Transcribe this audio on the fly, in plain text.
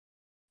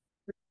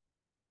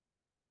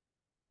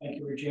Thank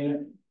you,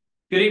 Regina.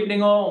 Good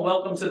evening, all, and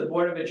welcome to the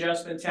Board of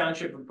Adjustment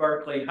Township of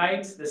Berkeley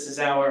Heights. This is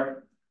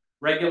our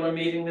regular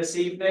meeting this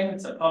evening.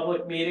 It's a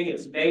public meeting.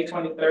 It's May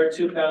 23rd,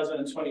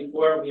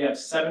 2024. We have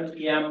 7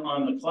 p.m.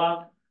 on the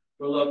clock.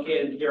 We're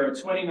located here at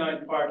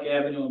 29 Park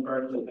Avenue in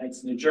Berkeley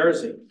Heights, New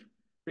Jersey.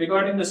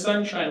 Regarding the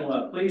Sunshine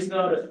Law, please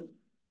note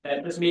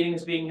that this meeting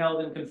is being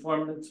held in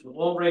conformance with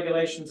all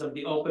regulations of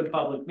the Open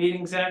Public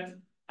Meetings Act.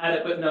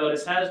 Adequate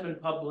notice has been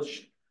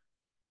published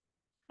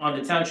on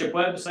the township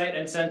website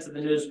and sent to the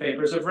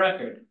newspapers of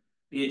record.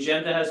 The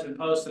agenda has been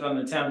posted on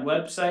the town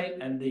website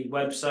and the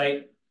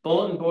website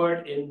bulletin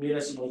board in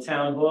Municipal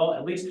Town Hall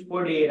at least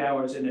 48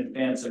 hours in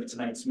advance of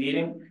tonight's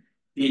meeting.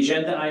 The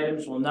agenda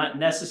items will not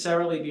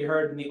necessarily be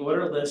heard in the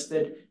order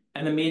listed,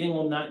 and the meeting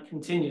will not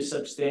continue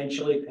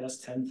substantially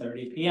past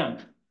 10:30 p.m.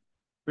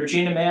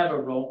 Regina, may I have a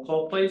roll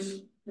call,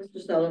 please?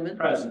 Mr. Sullivan.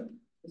 Present.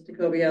 Mr.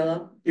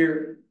 Coviello.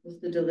 Here.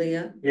 Mr.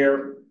 D'Elia.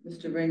 Here.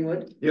 Mr.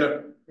 Ringwood.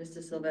 Here.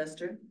 Mr.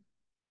 Sylvester.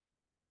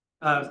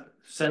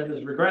 Send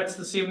his regrets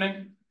this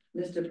evening.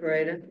 Mr.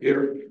 Pareda.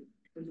 Here.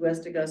 Ms.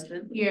 West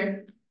Augustine.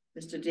 Here.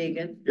 Mr.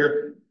 Deegan.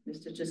 Here.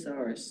 Mr.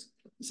 Chisaris.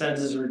 Sends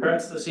his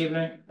regrets this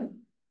evening.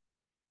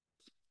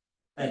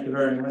 Thank you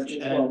very much.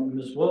 And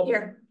Ms. Wolf?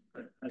 Here.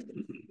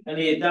 And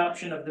the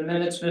adoption of the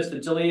minutes, Mr.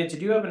 D'Elia,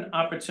 did you have an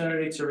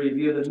opportunity to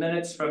review the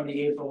minutes from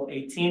the April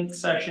 18th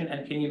session?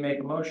 And can you make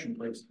a motion,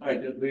 please? I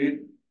did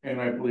read,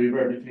 and I believe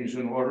everything's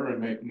in order, and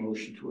make a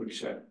motion to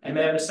accept. And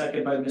may I have a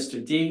second by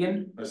Mr.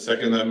 Deegan? I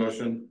second that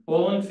motion.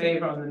 All in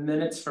favor on the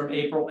minutes from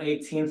April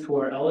 18th who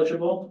are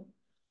eligible?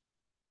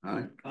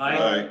 Aye.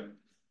 Aye.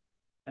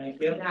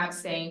 Thank you. And I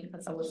abstain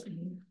because I wasn't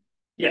here.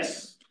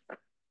 Yes.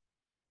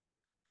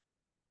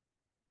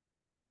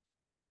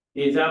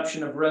 The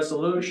adoption of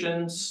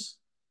resolutions.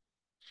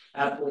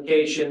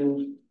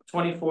 Application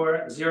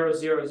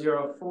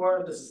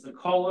 240004. This is the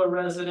Kohler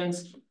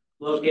residence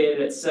located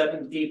at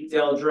 7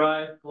 Deepdale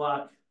Drive,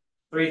 block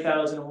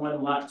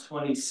 3001, lot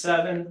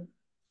 27.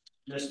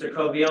 Mr.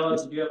 Coviello,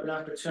 did you have an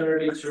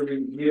opportunity to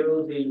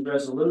review the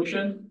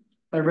resolution?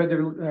 I read the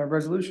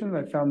resolution.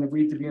 I found the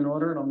read to be in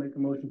order, and I'll make a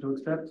motion to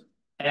accept.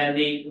 And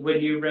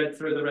when you read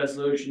through the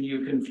resolution,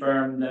 you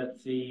confirmed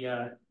that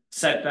the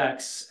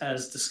setbacks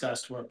as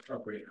discussed were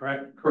appropriate,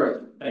 correct?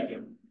 Correct. Thank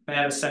you. May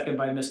I have a second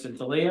by Mr.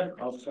 D'Elia?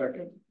 I'll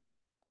second.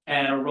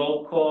 And a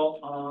roll call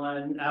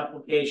on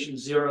application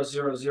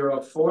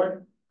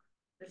 0004?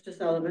 Mr.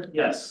 Sullivan.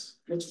 Yes.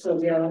 Mr.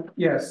 Coviello.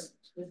 Yes.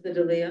 Mr.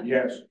 D'Elia.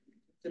 Yes.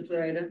 Mr.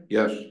 Pareda.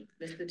 Yes.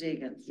 Mr.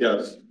 Deegan.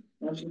 Yes.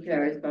 Motion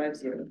carries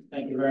 5-0.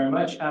 Thank you very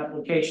much.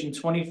 Application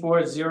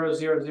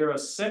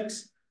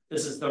 240006.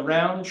 This is the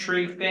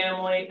Roundtree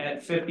family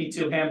at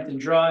 52 Hampton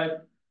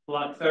Drive,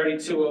 block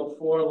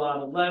 3204,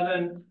 lot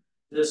 11.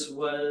 This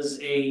was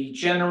a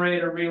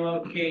generator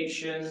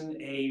relocation,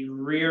 a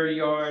rear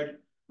yard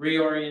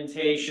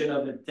reorientation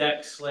of a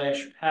deck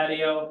 /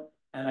 patio,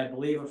 and I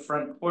believe a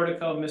front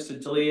portico.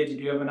 Mr. D'Elia, did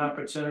you have an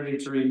opportunity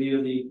to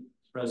review the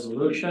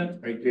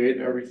resolution? I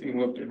did. Everything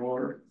looked in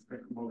order.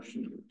 Make a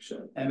motion to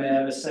accept. And may I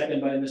have a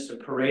second by Mr.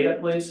 Pareda,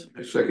 please?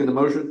 I second the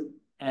motion.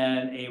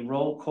 And a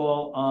roll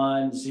call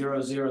on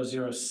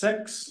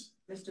 0006.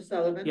 Mr.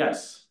 Sullivan.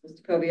 Yes.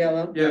 Mr.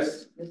 Coviello.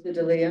 Yes. Mr.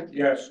 D'Elia.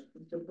 Yes.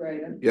 Mr.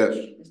 Pareda. Yes.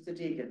 Mr.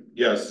 Deegan.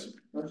 Yes.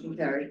 Motion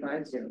carries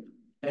 5-0.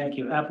 Thank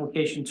you.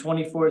 Application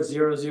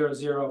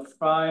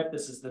 240005.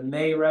 This is the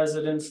May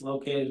residence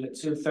located at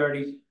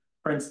 230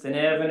 Princeton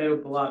Avenue,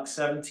 block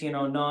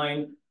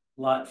 1709,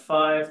 lot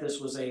 5. This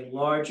was a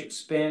large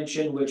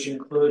expansion which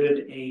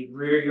included a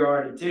rear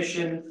yard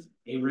addition,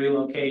 a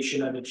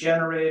relocation of a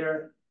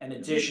generator, an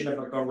addition of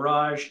a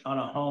garage on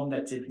a home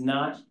that did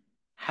not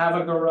have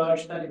a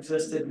garage that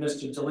existed.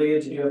 Mr. D'Elia,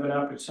 did you have an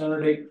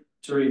opportunity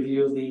to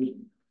review the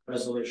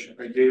resolution?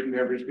 I did, and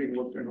everything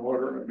looked in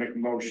order. I make a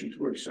motion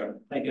to accept.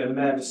 Thank you.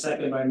 May I have a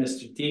second by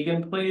Mr.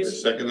 Deegan, I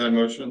please? second that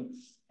motion.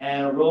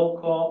 And a roll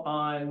call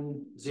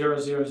on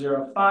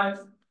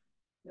 0005.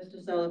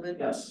 Mr. Sullivan.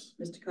 Yes.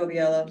 Mr.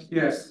 Coviello.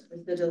 Yes.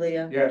 Mr.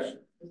 D'Elia. Yes.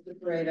 Mr.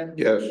 Pareda.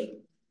 Yes.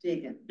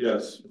 Deegan.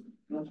 Yes.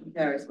 Motion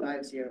carries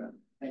 5-0.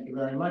 Thank you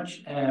very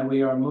much. And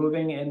we are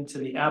moving into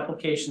the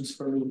applications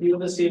for review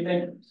this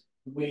evening.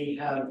 We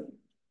have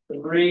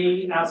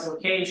 3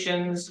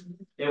 applications.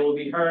 They will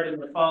be heard in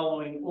the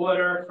following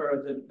order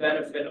for the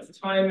benefit of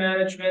time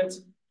management.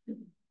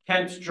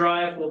 Kent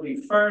Drive will be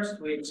first.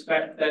 We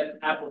expect that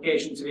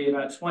application to be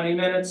about 20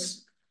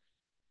 minutes.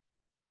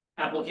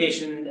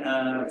 Application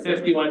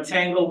 51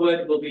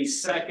 Tanglewood will be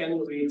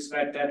second. We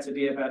expect that to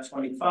be about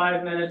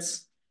 25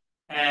 minutes.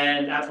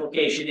 And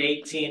application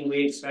 18,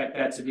 we expect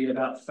that to be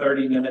about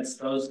 30 minutes.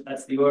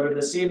 That's the order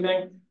this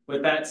evening.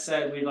 With that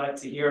said, we'd like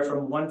to hear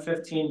from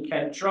 115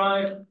 Kent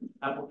Drive,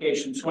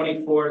 application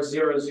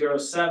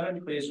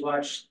 24007. Please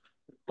watch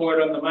the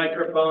board on the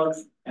microphone.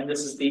 And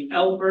this is the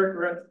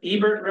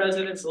Ebert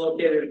residence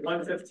located at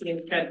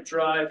 115 Kent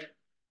Drive,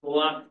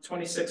 block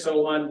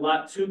 2601,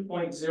 lot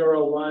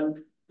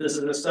 2.01. This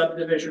is a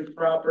subdivision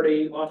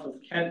property off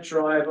of Kent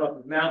Drive, off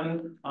of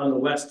Mountain, on the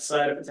west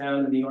side of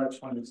town in the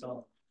R20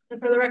 zone. And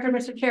for the record,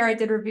 Mr. Chair, I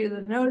did review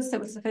the notice. It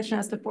was sufficient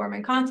as to form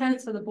and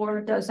content, so the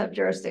board does have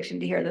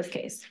jurisdiction to hear this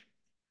case.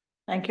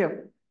 Thank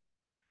you.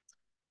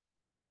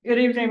 Good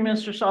evening,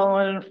 Mr.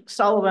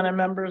 Sullivan and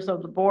members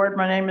of the board.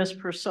 My name is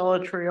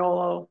Priscilla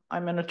Triolo.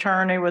 I'm an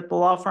attorney with the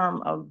law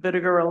firm of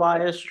Bidiger,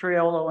 Elias,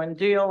 Triolo, and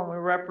Deal, and we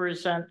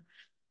represent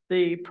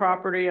the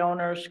property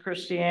owners,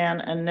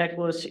 Christiane and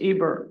Nicholas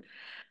Ebert.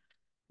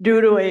 Due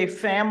to a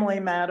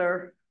family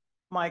matter,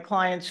 my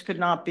clients could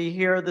not be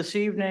here this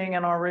evening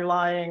and are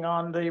relying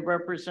on the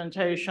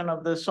representation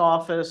of this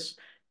office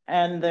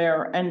and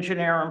their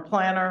engineer and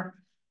planner.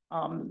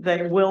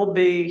 They will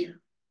be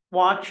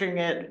watching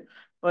it,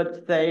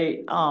 but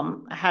they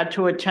had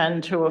to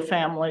attend to a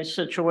family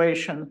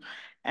situation.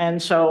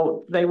 And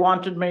so they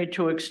wanted me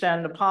to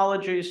extend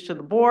apologies to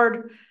the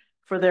board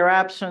for their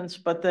absence,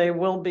 but they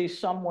will be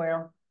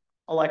somewhere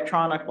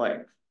electronically.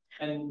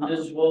 And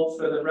Ms. Wolf,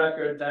 for the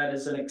record, that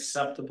is an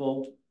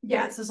acceptable.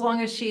 Yes, as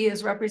long as she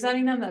is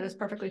representing them, that is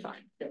perfectly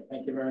fine.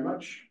 Thank you very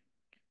much.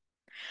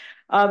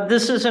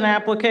 This is an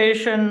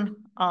application,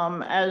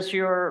 as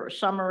your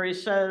summary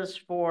says,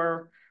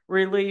 for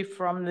relief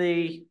from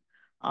the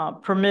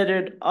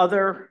permitted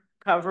other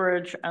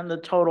coverage and the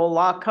total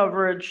lot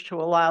coverage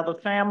to allow the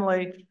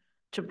family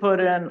to put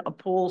in a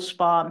pool,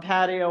 spa, and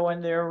patio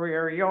in their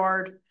rear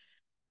yard.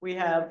 We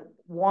have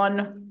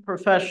one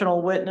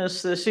professional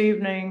witness this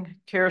evening.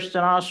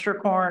 Kirsten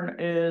Osterkorn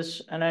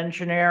is an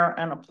engineer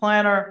and a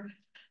planner.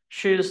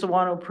 She is the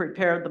one who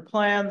prepared the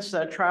plans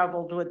that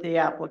traveled with the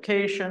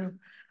application.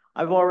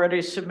 I've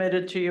already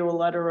submitted to you a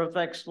letter of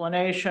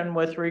explanation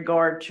with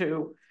regard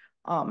to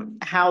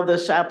how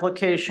this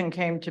application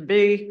came to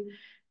be.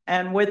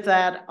 And with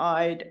that,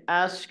 I'd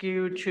ask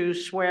you to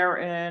swear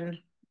in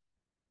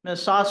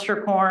Ms.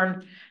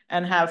 Osterkorn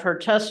and have her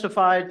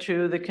testify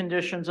to the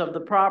conditions of the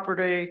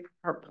property,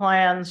 her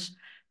plans,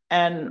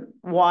 and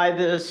why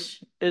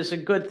this is a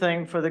good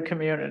thing for the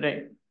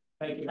community.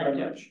 Thank you very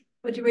much.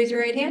 Would you raise your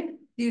right hand?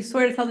 Do you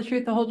swear to tell the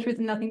truth, the whole truth,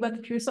 and nothing but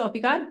the truth, so help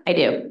you God? I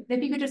do.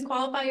 If you could just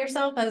qualify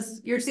yourself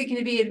as you're seeking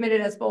to be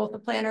admitted as both a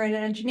planner and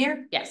an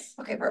engineer? Yes,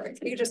 Okay, perfect.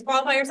 Can you just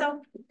qualify yourself?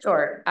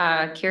 sure.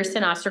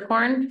 Kirsten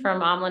Osterkorn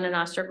from Omlin and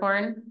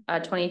Osterkorn,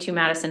 22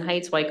 Madison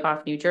Heights,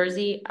 Wyckoff, New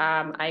Jersey.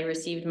 I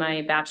received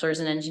my bachelor's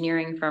in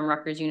engineering from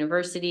Rutgers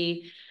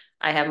University.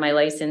 I have my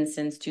license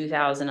since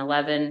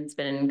 2011. It's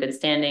been in good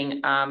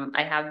standing.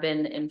 I have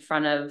been in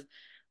front of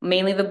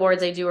mainly the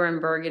boards I do are in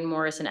Bergen,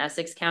 Morris, and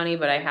Essex County,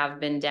 but I have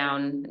been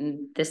down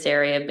in this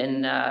area,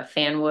 been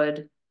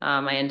Fanwood.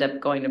 I end up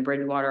going to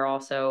Bridgewater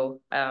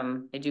also.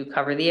 I do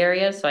cover the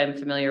area, so I'm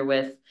familiar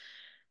with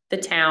the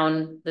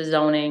town, the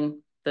zoning,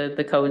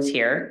 the codes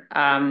here.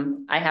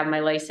 I have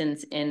my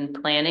license in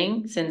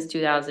planning since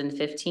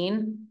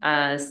 2015,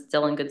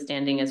 still in good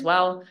standing as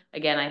well.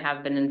 Again, I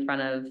have been in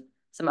front of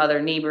some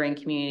other neighboring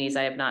communities.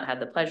 I have not had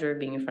the pleasure of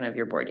being in front of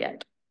your board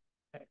yet.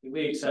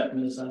 We accept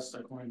Ms.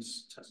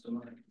 Osterkorn's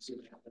testimony.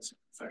 That's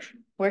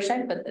professional. Where should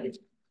I put this?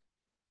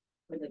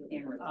 Where the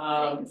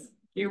camera is?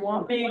 Do you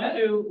want me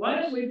to?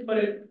 Why don't we put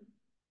it?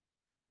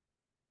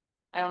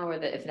 I don't know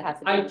where if it has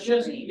to be. I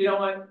just, you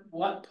know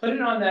what, put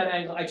it on that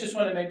angle. I just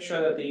want to make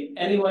sure that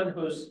anyone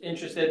who's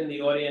interested in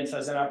the audience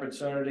has an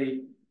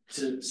opportunity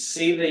to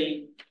see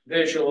the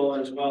visual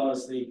as well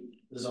as the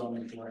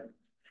zoning for it.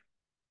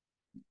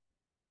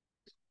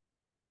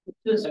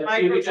 This And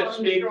if you could just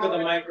speak to the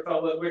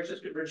microphone.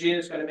 microphone,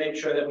 Regina's going to make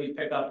sure that we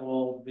pick up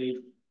all the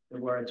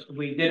words.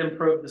 We did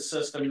improve the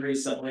system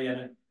recently,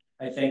 and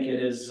I think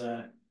it is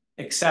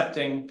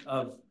accepting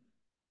of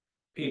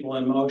people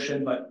in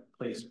motion, but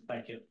please,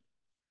 thank you.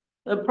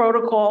 The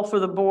protocol for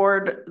the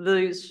board,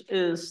 this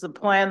is the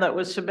plan that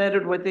was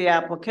submitted with the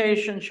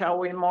application. Shall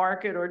we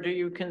mark it, or do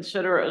you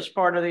consider it as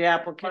part of the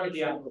Part of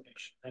the application?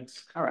 application,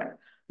 thanks. All right.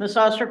 Ms.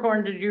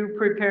 Osterkorn, did you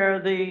prepare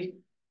the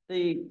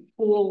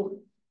pool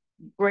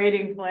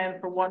grading plan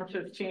for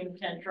 115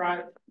 Kent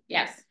Drive?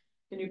 Yes,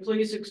 Can you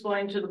please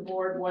explain to the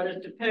board what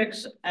it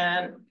depicts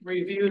and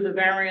review the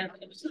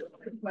variances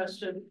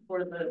requested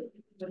for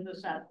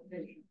this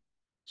application?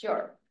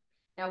 sure.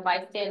 Now, if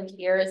I stand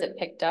here, is it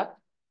picked up?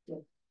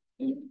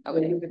 Okay,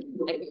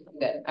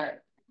 good, all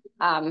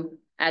right.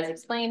 As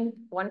explained,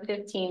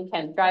 115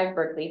 Kent Drive,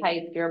 Berkeley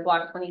Heights, Bureau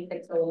Block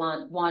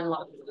 2601,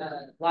 lot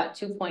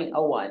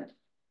 2.01.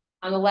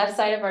 On the left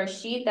side of our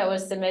sheet that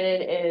was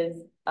submitted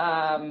is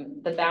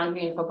the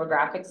boundary and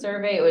topographic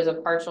survey. It was a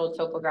partial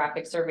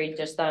topographic survey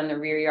just on the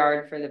rear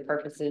yard for the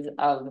purposes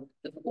of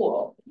the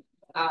pool.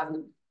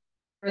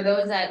 For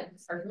those that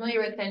are familiar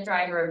with Kent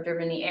Drive or have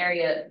driven the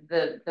area,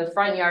 the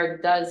front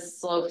yard does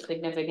slope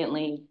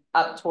significantly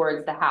up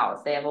towards the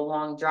house. They have a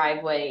long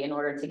driveway in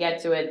order to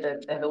get to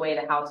it. The way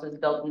the house was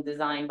built and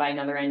designed by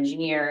another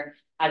engineer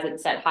has it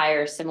set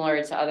higher,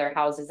 similar to other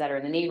houses that are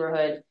in the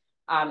neighborhood.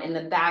 In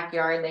the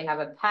backyard, they have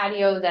a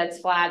patio that's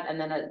flat and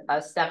then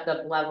a stepped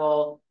up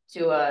level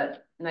to a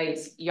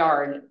nice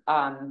yard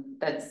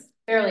that's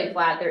fairly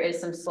flat. There is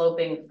some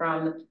sloping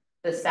from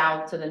the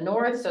south to the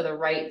north, so the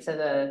right to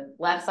the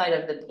left side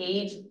of the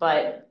page,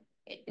 but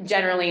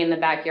generally in the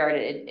backyard,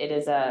 it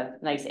is a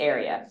nice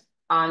area.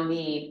 On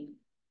the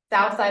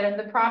south side of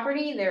the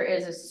property, there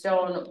is a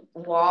stone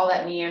wall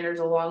that meanders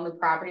along the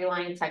property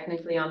line,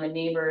 technically on the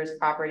neighbor's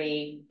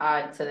property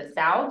to the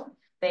south.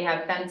 They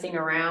have fencing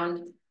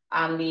around.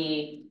 On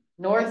the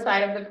north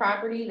side of the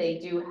property, they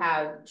do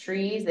have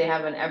trees. They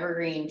have an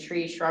evergreen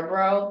tree shrub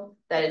row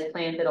that is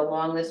planted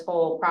along this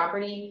whole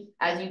property.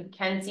 As you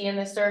can see in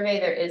the survey,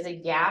 there is a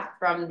gap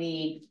from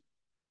the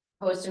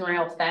post and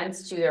rail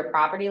fence to their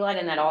property line,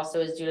 and that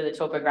also is due to the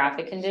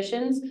topographic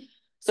conditions.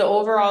 So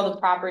overall, the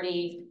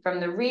property from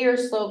the rear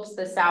slopes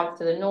the south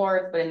to the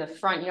north, but in the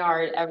front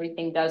yard,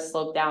 everything does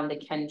slope down to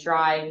Kent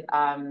Drive.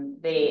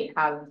 They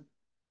have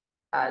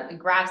the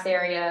grass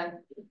area.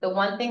 The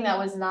one thing that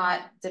was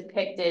not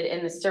depicted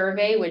in the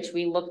survey, which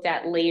we looked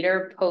at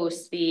later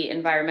post the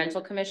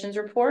Environmental Commission's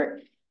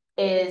report,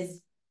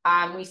 is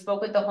we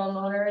spoke with the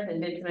homeowners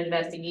and did some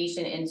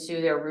investigation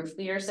into their roof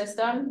leader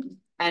system,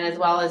 and as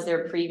well as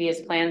their previous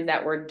plans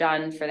that were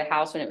done for the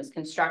house when it was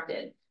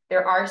constructed.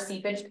 There are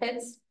seepage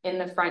pits in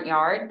the front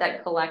yard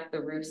that collect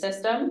the roof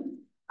system.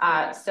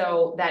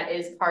 So that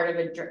is part of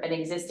an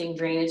existing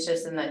drainage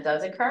system that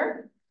does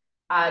occur.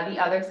 The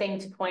other thing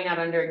to point out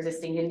under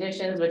existing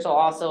conditions, which will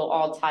also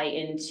all tie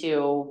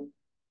into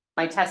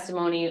my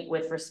testimony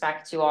with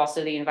respect to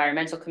also the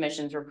Environmental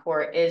Commission's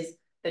report, is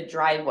the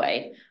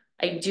driveway.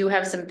 I do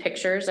have some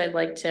pictures I'd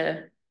like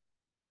to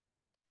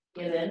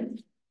get in.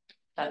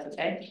 That's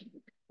okay.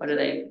 What do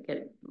they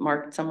get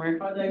marked somewhere?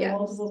 Are they Yes.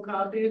 multiple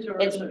copies or?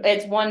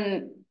 It's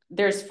one,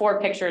 there's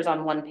 4 pictures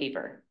on one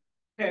paper.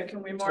 Okay,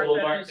 can we So mark we'll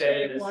that mark as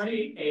that as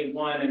A1?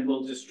 A1 and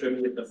we'll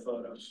distribute the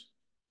photos.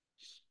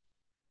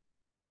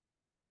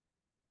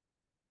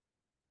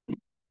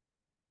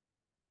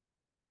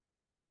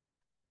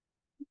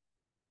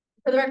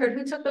 For the record,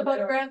 who took the There are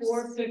photographs?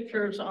 4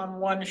 pictures on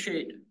one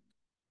sheet.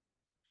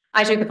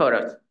 I took the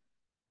photos,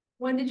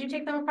 When did you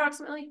take them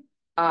approximately?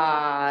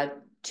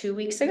 2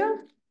 weeks ago?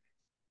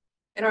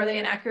 And are they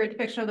an accurate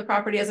depiction of the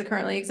property as it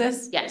currently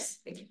exists? Yes,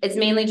 it's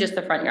mainly just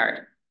the front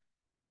yard.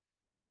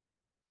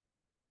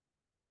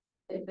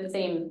 It's the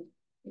same.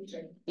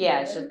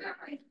 Yeah, it's just,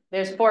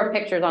 there's 4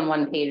 pictures on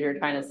one page. We're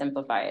trying to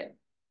simplify it.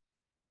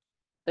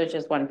 There's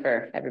just one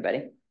for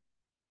everybody.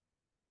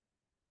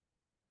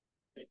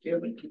 Thank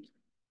you.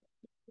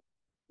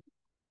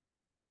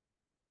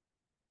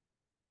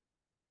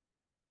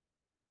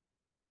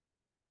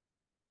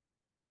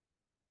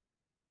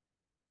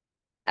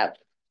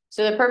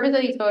 So the purpose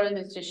of these photos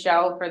is to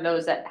show, for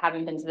those that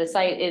haven't been to the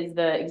site, is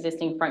the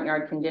existing front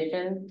yard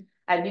conditions.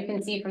 As you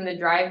can see from the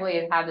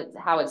driveway of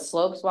how it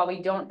slopes, while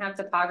we don't have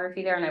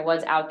topography there, and I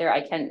was out there,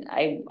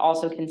 I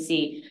also can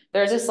see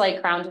there's a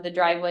slight crown to the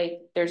driveway.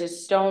 There's a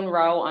stone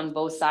row on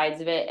both sides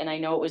of it, and I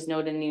know it was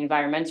noted in the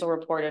environmental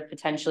report of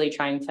potentially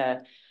trying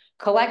to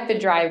collect the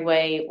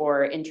driveway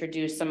or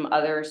introduce some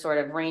other sort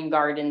of rain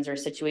gardens or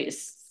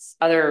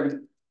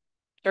other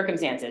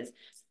circumstances.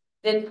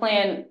 This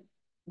plan,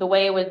 the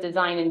way it was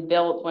designed and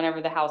built whenever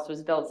the house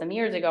was built some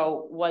years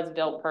ago, was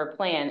built per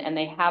plan, and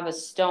they have a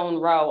stone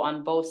row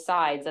on both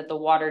sides that the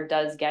water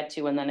does get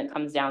to, and then it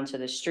comes down to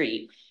the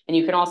street. And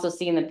you can also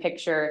see in the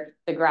picture,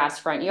 the grass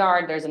front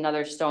yard, there's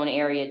another stone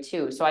area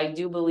too. So I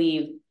do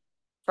believe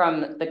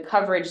from the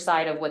coverage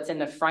side of what's in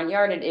the front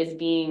yard, it is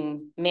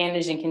being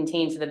managed and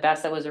contained to the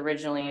best that was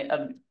originally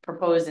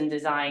proposed and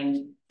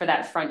designed for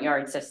that front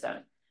yard system.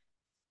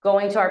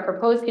 Going to our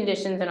proposed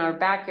conditions in our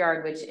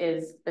backyard, which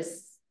is the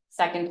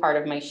second part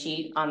of my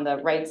sheet on the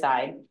right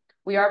side,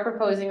 we are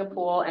proposing a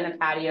pool and a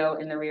patio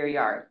in the rear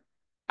yard.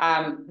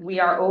 We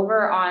are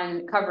over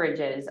on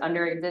coverages.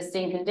 Under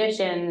existing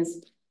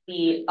conditions,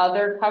 the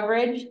other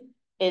coverage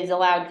is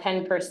allowed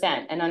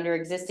 10%, and under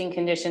existing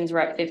conditions, we're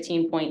at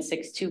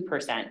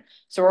 15.62%.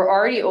 So we're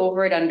already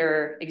over it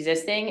under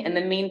existing, and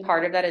the main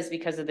part of that is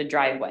because of the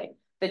driveway.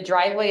 The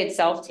driveway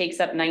itself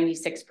takes up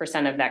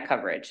 96% of that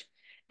coverage.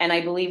 And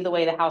I believe the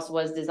way the house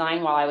was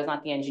designed, while I was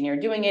not the engineer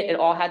doing it, it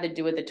all had to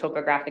do with the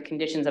topographic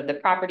conditions of the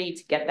property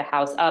to get the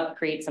house up,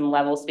 create some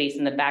level space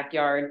in the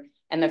backyard,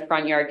 and the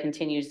front yard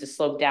continues to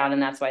slope down,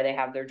 and that's why they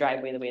have their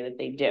driveway the way that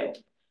they do.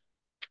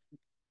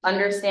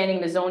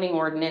 Understanding the zoning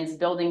ordinance,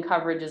 building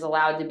coverage is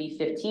allowed to be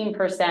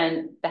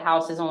 15%. The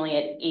house is only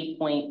at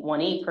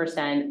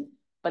 8.18%,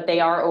 but they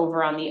are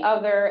over on the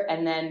other.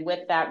 And then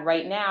with that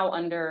right now,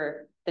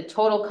 under the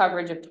total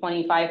coverage of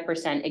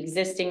 25%,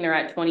 existing, they're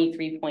at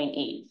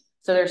 23.8.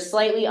 So they're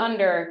slightly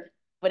under,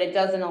 but it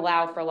doesn't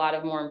allow for a lot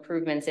of more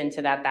improvements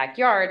into that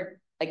backyard.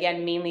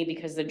 Again, mainly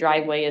because the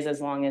driveway is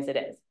as long as it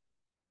is.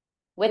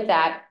 With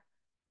that,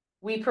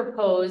 we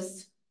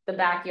proposed the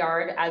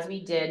backyard as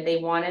we did. They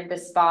wanted the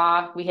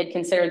spa. We had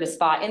considered the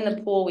spa in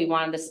the pool. We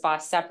wanted the spa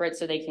separate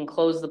so they can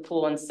close the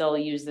pool and still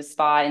use the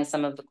spa in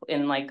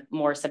in like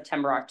more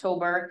September,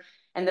 October.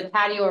 And the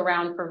patio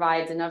around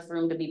provides enough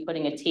room to be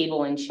putting a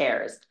table and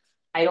chairs.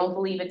 I don't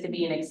believe it to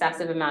be an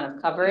excessive amount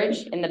of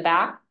coverage in the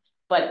back,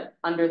 but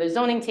under the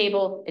zoning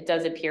table, it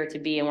does appear to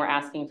be, and we're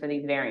asking for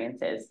these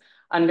variances.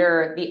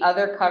 Under the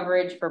other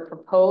coverage for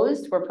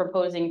proposed, we're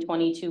proposing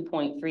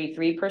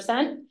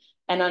 22.33%.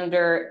 And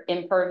under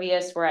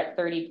impervious, we're at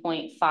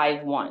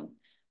 30.51.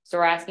 So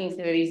we're asking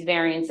for these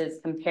variances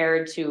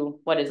compared to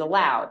what is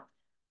allowed.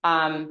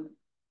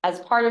 As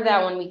part of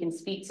that, when we can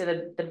speak to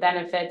the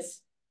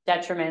benefits,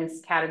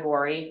 detriments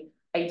category,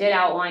 I did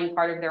outline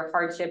part of their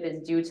hardship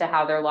is due to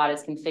how their lot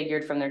is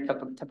configured from their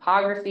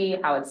topography,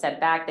 how it's set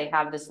back. They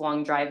have this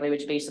long driveway,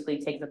 which basically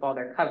takes up all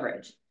their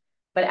coverage.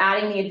 But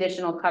adding the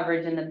additional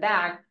coverage in the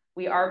back,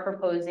 we are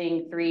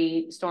proposing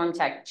 3 storm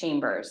tech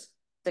chambers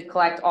to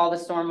collect all the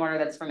stormwater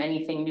that's from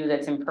anything new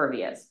that's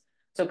impervious.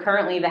 So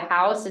currently the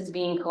house is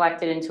being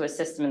collected into a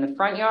system in the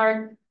front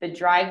yard. The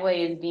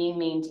driveway is being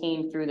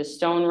maintained through the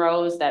stone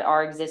rows that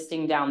are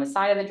existing down the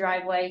side of the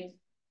driveway.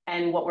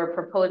 And what we're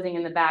proposing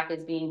in the back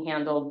is being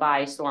handled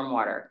by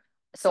stormwater.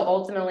 So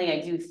ultimately,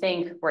 I do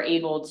think we're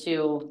able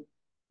to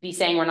be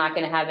saying we're not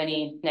going to have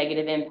any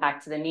negative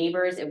impact to the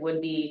neighbors. It would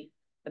be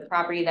the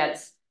property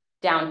that's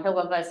downhill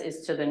of us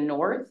is to the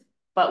north,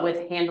 but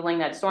with handling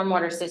that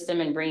stormwater system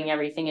and bringing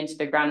everything into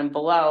the ground and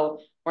below,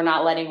 we're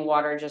not letting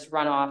water just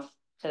run off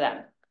to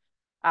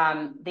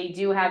them. They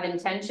do have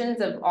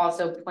intentions of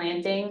also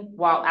planting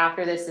while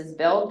after this is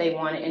built. They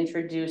want to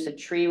introduce a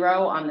tree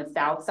row on the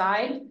south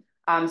side.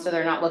 So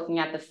they're not looking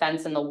at the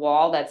fence and the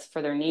wall that's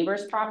for their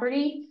neighbor's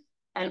property.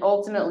 And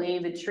ultimately,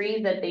 the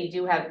tree that they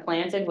do have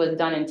planted was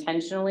done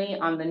intentionally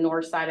on the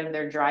north side of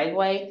their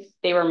driveway.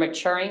 They were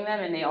maturing them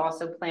and they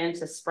also plan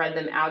to spread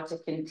them out to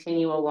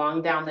continue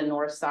along down the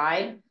north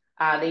side.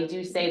 They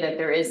do say that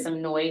there is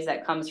some noise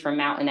that comes from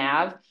Mountain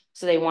Ave.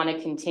 So they want to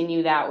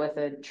continue that with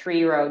a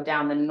tree row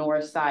down the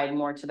north side,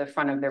 more to the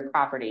front of their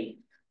property.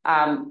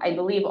 I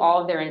believe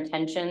all of their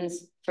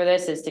intentions for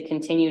this is to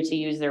continue to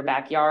use their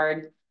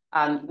backyard,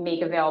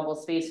 make available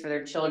space for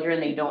their children.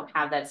 They don't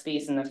have that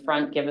space in the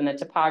front, given the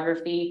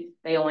topography.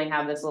 They only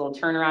have this little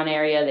turnaround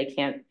area. They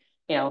can't,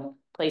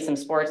 play some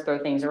sports, throw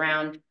things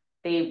around.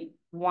 They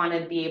want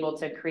to be able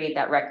to create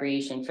that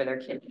recreation for their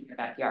kids in their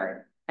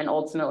backyard. And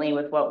ultimately,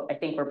 with what I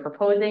think we're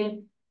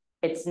proposing,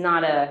 it's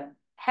not a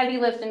heavy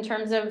lift in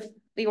terms of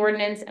the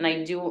ordinance. And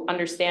I do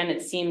understand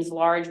it seems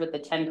large with the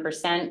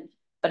 10%,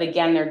 but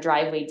again, their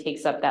driveway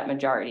takes up that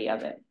majority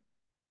of it.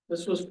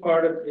 This was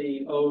part of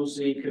the OZ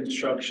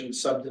construction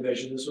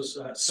subdivision. This was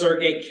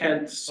Sergey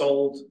Kent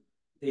sold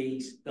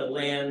the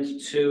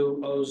land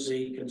to OZ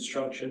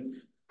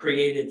construction,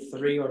 created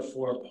 3 or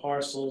 4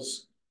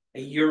 parcels.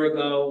 A year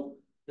ago,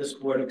 this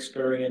board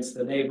experienced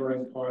the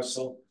neighboring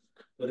parcel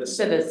with a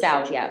to the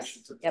south, yes.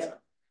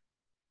 Yep.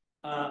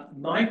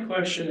 My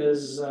question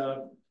is,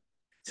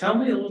 tell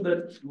me a little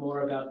bit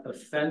more about the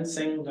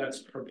fencing that's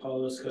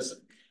proposed,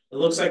 because it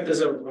looks like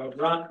there's a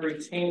rock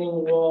retaining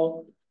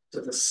wall to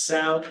the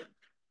south.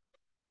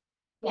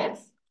 Yes.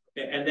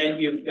 And then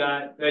you've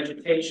got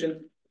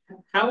vegetation.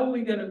 How are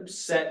we gonna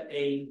set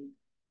a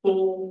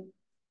pool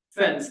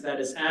fence that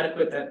is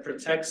adequate, that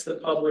protects the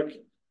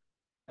public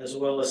as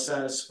well as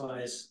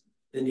satisfies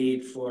the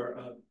need for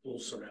a pool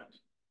surround?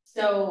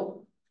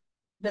 So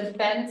the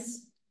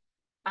fence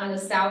on the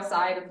south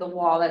side of the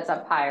wall that's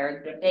up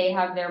higher, they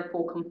have their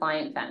pool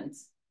compliant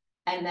fence.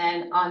 And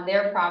then on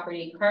their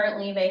property,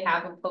 currently they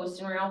have a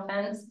post and rail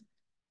fence.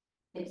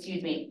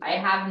 Excuse me, I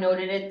have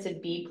noted it to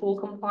be pool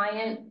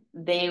compliant.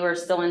 They were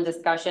still in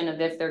discussion of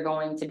if they're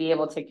going to be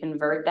able to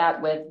convert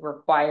that with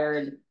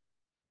required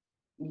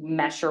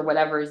mesh or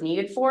whatever is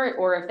needed for it,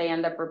 or if they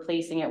end up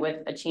replacing it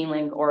with a chain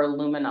link or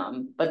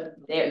aluminum. But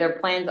their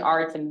plans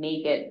are to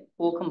make it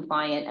pool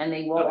compliant, and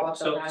they will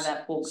also have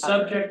that pool cover.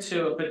 Subject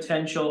to a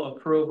potential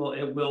approval,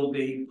 it will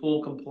be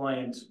pool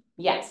compliant.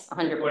 Yes,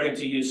 100%. According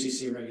to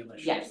UCC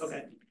regulations. Yes.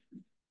 Okay.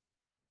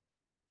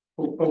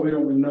 But we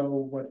don't know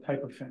what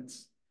type of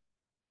fence.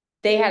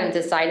 They hadn't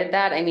decided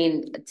that. I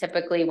mean,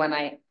 typically when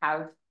I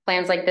have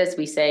plans like this,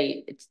 we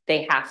say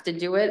they have to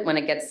do it. When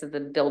it gets to the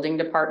building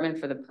department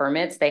for the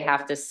permits, they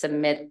have to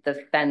submit the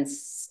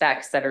fence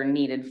specs that are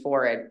needed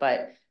for it.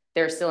 But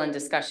they're still in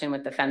discussion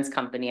with the fence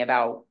company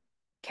about,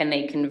 can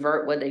they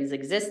convert what is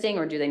existing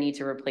or do they need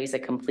to replace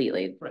it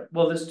completely? Right.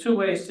 Well, there's 2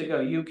 ways to go.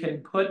 You can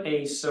put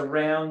a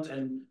surround,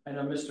 and I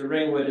know Mr.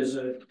 Ringwood is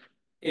a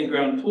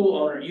in-ground pool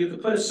owner. You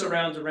could put a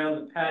surround around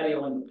the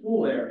patio and the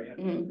pool area,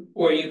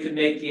 or you could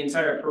make the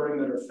entire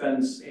perimeter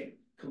fence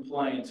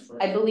compliant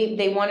for. I believe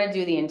they want to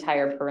do the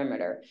entire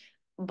perimeter.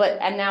 But,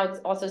 and now it's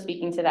also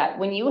speaking to that,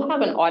 when you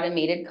have an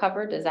automated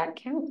cover, does that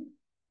count?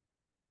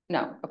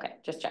 No, okay,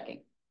 just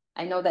checking.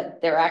 I know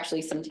that there are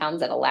actually some towns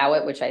that allow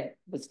it, which I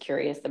was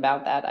curious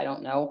about that. I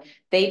don't know.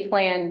 They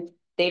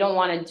don't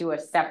want to do a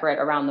separate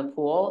around the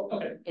pool.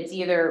 Okay. It's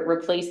either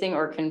replacing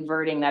or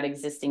converting that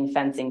existing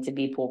fencing to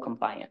be pool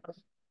compliant.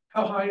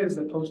 How high is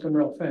the post and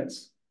rail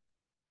fence?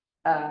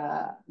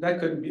 That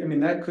couldn't be,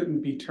 that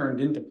couldn't be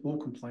turned into pool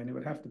compliant. It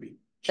would have to be.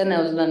 Then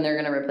they're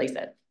gonna replace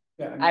it.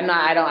 Yeah.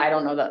 I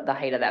don't know the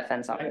height of that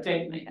fence off. I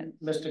think,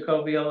 Mr.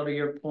 Coviello, to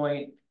your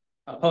point,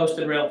 a post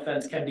and rail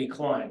fence can be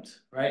climbed,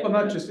 right? Well,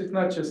 it's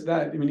not just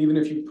that. Even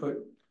if you put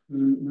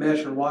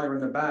mesh or wire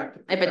in the back.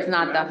 If it's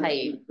not the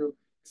height.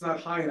 It's not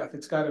high enough.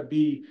 It's gotta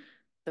be.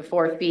 The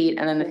 4 feet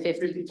and then the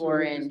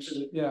 54 inch.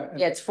 Yeah.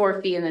 Yeah, it's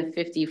 4 feet and then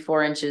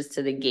 54 inches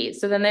to the gate.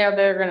 So then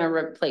they're gonna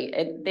replace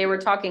it. They were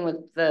talking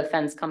with the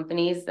fence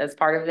companies as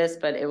part of this,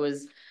 but it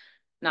was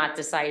not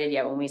decided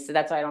yet when we said,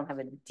 that's why I don't have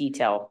a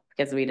detail,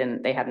 because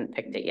they hadn't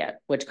picked it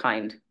yet, which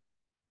kind.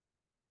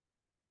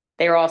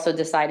 They were also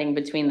deciding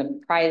between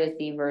the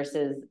privacy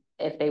versus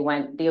if they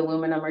went the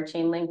aluminum or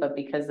chain link, but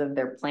because of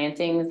their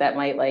plantings, that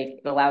might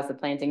it allows the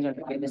plantings or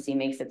the privacy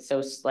makes it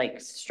so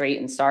straight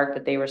and stark,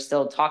 but they were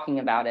still talking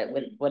about it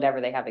with whatever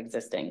they have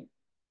existing.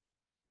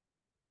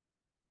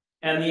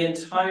 And the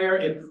entire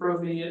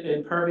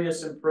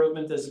impervious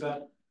improvement is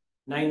about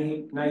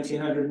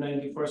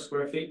 1,994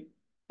 square feet?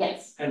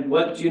 Yes. And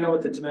what, do you know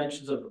what the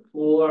dimensions of the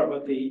pool are,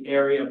 what the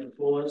area of the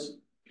pool is?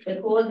 The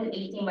pool is an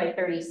 18 by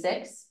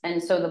 36,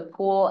 and so the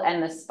pool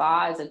and the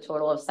spa is a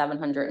total of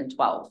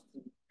 712.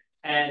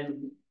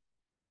 And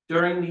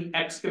during the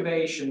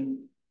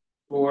excavation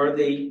for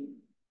the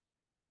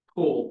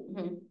pool,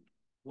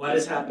 what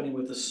is happening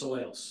with the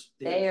soils?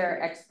 They are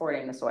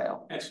exporting the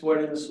soil.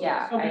 Exporting the soils?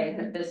 Yeah,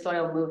 Okay. the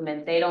soil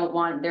movement, they don't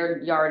want, their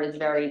yard is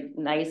very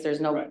nice,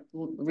 there's no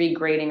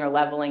regrading or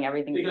leveling,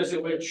 everything. Because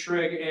it would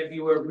trigger, if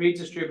you were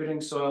redistributing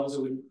soils,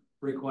 it would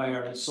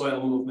require a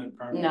soil movement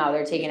permit. No,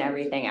 they're taking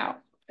everything out.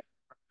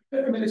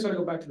 I mean, I sort of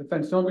go back to the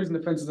fence. The only reason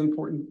the fence is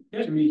important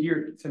to me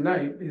here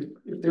tonight is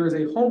if there is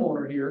a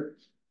homeowner here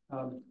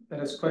that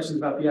has questions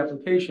about the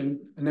application,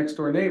 a next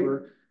door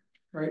neighbor,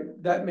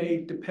 right? That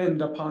may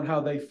depend upon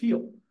how they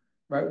feel,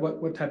 right?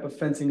 What type of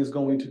fencing is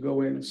going to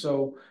go in.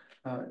 So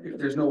if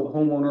there's no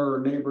homeowner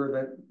or neighbor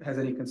that has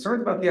any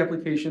concerns about the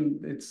application,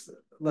 it's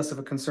less of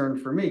a concern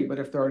for me. But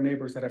if there are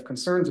neighbors that have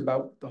concerns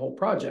about the whole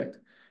project,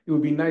 it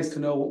would be nice to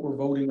know what we're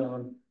voting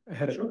on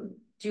ahead of time.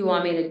 Do you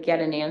want me to get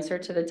an answer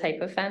to the type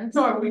of fence?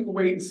 No, we can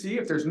wait and see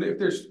if there's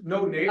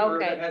no neighbor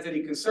Okay. that has any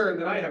concern,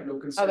 then I have no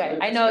concern. Okay,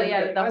 If I it's know, neighbor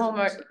yeah, that the has a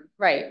homeowner, concern,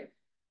 right.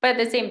 But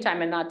at the same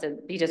time, and not to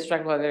be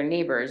disrespectful of their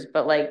neighbors,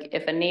 but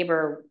if a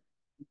neighbor,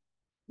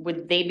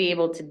 would they be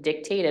able to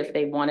dictate if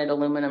they wanted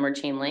aluminum or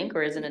chain link,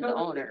 or isn't it the no,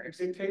 owners?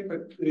 Dictate,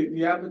 but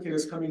the applicant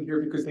is coming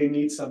here because they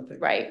need something.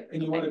 Right.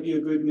 And you want to be a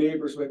good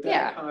neighbor, so at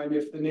Yeah. that time,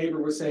 if the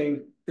neighbor was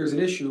saying there's an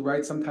issue,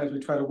 right, sometimes we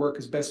try to work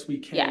as best we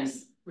can.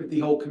 Yes. With the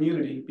whole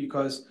community,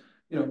 because,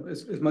 you know,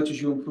 as much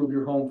as you improve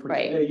your home for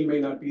Right. today, you may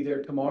not be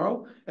there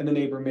tomorrow, and the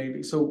neighbor may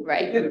be. So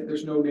Right. again, if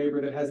there's no neighbor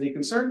that has any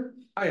concern,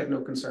 I have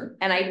no concern.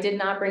 And I did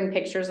not bring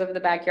pictures of the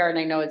backyard, and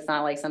I know it's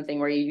not like something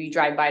where you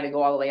drive by to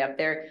go all the way up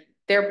there.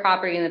 Their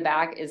property in the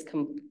back is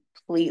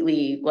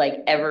completely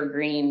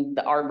evergreen,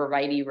 the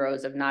arborvitae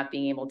rows of not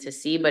being able to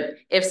see. But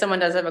if someone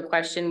does have a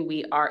question,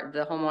 the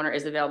homeowner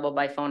is available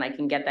by phone. I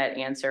can get that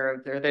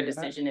answer or their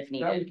decision if That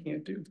needed. we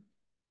can't do.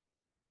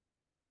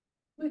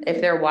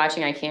 If they're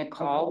watching, I can't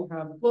call.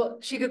 Well,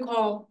 she could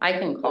call. I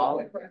can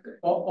call.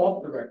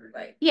 Off the record.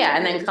 Right. Yeah,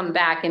 and then come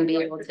back and be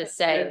able to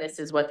say, this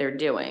is what they're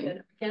doing.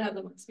 Can't have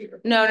them on speaker.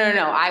 No,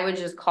 I would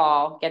just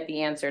call, get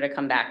the answer to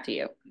come back to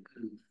you.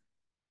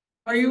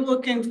 Are you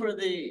looking for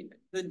the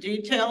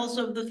details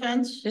of the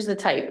fence? Just the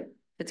type.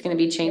 It's gonna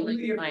be chain link.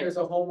 Only if fine. there's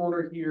a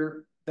homeowner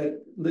here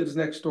that lives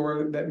next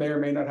door that may or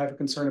may not have a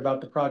concern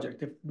about the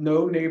project. If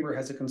no neighbor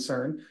has a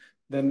concern,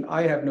 then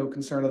I have no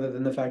concern other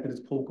than the fact that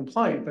it's pool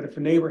compliant. But if a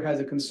neighbor has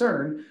a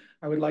concern,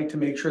 I would like to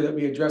make sure that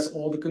we address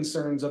all the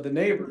concerns of the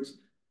neighbors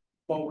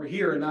while we're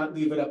here and not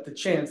leave it up to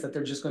chance that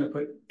they're just gonna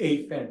put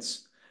a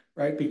fence,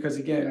 right? Because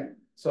again,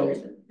 so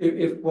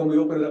if when we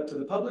open it up to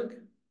the public,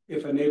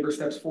 if a neighbor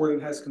steps forward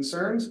and has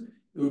concerns,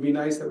 it would be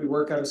nice that we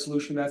work out a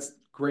solution that's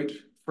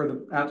great for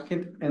the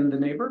applicant and the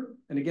neighbor.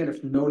 And again,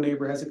 if no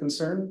neighbor has a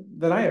concern,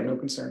 then I have no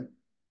concern.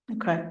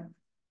 Okay.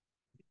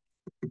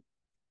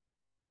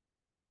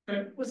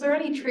 Was there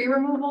any tree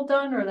removal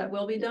done or that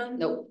will be done?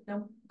 Nope.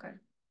 No, okay.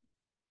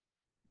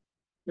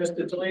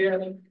 Mr. Delia,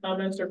 any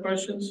comments or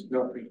questions?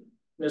 Nothing.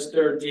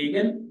 Mr.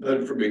 Deegan?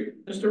 None for me.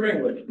 Mr.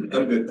 Ringwood?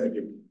 I'm good, thank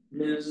you.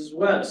 Ms.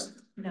 West?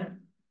 No.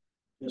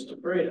 Mr.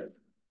 Pareda?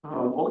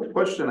 Only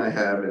question I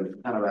have,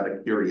 and kind of out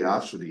of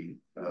curiosity,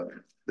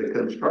 the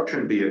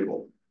construction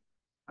vehicle,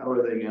 how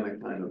are they gonna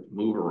kind of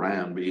move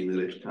around, being that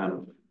it's kind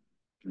of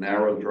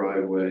narrow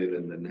driveway,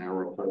 then the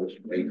narrow whole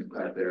space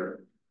back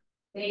there?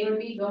 They would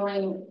be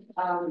going,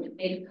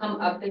 they'd come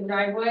up the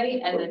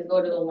driveway and then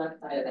go to the left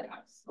side of the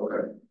house.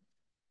 Okay,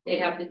 They'd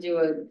have to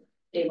do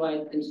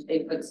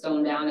they put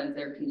stone down as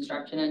their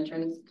construction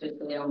entrance, just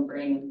so they don't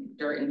bring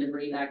dirt and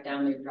debris back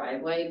down their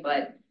driveway,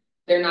 but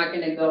they're not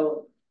gonna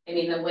go, I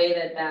mean, the way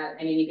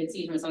you can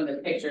see from some of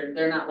the pictures,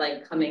 they're not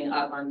coming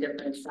up on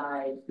different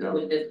sides Yeah.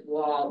 with this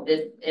wall.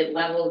 It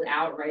levels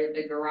out right at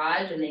the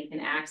garage and they can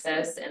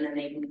access, and then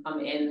they can come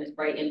in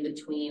right in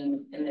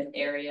between in this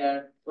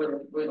area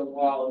where the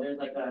wall, there's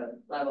a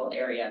level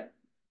area.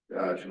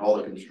 and all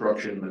the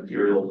construction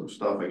materials and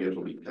stuff, I guess,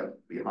 will be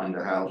kept behind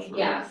the house? or-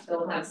 Yes,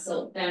 they'll have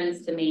silt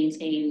fence to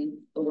maintain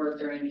the work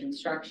during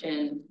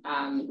construction.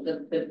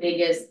 The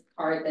biggest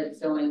part that's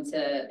going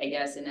to, I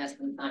guess, in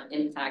essence, not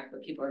impact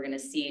what people are gonna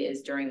see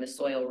is during the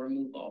soil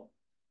removal.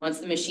 Once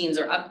the machines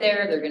are up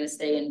there, they're gonna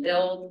stay and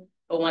build,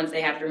 but once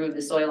they have to remove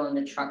the soil in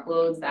the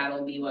truckloads,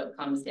 that'll be what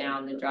comes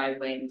down the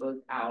driveway and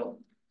goes out.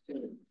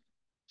 Good,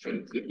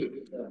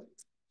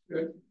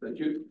 thank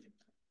you.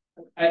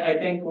 I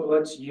think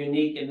what's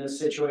unique in this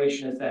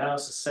situation is the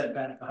house is set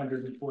back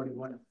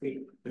 141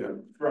 feet. Yeah.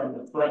 From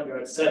the front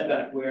yard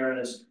setback,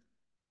 whereas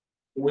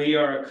we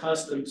are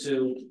accustomed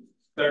to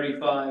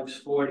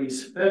 35s,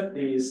 40s,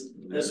 50s.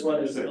 This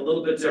one is a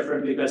little bit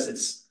different because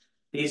it's,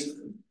 these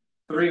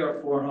 3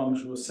 or 4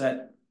 homes were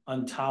set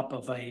on top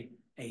of a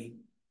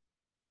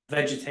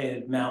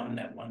vegetated mountain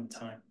at one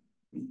time.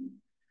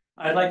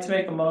 I'd like to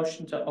make a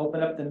motion to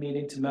open up the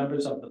meeting to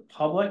members of the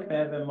public. May I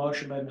have a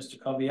motion by Mr.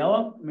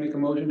 Coviello? Make a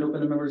motion to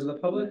open to members of the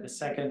public? A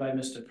second by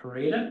Mr.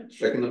 Pareda.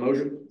 Second the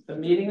motion? The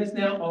meeting is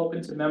now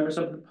open to members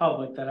of the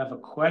public that have a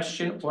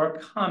question or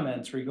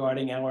comments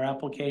regarding our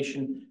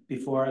application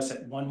before us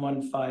at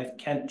 115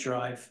 Kent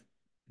Drive,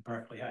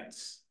 Berkeley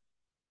Heights.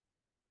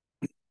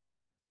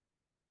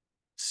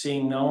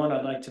 Seeing no one,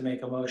 I'd like to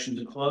make a motion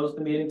to close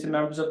the meeting to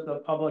members of the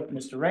public.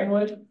 Mr.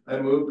 Ringwood, I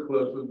move to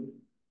close the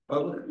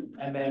public.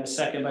 and may I have a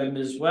second by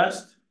Ms.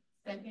 West.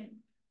 Second.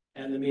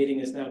 And the meeting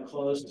is now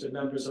closed to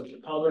members of the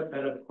public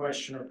that have a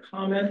question or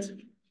comment.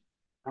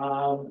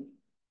 I'm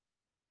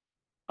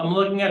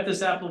looking at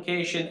this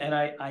application and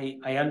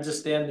I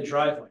understand the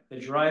driveway. The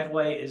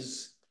driveway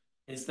is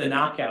the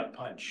knockout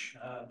punch.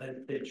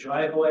 The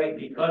driveway,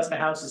 because the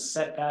house is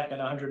set back at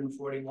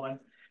 141,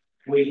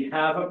 we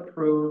have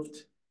approved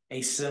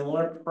a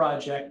similar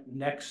project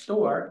next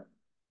door.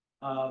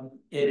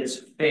 It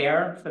is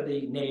fair for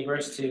the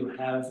neighbors to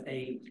have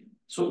be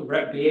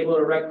able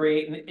to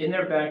recreate in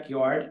their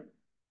backyard.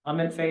 I'm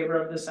in favor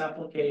of this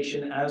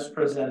application as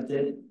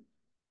presented.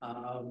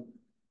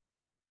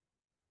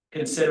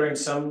 Considering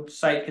some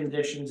site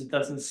conditions, it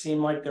doesn't seem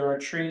like there are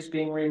trees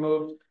being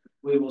removed.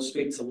 We will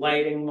speak to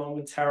lighting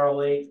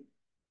momentarily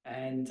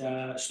and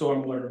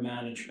stormwater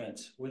management.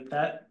 With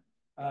that,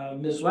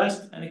 Ms.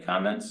 West, any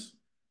comments?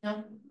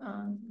 No.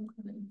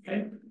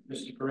 Okay,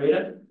 Mr.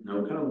 Pareda,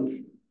 No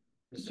comment.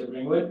 Mr.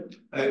 Ringwood,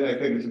 I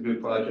think it's a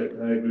good project,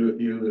 and I agree with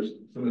you, there's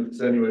some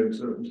extenuating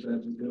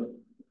circumstances, you know.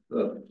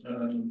 So,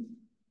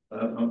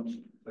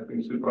 I think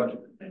it's a good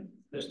project.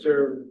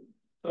 Mr.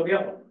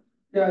 Coviello.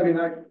 Yeah, I mean,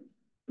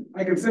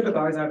 I can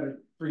sympathize. I have a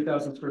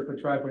 3,000 square foot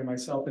driveway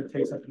myself. It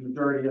takes up the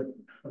majority of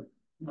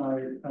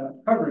my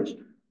coverage.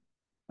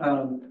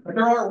 But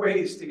there are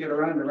ways to get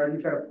around it, right?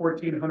 You've got a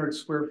 1,400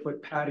 square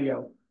foot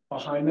patio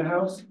behind the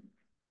house.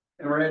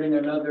 And we're adding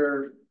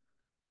another,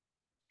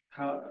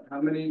 how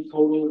many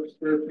total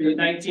square feet?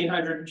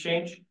 1,900 and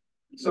change.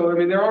 So, I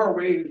mean, there are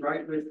ways,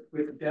 right,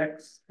 with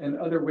decks and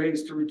other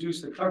ways to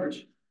reduce the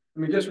coverage. I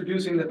mean, just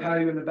reducing the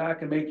patio in the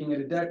back and making it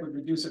a deck would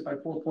reduce it by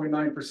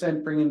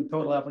 4.9%, bringing the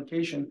total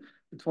application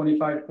to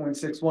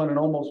 25.61 and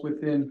almost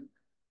within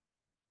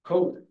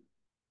code.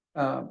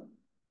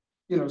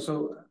 You know,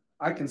 so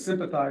I can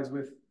sympathize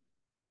with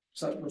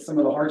some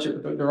of the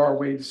hardship, but there are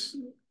ways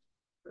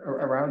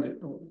around it.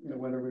 You know,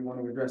 whether we want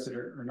to address it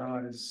or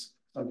not is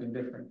something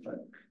different,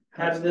 but.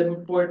 How do the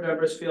board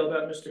members feel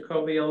about Mr.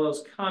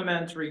 Coviello's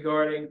comment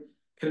regarding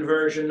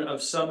conversion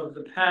of some of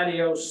the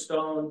patio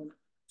stone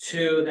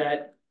to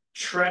that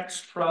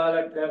Trex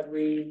product that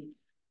we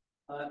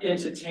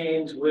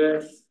entertained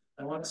with,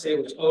 I want to say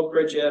it was Oak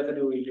Ridge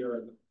Avenue a year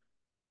ago?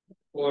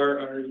 Or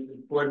are the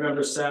board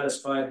members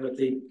satisfied with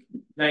the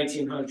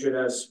 1,900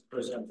 as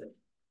presented?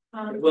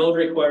 It will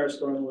require a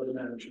stormwater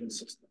management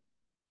system.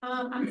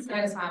 I'm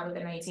satisfied with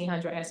the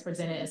 1,900 as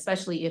presented,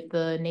 especially if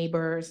the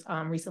neighbors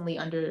recently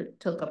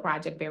undertook a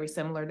project very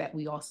similar that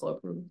we also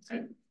approved.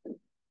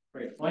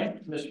 Great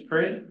point, Mr.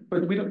 Period.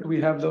 But do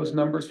we have those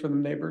numbers for the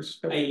neighbors?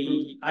 I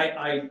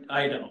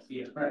don't,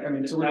 yeah. Right, I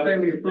mean, so we're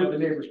saying we approved the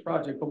neighbor's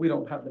project, but we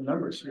don't have the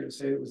numbers here to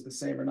say it was the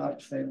same or not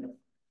the same.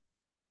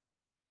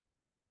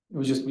 It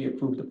was just we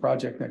approved the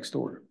project next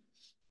door.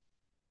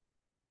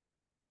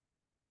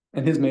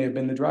 And his may have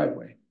been the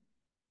driveway.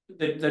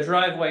 The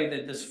driveway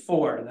that there's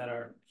 4 that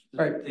are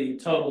Right. the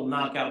total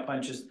knockout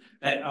punches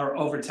that are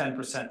over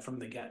 10% from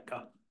the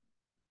get-go.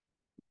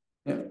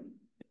 Yeah.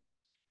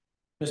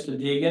 Mr.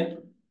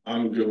 Deegan?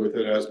 I'm good with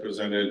it as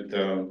presented,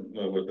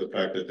 with the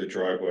fact that the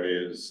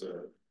driveway is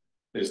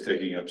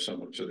taking up so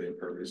much of the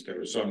impervious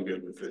cover, so I'm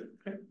good with it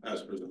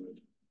as presented.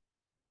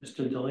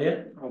 Mr.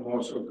 Delia? I'm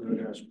also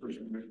good as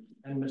presented.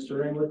 And Mr.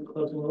 Ringwood,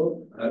 closing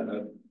roll?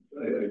 I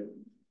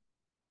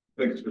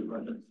think it's a good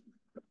project.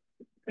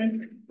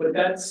 Okay. With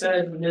that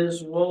said,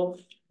 Ms. Wolf,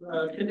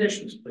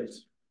 conditions,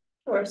 please.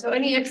 Sure, so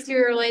any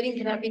exterior lighting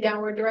cannot be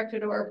downward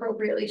directed or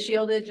appropriately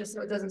shielded, just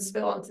so it doesn't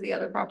spill onto the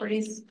other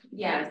properties.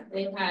 Yes,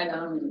 they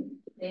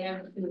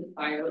have 2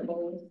 fire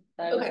poles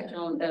that Okay. was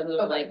shown, those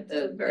are Okay, like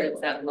so very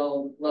it's that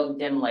low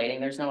dim lighting,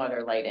 there's no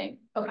other lighting.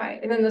 Okay,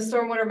 and then the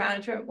stormwater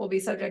management will be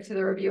subject to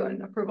the review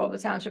and approval of the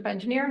township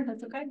engineer,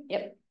 that's okay?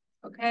 Yep.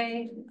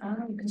 Okay,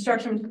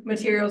 construction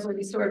materials will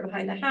be stored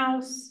behind the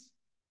house.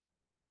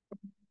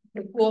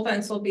 The pool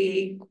fence will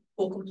be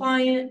pool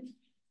compliant.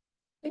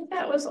 I think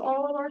that was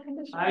all of our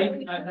conditions.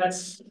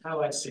 That's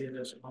how I see it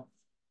as well.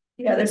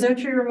 Yeah, there's no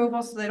tree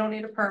removal, so they don't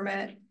need a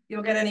permit.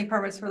 You'll get any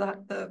permits for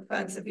the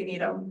fence if you need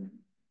them.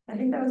 I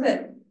think that was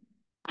it.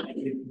 Thank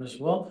you, Ms.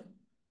 Wolf.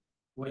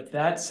 With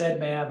that said,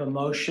 may I have a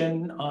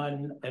motion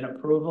on an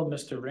approval,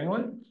 Mr.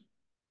 Ringwood?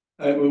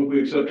 I move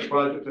we accept the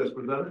project as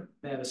presented.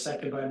 May I have a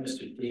second by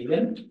Mr.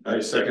 Deegan? I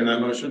second that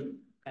motion.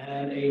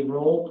 And a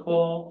roll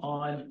call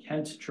on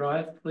Kent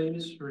Drive,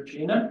 please,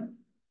 Regina?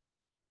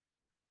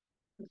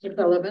 Mr.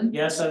 Sullivan.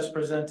 Yes, as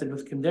presented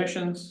with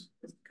conditions.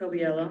 Mr.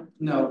 Coviello.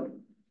 No.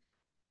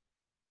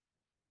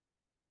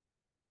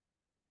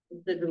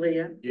 Mr.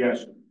 Delia.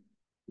 Yes.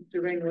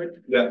 Mr.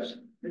 Ringwood. Yes.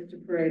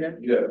 Mr. Pareda.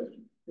 Yes.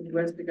 Ms.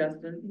 West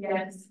Augustine.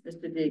 Yes.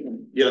 Mr.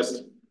 Deegan.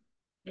 Yes.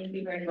 Thank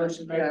you very much.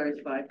 Motion carries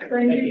 5.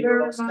 Thank you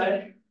very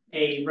much.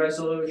 A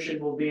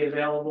resolution will be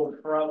available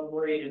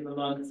probably in the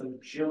month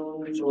of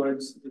June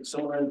towards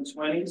somewhere in the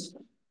 20s.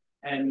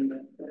 And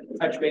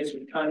touch base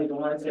with Connie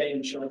Galante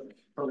and she'll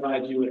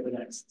provide you with the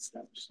next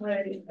steps.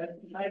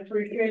 I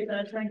appreciate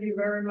that. Thank you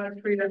very much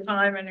for your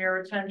time and your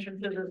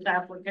attention to this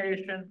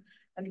application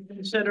and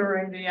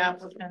considering the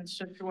applicant's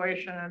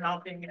situation and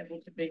not being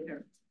able to be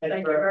here.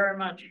 Thank you very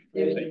much.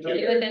 Within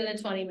the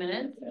 20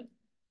 minutes.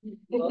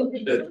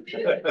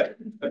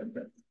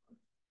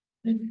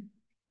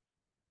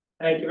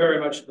 Thank you very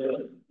much,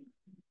 Lily.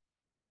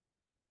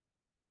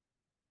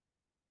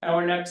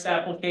 Our next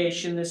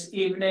application this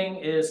evening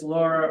is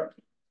Laura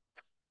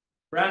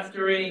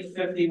Raftery,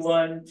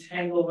 51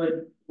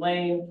 Tanglewood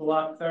Lane,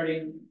 block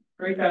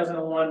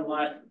 30,001,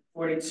 lot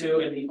 42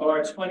 in the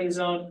R20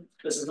 zone.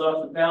 This is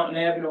off of Mountain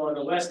Avenue on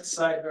the west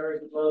side, very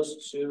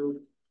close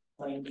to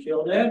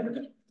Plainfield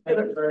Avenue. Thank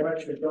you very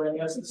much for joining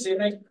us this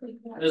evening.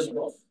 Ms.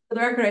 Wolf. For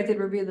the record, I did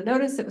review the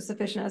notice. It was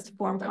sufficient as to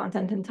form,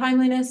 content, and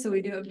timeliness, so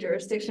we do have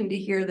jurisdiction to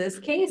hear this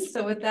case.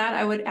 So with that,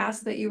 I would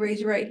ask that you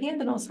raise your right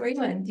hand and I'll swear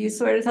you in. Do you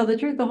swear to tell the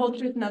truth, the whole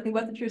truth, and nothing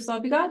but the truth, so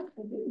help you God?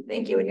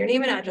 Thank you, and your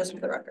name and address for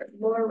the record.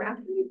 Laura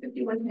Raftery,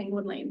 51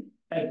 Tanglewood Lane.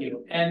 Thank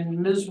you. And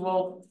Ms.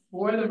 Wolf,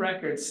 for the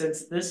record,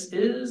 since this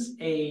is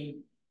a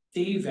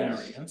D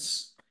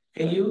variance,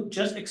 can you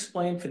just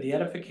explain for the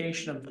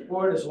edification of the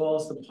board as well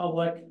as the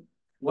public,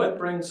 what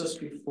brings us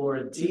before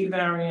a D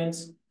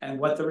variance and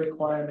what the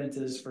requirement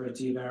is for a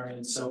D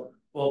variance, so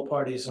all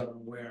parties are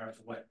aware of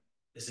what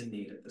is in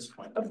need at this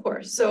point? Of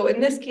course. So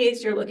in this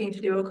case, you're looking to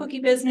do a cookie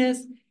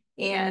business,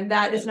 and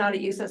that is not a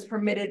use that's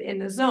permitted in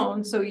the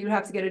zone. So you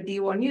have to get a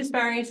D1 use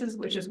variances,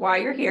 which is why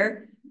you're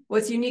here.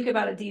 What's unique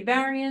about a D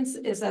variance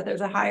is that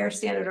there's a higher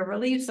standard of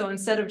relief. So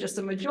instead of just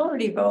a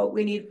majority vote,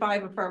 we need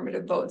 5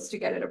 affirmative votes to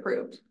get it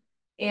approved.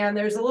 And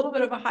there's a little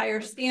bit of a higher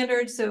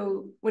standard.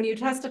 So when you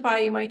testify,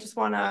 you might just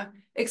want to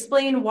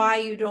explain why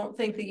you don't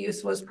think the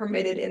use was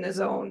permitted in the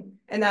zone.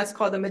 And that's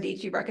called the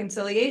Medici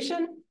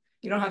reconciliation.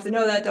 You don't have to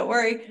know that, don't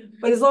worry.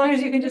 But as long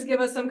as you can just give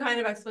us some kind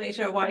of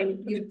explanation of why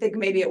you think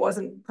maybe it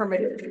wasn't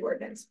permitted in the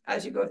ordinance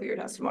as you go through your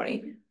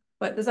testimony.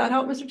 But does that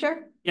help, Mr.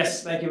 Chair?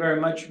 Yes, thank you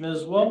very much,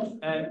 Ms. Wolf,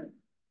 and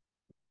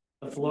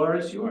the floor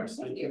is yours.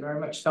 Thank you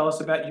very much. Tell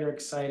us about your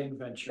exciting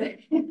venture.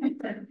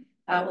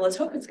 Well, let's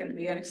hope it's going to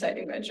be an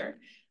exciting venture.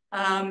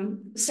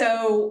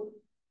 So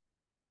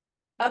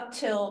up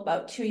till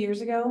about 2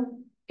 years ago,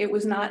 it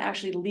was not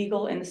actually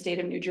legal in the state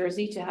of New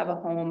Jersey to have a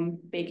home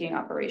baking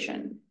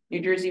operation.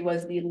 New Jersey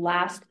was the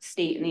last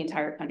state in the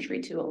entire country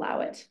to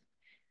allow it.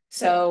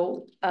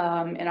 So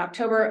in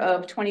October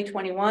of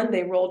 2021,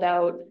 they rolled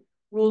out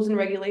rules and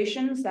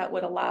regulations that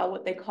would allow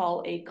what they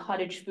call a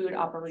cottage food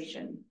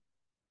operation.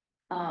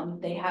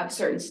 They have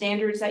certain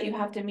standards that you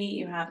have to meet.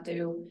 You have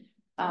to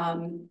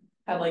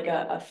have like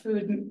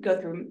go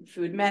through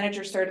food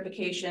manager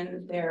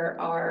certification. There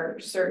are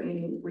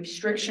certain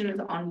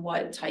restrictions on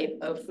what type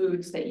of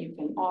foods that you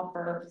can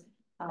offer.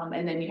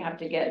 And then you have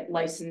to get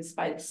licensed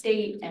by the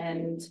state,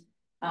 and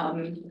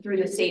through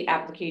the state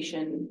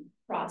application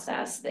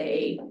process,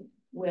 they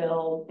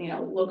will,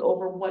 look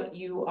over what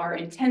you are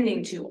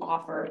intending to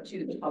offer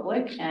to the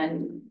public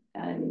and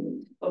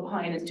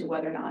opine as to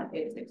whether or not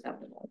it's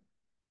acceptable.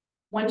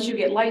 Once you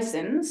get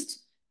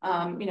licensed,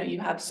 you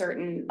have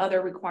certain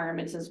other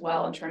requirements as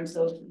well in terms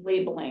of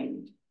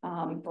labeling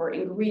for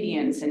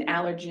ingredients and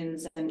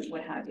allergens and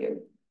what have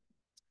you.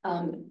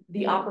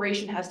 The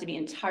operation has to be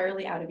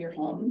entirely out of your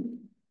home.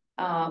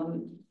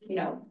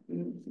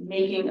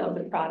 Making of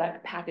the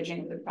product,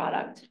 packaging of the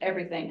product,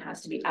 everything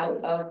has to be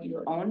out of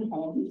your own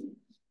home.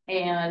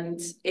 And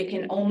it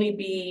can only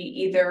be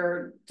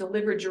either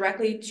delivered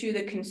directly to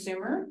the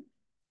consumer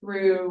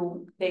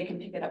through, they can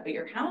pick it up at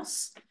your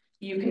house,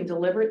 you can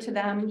deliver it to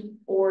them,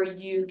 or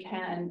you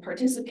can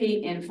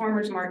participate in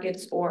farmers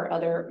markets or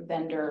other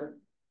vendor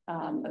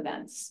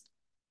events.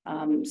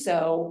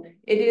 So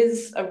it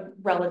is a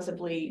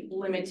relatively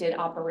limited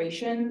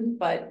operation,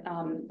 but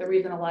the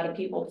reason a lot of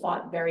people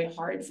fought very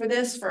hard for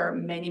this for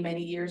many,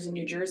 many years in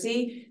New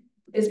Jersey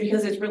is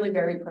because it's really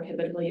very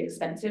prohibitively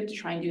expensive to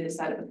try and do this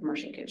out of a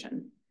commercial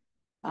kitchen.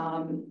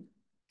 That's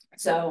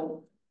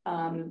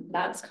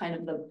kind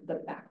of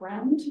the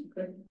background.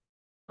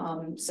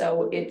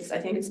 So I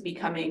think it's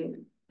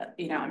becoming,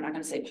 I'm not going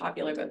to say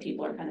popular, but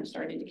people are kind of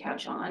starting to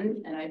catch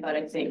on. But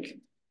I think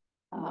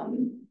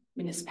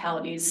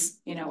municipalities,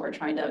 are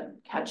trying to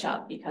catch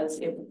up because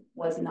it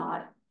was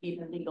not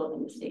even legal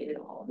in the state at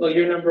all. Well,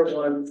 you're number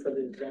one for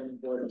the zoning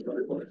board of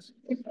records.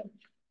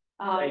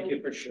 Thank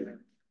you for sharing.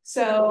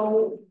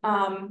 So,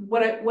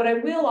 what I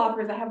will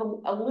offer is I have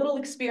a little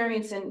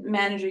experience in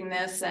managing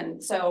this,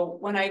 and so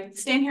when I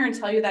stand here and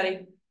tell you that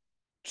I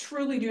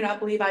truly do not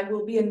believe I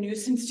will be a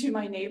nuisance to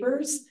my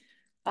neighbors.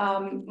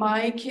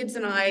 My kids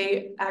and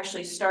I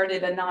actually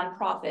started a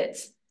nonprofit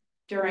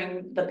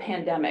during the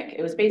pandemic.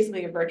 It was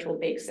basically a virtual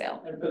bake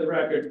sale. And for the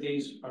record,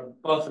 these are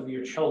both of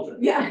your children.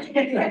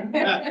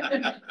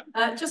 Yeah.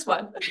 Just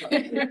one.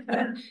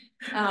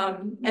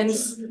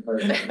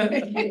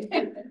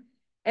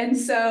 And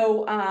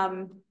so,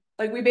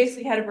 like, we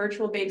basically had a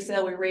virtual bake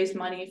sale. We raised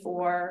money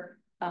for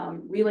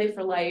Relay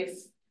for Life,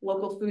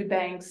 local food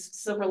banks,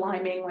 Silver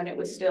Liming when it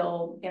was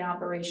still in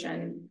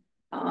operation.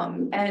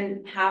 And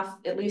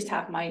at least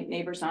half my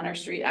neighbors on our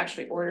street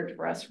actually ordered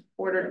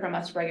from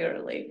us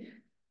regularly.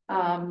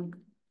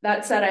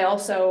 That said, I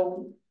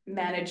also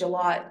manage a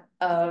lot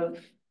of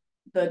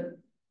the,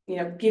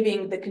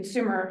 giving the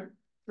consumer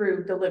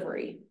through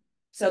delivery.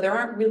 So there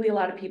aren't really a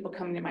lot of people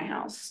coming to my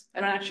house.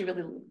 I don't actually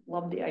really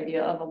love the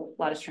idea of a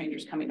lot of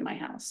strangers coming to my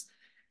house.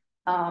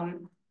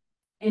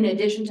 In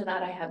addition to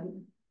that,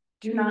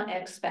 do not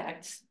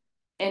expect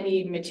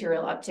any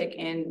material uptick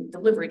in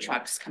delivery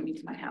trucks coming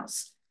to my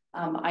house.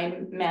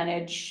 I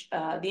manage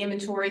the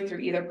inventory through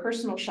either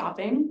personal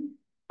shopping,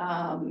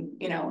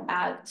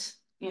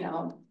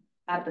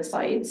 at the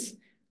sites,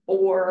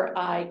 or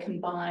I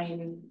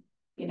combine,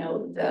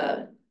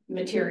 the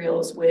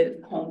materials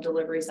with home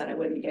deliveries that I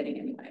wouldn't be getting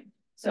anyway.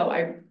 So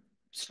I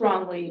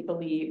strongly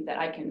believe that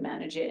I can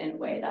manage it in a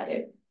way that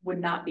it would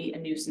not be a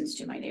nuisance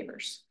to my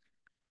neighbors.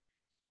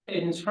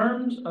 In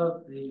terms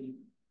of the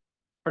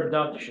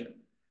production,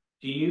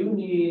 do you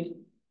need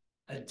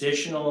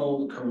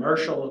additional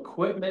commercial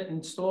equipment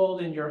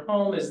installed in your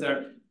home?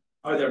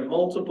 Are there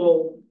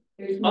multiple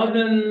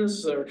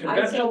ovens or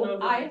conventional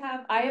ovens?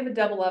 I have a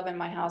double oven in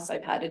my house.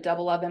 I've had a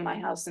double oven in my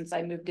house since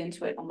I moved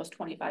into it almost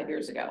 25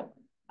 years ago.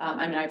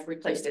 I've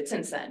replaced it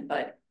since then,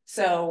 but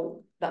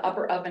so the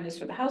upper oven is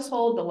for the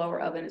household, the lower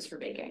oven is for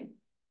baking.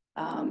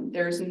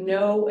 There's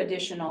no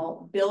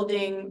additional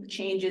building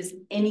changes,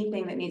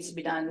 anything that needs to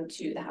be done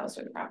to the house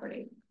or the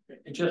property.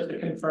 And just to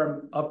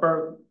confirm,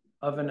 upper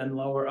oven and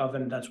lower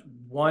oven, that's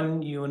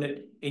one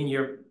unit in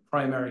your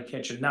primary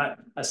kitchen, not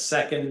a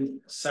second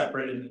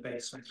separate in the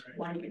basement, right?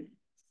 One unit,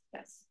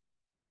 yes.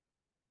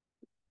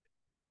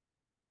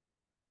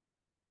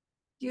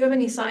 Do you have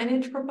any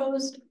signage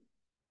proposed?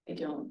 I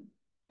don't.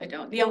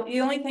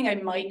 The only thing I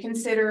might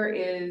consider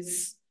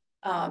is,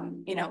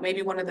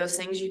 maybe one of those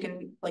things you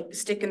can like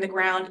stick in the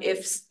ground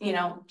if,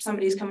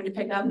 somebody's coming to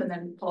pick up and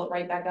then pull it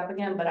right back up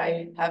again, but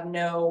I have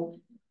no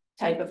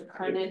type of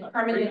permanent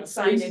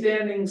signage.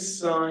 Freestanding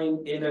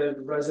sign in a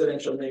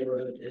residential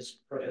neighborhood is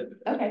prohibited.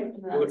 Okay.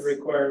 It would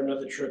require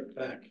another trip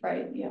back.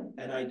 Right, yeah.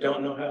 And I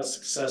don't know how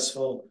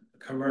successful a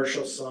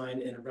commercial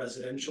sign in a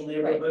residential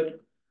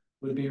neighborhood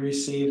would be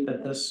received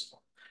at this.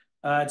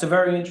 It's a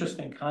very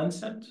interesting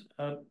concept.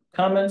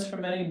 Comments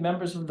from any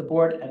members of the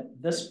board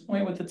at this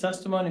point with the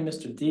testimony?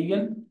 Mr.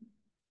 Deegan?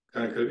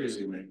 Kind of cookies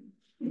you make.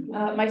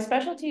 My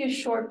specialty is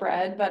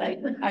shortbread, but I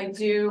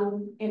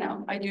do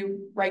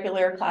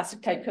regular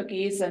classic type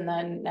cookies, and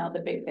then now the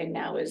big thing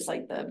now is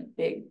like the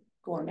big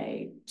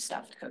gourmet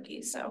stuffed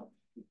cookies. So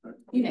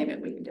you name it,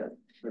 we can do it.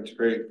 That's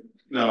great.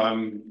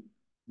 No,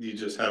 you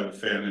just have a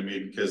fan of me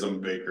because I'm a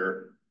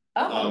baker.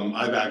 Oh.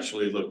 I've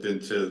actually looked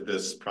into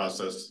this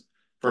process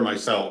for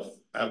myself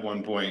at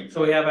one point.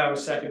 So we have our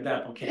second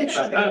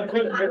application.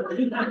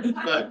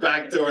 But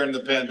back during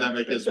the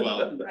pandemic as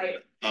well. Right.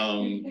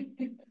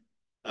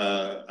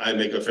 I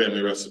make a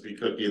family recipe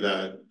cookie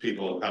that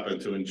people happen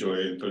to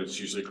enjoy, but it's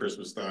usually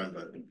Christmas time,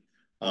 but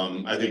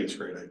I think it's a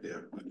great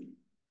idea.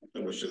 I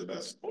wish you the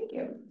best. Thank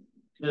you.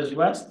 Ms.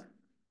 West?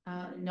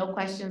 No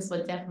questions,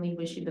 but definitely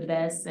wish you the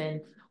best.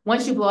 And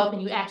once you blow up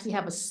and you actually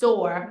have a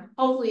store,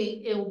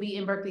 hopefully it will be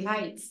in Berkeley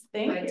Heights.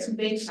 Thank like you. 2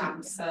 big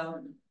shops,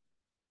 so.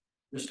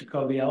 Mr.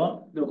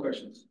 Coviello? No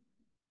questions.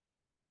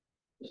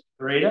 Mr.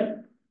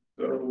 Rita?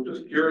 So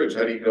just curious,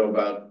 how do you go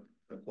about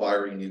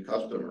acquiring new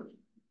customers?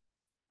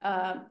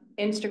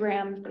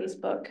 Instagram,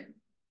 Facebook,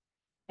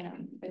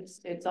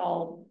 it's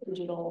all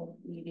digital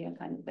media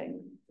kind of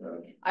thing.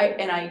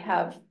 I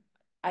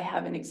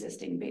have an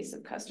existing base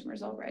of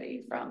customers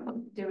already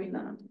from doing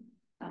the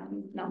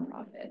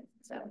nonprofit.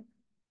 So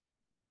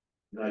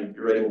Now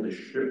you're able to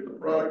ship the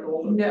product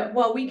also? no,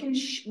 well, we can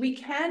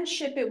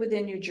ship it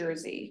within New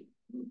Jersey,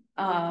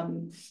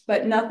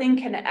 but nothing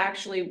can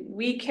actually.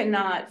 We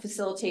cannot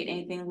facilitate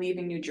anything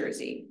leaving New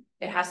Jersey.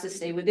 It has to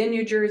stay within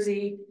New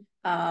Jersey.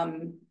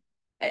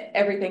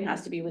 Everything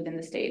has to be within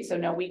the state. So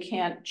no, we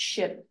can't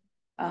ship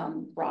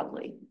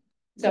broadly.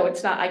 So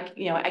it's not,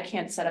 I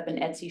can't set up an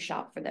Etsy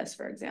shop for this,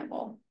 for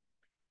example.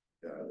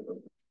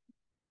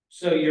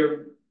 So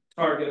your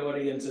target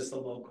audience is the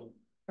local.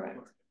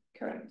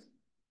 Correct.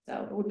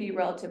 So it would be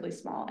relatively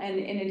small. And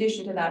in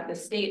addition to that, the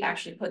state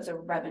actually puts a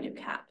revenue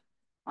cap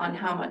on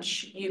how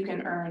much you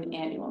can earn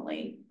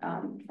annually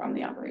from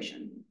the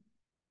operation.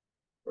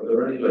 Are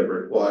there any like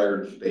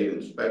required state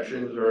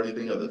inspections or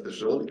anything of the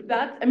facility?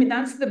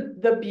 That's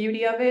the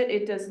beauty of it.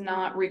 It does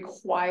not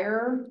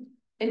require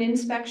an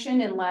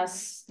inspection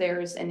unless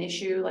there's an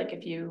issue, like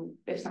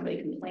if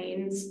somebody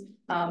complains.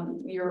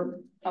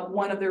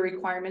 One of the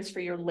requirements for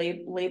your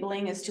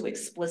labeling is to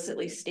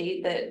explicitly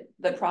state that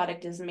the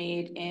product is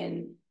made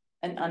in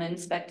an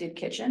uninspected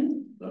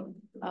kitchen.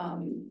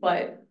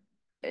 But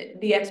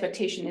the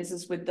expectation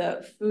is with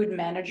the food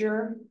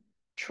manager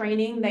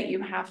training that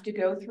you have to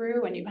go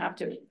through, and you have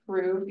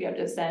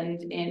to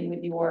send in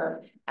with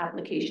your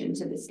application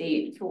to the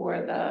state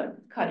for the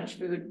cottage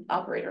food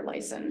operator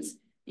license.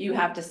 You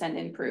have to send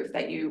in proof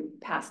that you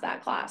passed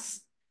that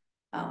class.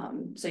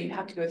 So you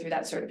have to go through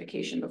that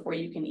certification before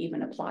you can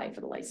even apply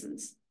for the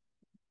license.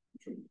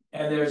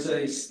 And there's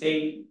a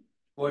state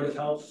Board of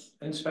Health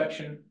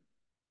inspection?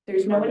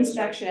 There's no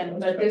inspection,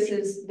 but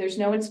there's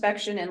no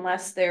inspection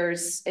unless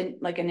there's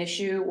an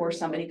issue or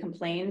somebody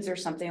complains or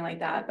something like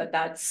that, but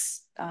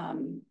that's,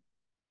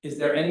 Is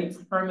there any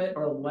permit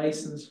or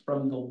license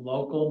from the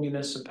local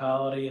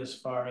municipality as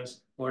far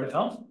as Board of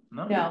Health?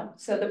 no,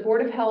 so the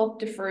Board of Health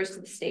defers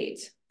to the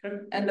state.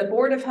 And the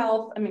Board of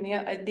Health, I mean,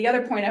 the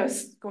other point I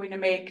was going to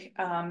make,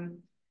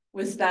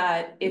 was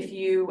that if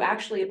you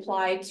actually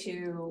apply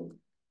to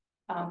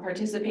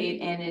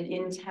participate in an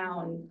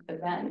in-town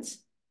event,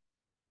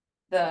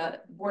 the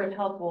Board of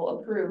Health will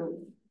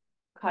approve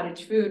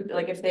cottage food.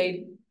 Like if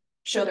they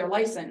show their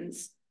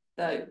license,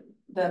 the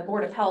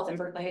Board of Health in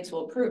Berkeley Heights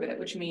will approve it,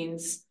 which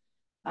means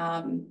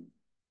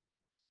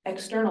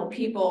external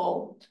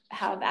people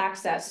have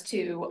access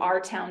to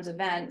our town's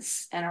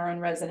events and our own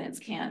residents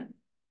can't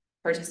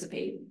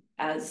participate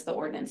as the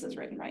ordinance is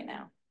written right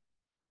now.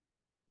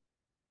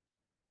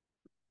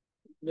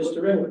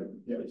 Mr. Ringwood?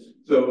 Yes,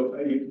 so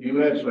you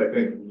mentioned, I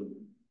think,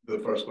 the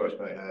first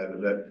question I had,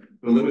 is that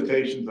the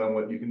limitations on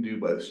what you can do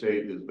by the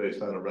state is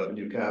based on a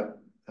revenue cap,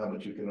 how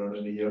much you can earn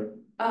in a year?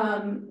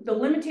 The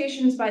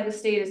limitations by the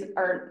state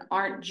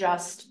aren't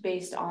just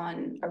based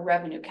on a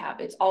revenue cap.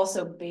 It's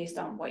also based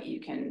on what you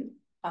can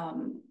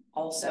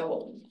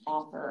also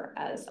offer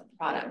as a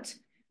product.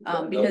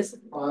 Because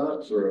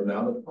Products or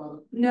amount of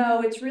products?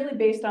 no, it's really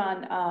based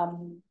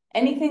on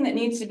anything that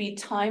needs to be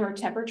time or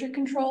temperature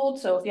controlled.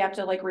 So if you have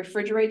to like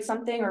refrigerate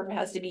something, or if it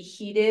has to be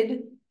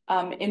heated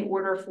in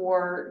order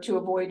to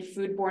avoid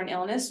foodborne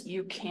illness,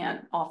 you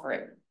can't offer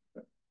it.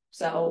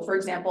 So for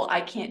example,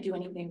 I can't do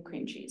anything with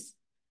cream cheese.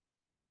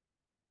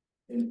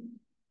 And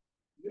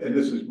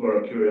this is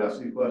more a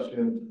curiosity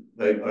question.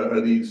 Like,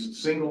 are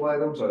these single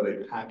items? Are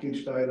they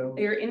packaged items?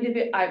 They're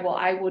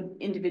I would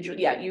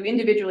individually, yeah, you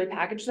individually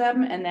package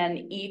them, and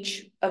then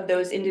each of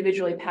those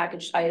individually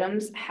packaged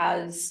items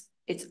has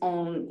its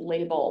own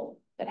label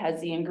that has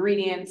the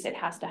ingredients. It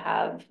has to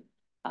have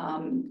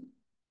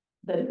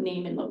the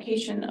name and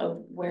location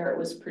of where it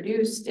was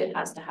produced. It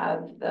has to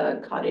have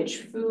the cottage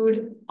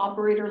food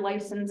operator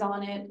license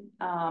on it.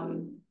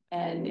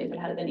 And if it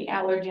has any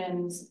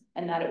allergens,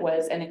 and that it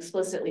was, and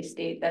explicitly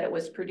state that it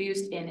was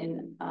produced in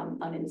an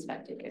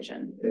uninspected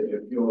kitchen.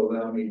 If you'll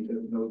allow me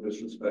to, no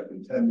disrespect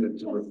intended,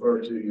 to refer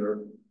to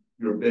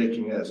your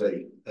baking as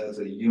a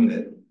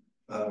unit,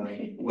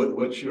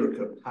 what's your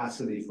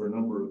capacity for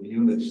number of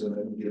units in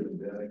any given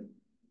day?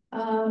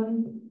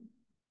 I'm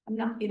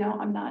not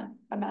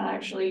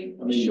actually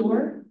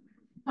sure.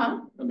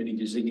 Huh? How many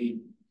does he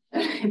need?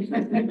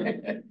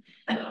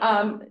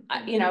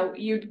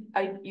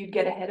 You'd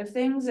get ahead of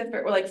things if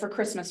it were like for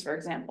Christmas, for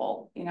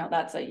example,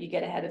 that's you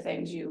get ahead of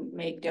things, you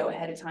make dough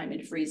ahead of time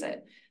and freeze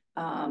it.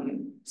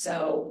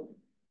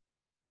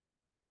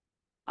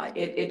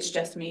 It's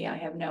just me. I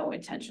have no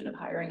intention of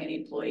hiring any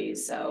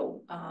employees.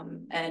 So,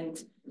 and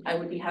I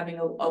would be having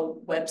a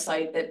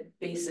website that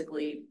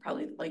basically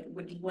probably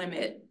would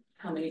limit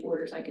how many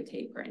orders I could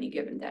take for any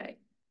given day.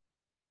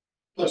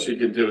 Plus you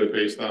could do it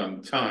based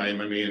on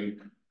time. I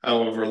mean,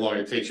 however long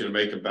it takes you to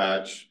make a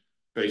batch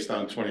based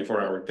on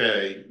 24-hour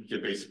day, you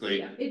could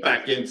basically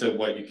back into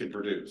what you can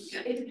produce.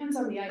 It depends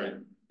on the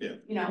item. Right.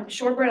 Yeah.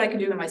 Shortbread I can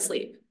do in my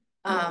sleep,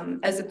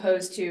 as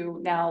opposed to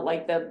now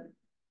like the,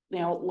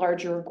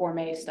 larger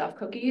gourmet stuff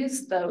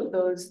cookies.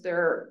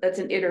 That's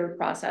an iterative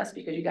process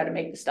because you got to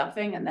make the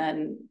stuffing and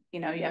then,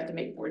 you have to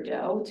make more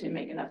dough to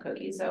make enough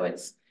cookies. So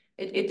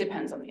it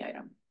depends on the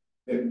item.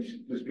 And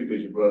just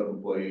because you brought up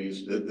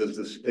employees, does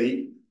the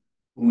state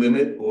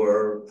limit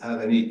or have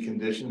any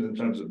conditions in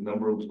terms of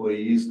number of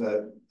employees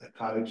that a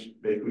cottage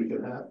bakery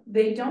can have?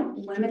 They don't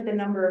limit the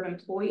number of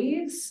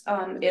employees.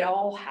 It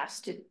all has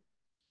to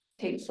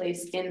take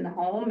place in the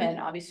home, and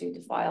obviously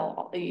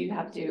you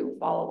have to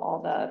follow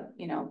all the,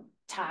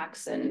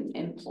 tax and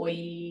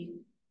employee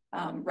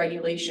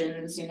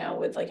regulations,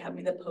 with like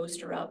having the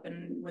poster up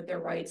and with their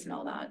rights and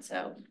all that.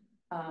 So,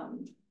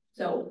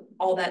 so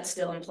all that's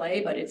still in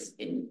play, but it's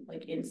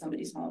in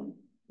somebody's home.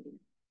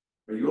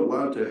 Are you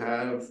allowed to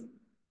have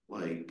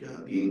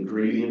the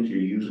ingredients you're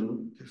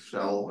using to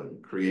sell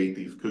and create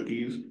these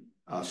cookies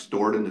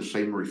stored in the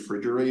same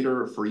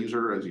refrigerator or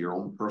freezer as your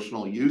own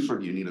personal use, or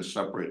do you need a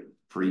separate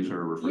freezer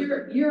or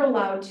refrigerator? You're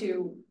allowed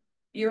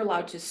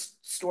to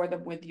store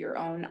them with your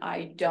own.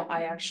 I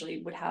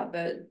actually would have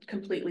a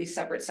completely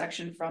separate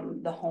section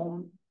from the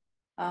home.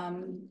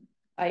 I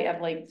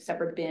have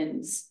separate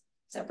bins.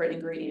 separate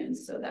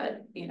ingredients so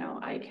that, you know,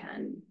 I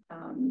can,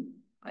 I'm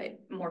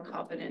more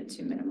confident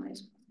to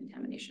minimize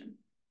contamination.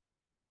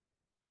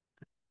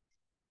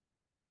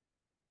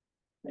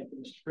 Thank you,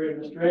 Mr.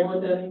 Freeman. Mr.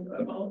 Ringwood, any?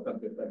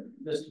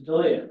 Mr.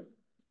 Delia?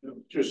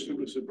 Just, it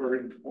was a very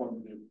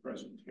informative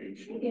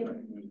presentation.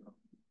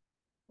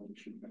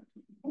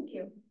 Thank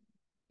you.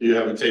 Do you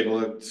have a table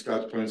at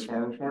Scotch Plains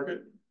Farmers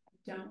Market?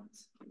 Don't,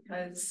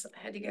 because I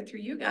had to get through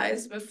you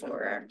guys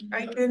before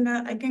I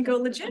can go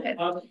legit.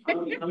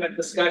 I'm at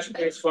the Scotch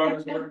Plains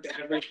Farmers Market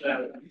every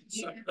Saturday.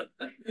 So.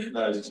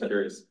 No, I was just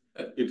curious.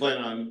 You plan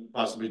on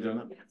possibly doing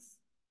that? Yes.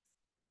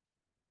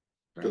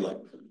 Good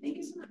luck. Thank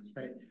you so much.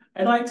 Great.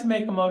 I'd like to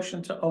make a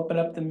motion to open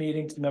up the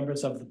meeting to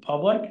members of the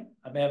public.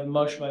 I may have a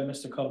motion by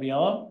Mr.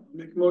 Coviello.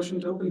 Make a motion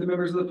to open to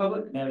members of the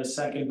public? May I have a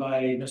second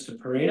by Mr.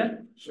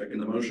 Pareda. Second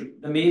the motion.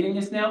 The meeting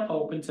is now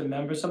open to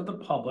members of the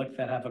public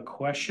that have a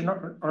question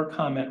or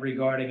comment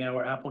regarding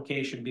our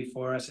application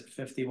before us at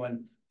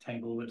 51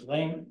 Tanglewood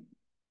Lane.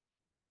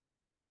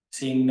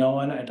 Seeing no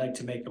one, I'd like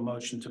to make a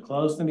motion to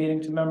close the meeting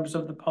to members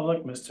of the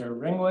public. Mr.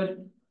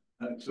 Ringwood.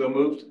 So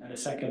moved. And a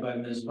second by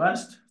Ms.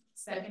 West.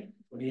 Second.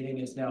 The meeting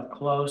is now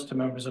closed to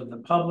members of the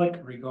public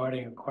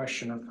regarding a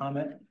question or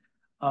comment.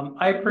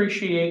 I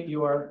appreciate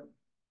your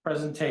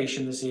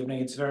presentation this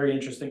evening. It's very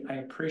interesting. I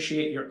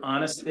appreciate your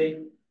honesty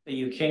that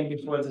you came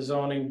before the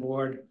zoning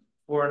board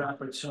for an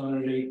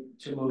opportunity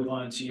to move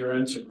on to your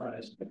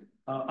enterprise.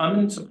 I'm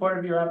in support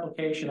of your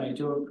application. I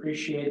do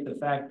appreciate the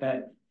fact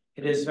that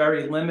it is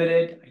very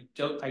limited.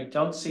 I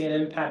don't see an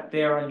impact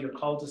there on your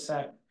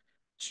cul-de-sac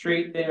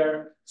street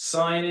there.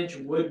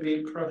 Signage would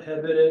be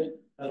prohibited.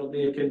 That'll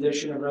be a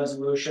condition of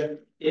resolution.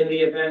 In the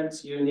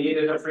event you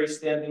needed a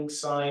freestanding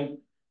sign,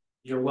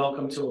 you're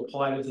welcome to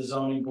apply to the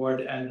zoning board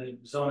and the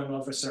zoning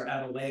officer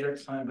at a later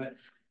time. But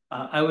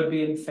I would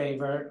be in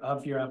favor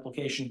of your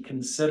application,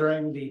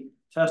 considering the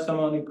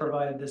testimony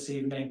provided this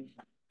evening,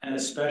 and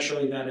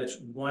especially that it's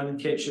one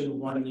kitchen,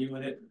 one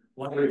unit,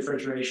 one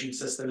refrigeration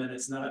system, and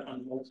it's not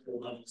on multiple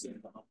levels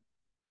involved.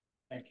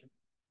 Thank you.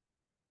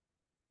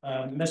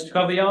 Mr.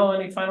 Coviello,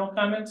 any final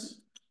comments?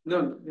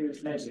 No.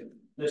 Thank you.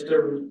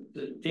 Mr.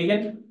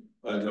 Deegan?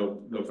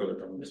 No further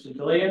comments. Mr.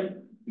 Delia?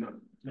 No.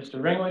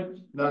 Mr.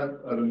 Ringwood? None,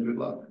 other than good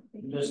luck.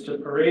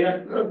 Mr.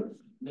 Pareda? No.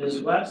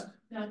 Ms. West?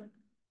 No.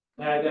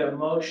 May I get a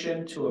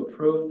motion to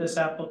approve this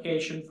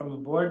application from a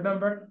board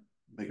member?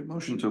 Make a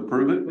motion to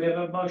approve it. We have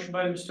a motion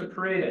by Mr.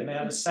 Pareda. May I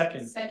have a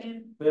second?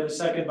 Second. We have a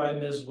second by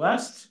Ms.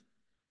 West.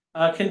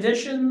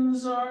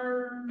 Conditions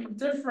are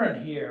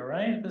different here,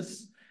 right?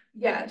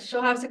 Yeah,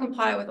 she'll have to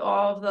comply with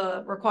all of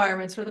the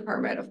requirements for the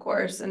permit, of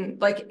course,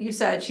 and like you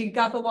said, she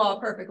got the law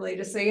perfectly,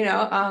 just so you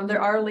know.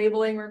 There are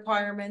labeling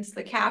requirements.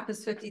 The cap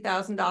is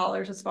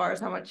 $50,000 as far as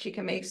how much she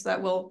can make, so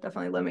that will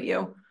definitely limit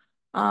you.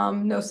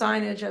 No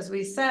signage, as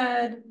we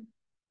said.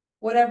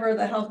 Whatever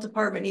the health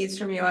department needs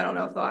from you, I don't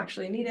know if they'll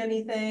actually need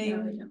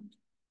anything. No,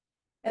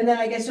 and then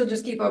I guess you'll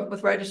just keep up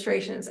with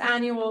registration. It's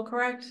annual,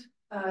 correct?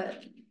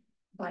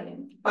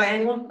 Biannual.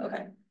 Biannual,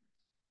 okay.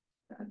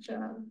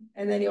 Gotcha.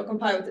 And then you'll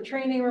comply with the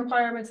training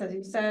requirements, as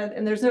you said,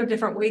 and there's no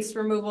different waste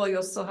removal.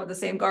 You'll still have the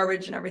same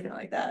garbage and everything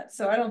like that.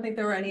 So I don't think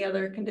there were any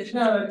other conditions.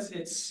 No,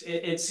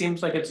 it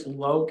seems like it's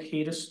low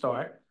key to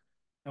start,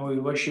 and we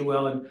wish you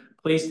well. And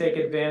please take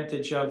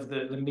advantage of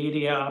the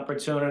media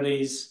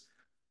opportunities.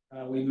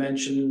 We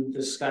mentioned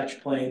the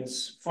Scotch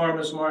Plains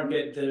Farmers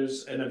Market.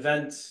 There's an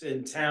event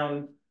in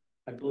town,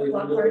 I believe,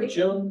 in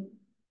June.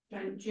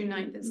 June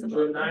 9th is the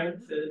June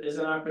 9th is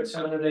an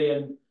opportunity,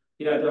 and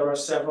you know, there are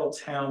several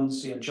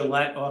towns. You know,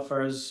 Gillette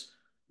offers,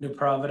 New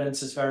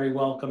Providence is very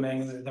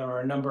welcoming. There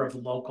are a number of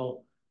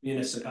local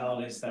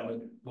municipalities that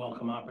would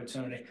welcome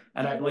opportunity.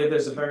 And I believe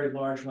there's a very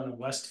large one in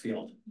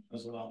Westfield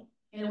as well.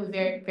 And it was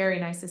very, very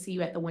nice to see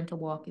you at the Winter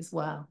Walk as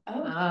well.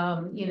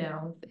 Oh. You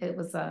know, it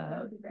was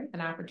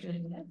an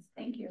opportunity. Yes,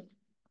 thank you.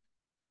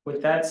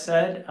 With that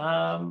said,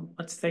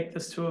 let's take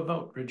this to a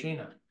vote.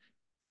 Regina?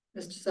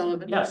 Mr.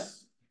 Sullivan?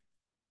 Yes.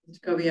 Mr.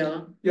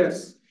 Coviello?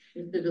 Yes.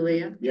 Mr.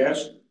 Delia?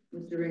 Yes.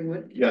 Mr.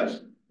 Ringwood?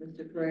 Yes.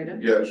 Mr.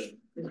 Pareda? Yes.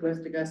 Ms.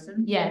 West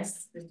Augustine?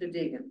 Yes. Mr.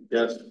 Deegan?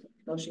 Yes.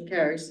 Motion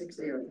carries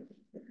 6-0.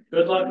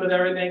 Good luck with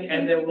everything,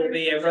 and there will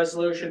be a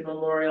resolution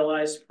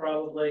memorialized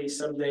probably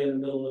someday in the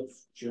middle of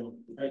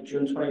June, right?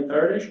 June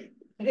 23rd-ish?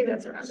 I think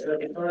that's around. Is that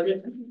the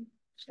target?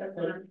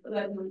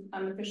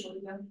 I'm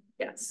officially done.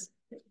 Yes.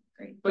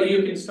 Great. But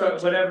you can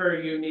start,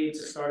 whatever you need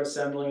to start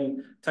assembling,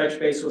 and touch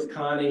base with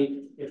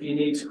Connie. If you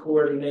need to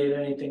coordinate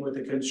anything with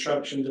the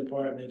construction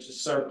department,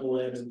 just circle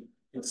in, and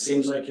it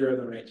seems like you're in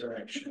the right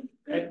direction.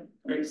 Okay?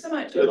 Thank you so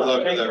much. Good luck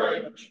with Thank you that,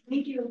 very right? much.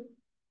 Thank you.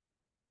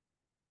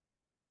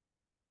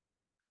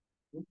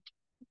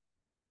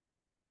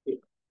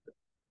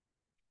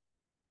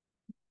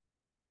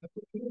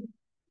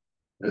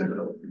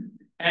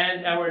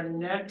 And our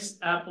next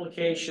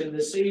application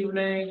this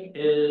evening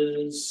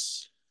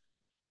is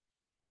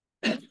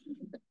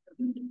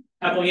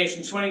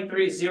application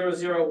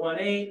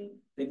 230018,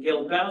 the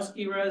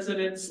Gilbowski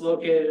residence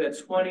located at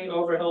 20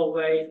 Overhill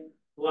Way,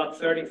 block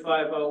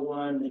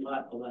 3501,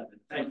 lot 11.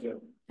 Thank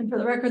you. And for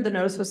the record, the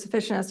notice was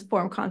sufficient as to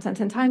form, content,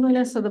 and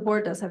timeliness, so the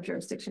board does have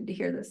jurisdiction to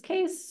hear this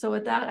case. So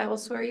with that, I will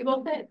swear you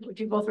both in. Would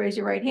you both raise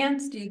your right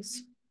hands? Do you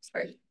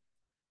swear?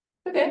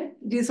 Okay.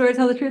 Do you swear to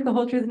tell the truth, the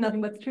whole truth, and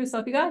nothing but the truth, so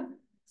help you God?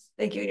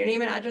 Thank you. And your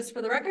name and address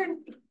for the record?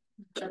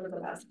 Trevor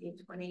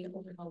Lebowski, 20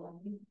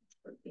 Overhill Lane.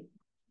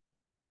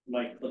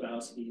 Mike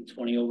Lebowski,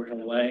 20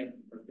 Overhill Way.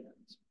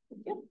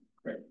 you.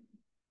 Great.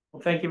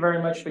 Well, thank you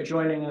very much for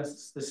joining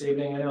us this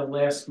evening. I know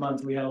last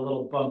month we had a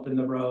little bump in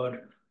the road.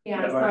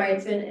 Yeah, sorry,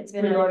 it's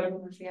been. Regarding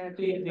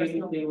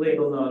the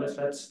legal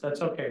notice,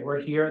 that's okay.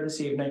 We're here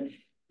this evening.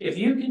 If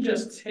you can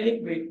just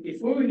take me,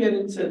 before we get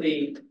into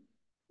the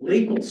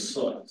legal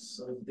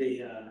source of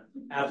the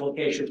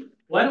application,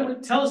 why don't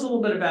we tell us a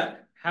little bit about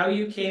how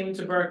you came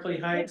to Berkeley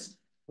Heights,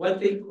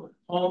 what the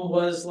home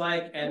was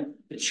like, and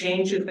the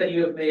changes that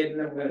you have made, and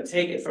then we're gonna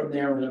take it from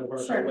there and then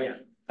work our way up.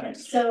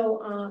 Thanks.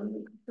 So,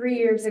 3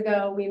 years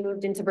ago, we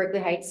moved into Berkeley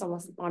Heights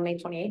almost on May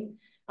 28th.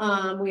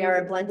 We are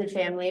a blended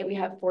family. We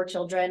have 4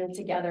 children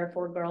together,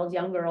 4 girls,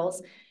 young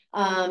girls.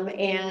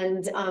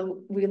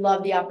 We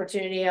love the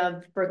opportunity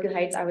of Berkeley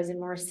Heights. I was in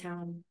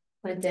Morristown,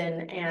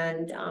 Clinton,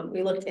 and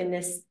we looked in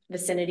this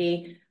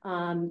vicinity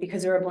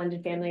because we're a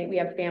blended family. We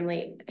have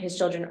family, his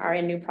children are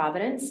in New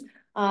Providence.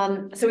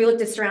 So we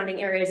looked at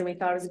surrounding areas and we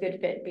thought it was a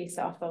good fit based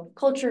off of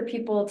culture,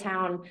 people,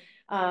 town.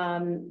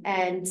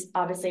 And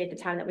obviously at the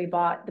time that we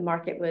bought, the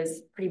market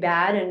was pretty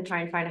bad, and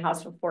trying to find a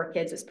house for 4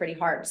 kids was pretty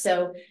hard.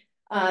 So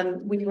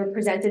we were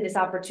presented this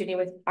opportunity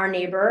with our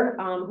neighbor,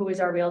 who is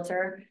our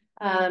realtor,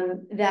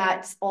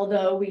 that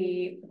although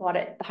we bought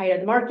at the height of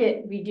the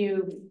market, we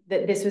knew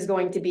that this was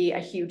going to be a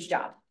huge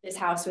job. This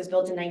house was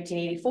built in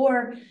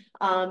 1984.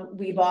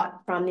 We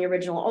bought from the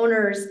original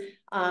owners.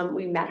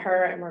 We met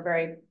her and we're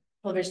very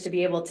privileged to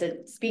be able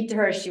to speak to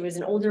her. She was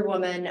an older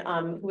woman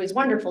who was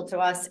wonderful to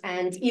us,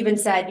 and even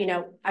said, you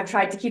know, I've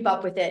tried to keep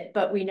up with it,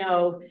 but we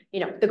know, you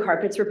know, the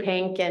carpets were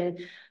pink and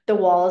the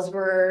walls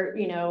were,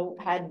 you know,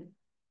 had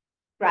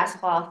grass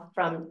cloth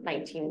from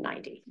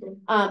 1990.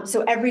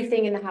 So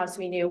everything in the house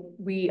we knew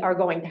we are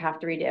going to have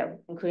to redo,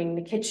 including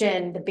the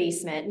kitchen, the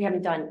basement.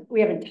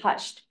 We haven't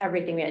touched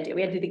everything we had to do.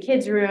 We had to do the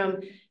kids'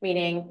 room,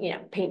 meaning, you know,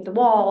 paint the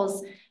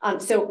walls.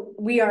 So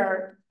we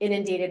are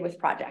inundated with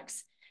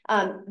projects.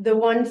 The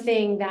one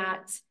thing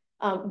that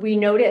we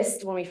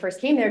noticed when we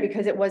first came there,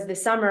 because it was the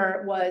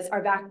summer, was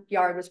our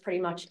backyard was pretty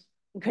much,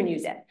 we couldn't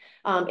use it.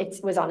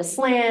 It was on a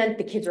slant,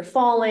 the kids were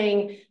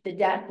falling, the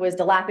deck was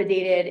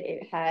dilapidated,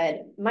 it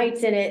had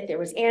mites in it, there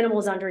was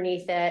animals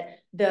underneath it,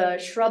 the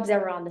shrubs that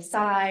were on the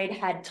side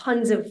had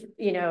tons of,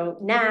 you know,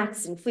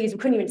 gnats and fleas. We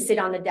couldn't even sit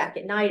on the deck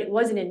at night. It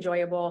wasn't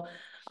enjoyable.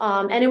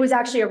 And it was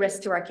actually a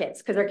risk to our kids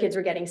because our kids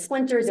were getting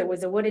splinters. It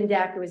was a wooden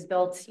deck. It was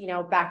built, you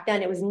know, back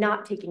then. It was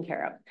not taken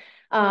care of.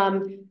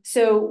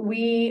 So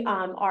we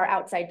are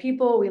outside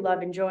people. We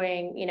love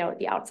enjoying, you know,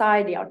 the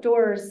outside, the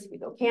outdoors. We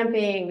go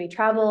camping, we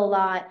travel a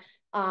lot.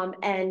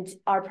 And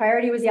our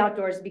priority was the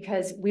outdoors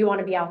because we want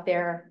to be out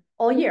there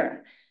all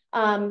year.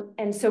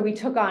 And so we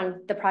took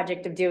on the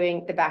project of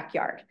doing the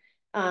backyard.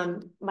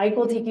 Mike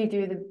will take you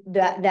through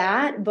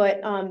that,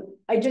 but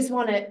I just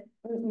want to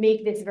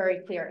make this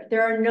very clear.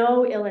 There are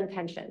no ill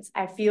intentions.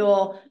 I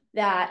feel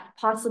that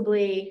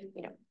possibly,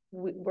 you know,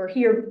 we're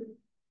here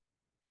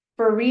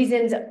for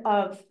reasons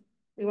of,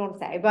 we won't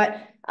say,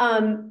 but,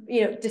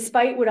 you know,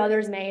 despite what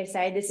others may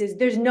say,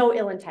 there's no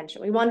ill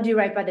intention. We want to do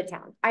right by the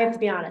town. I have to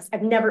be honest,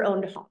 I've never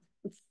owned a home.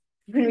 I'm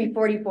going to be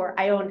 44.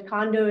 I owned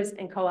condos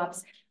and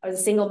co-ops. I was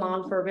a single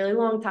mom for a really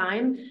long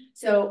time.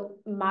 So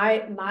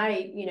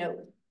my, you know,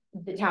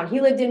 the town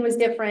he lived in was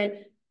different.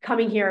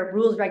 Coming here,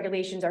 rules,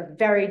 regulations are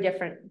very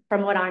different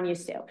from what I'm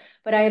used to.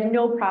 But I have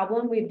no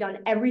problem. We've done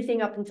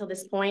everything up until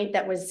this point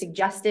that was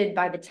suggested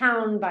by the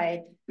town,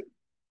 by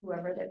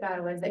whoever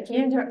that was that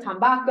came to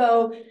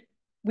Tombaco.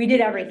 We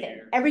did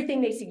everything. Everything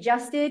they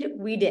suggested,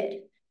 we did.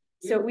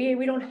 So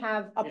we don't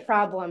have a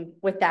problem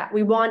with that.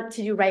 We want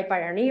to do right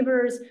by our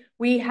neighbors.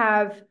 We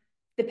have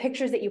the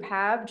pictures that you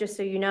have, just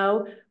so you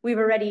know, we've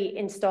already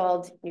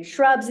installed new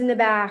shrubs in the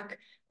back.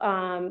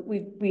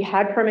 We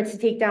had permits to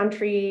take down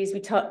trees.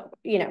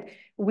 You know,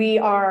 we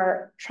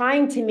are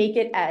trying to make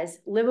it as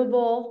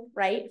livable,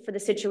 right, for the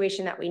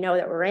situation that we know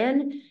that we're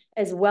in,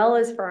 as well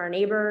as for our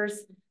neighbors,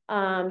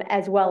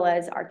 as well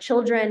as our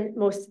children,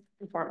 most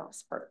and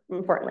foremost,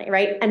 importantly,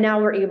 right? And now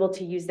we're able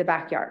to use the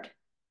backyard.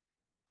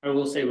 I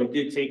will say we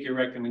did take your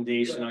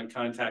recommendation on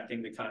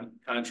contacting the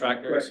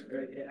contractors.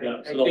 Right.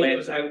 Yeah,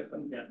 so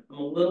I'm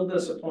a little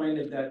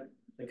disappointed that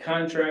the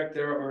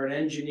contractor or an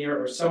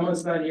engineer or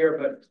someone's not here,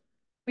 but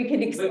we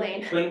can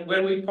explain.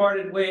 When we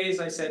parted ways,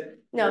 I said,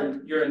 no,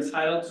 you're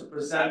entitled to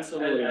present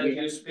as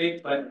you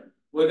speak, but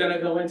we're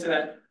gonna go into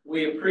that.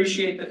 We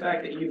appreciate the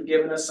fact that you've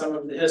given us some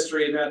of the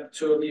history about the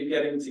 2 of you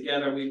getting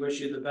together. We wish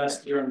you the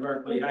best here in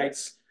Berkeley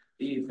Heights.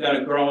 You've got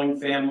a growing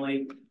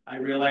family. I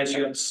realize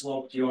you have a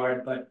sloped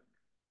yard, but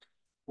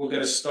we're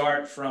gonna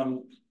start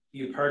from,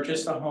 you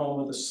purchased a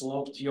home with a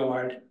sloped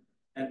yard.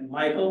 And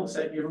Michael, is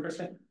that your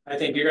person? I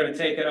think you're gonna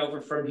take it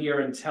over from here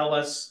and tell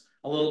us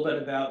a little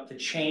bit about the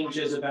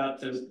changes,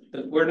 about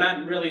we're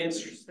not really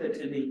interested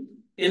in the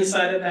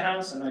inside of the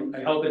house, and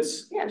I hope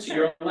it's Yeah, to sure.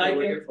 your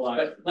liking,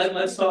 but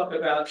let's talk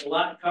about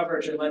lot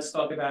coverage and let's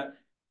talk about.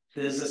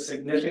 There's a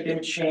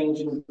significant change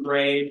in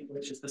grade,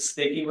 which is the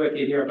sticky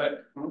wicket here,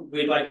 but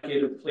we'd like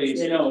you to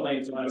please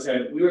explain to us.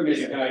 Okay, we were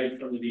misguided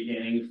from the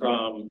beginning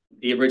from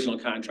the original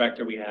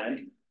contractor we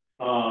had.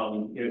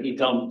 He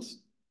dumped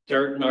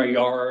dirt in our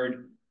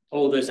yard,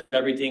 told us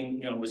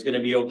everything, was gonna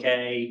be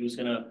okay. He was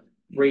gonna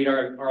grade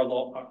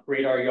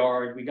our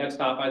yard. We got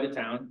stopped by the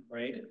town,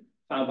 right?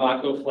 Tom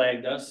Bacco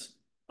flagged us.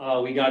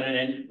 We got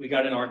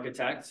an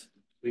architect.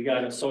 We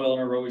got a soil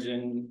and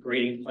erosion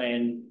grading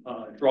plan,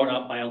 drawn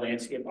up by a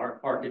landscape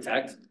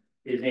architect.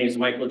 His name is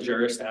Michael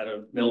Jurist out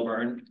of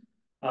Millburn.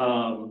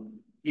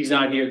 He's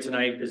not here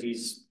tonight because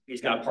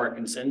he's got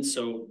Parkinson's,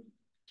 so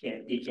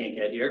he can't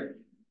get here.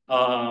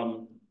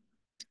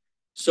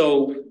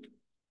 So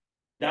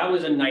that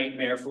was a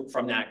nightmare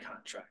from that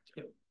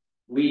contractor.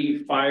 We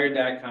fired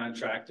that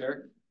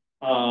contractor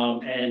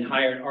and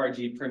hired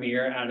RG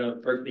Premier out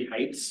of Berkeley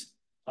Heights.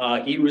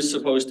 He was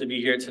supposed to be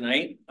here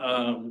tonight.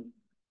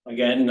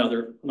 Again,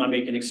 I'm not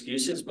making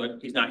excuses, but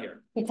he's not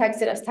here. He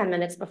texted us 10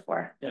 minutes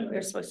before. Yeah. We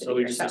were supposed to So be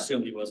we here, just so.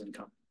 assumed he wasn't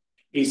coming.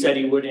 He said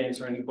he would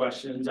answer any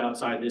questions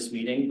outside this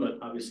meeting, but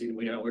obviously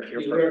we're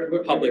here for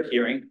a public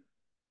hearing.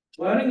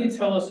 Why don't you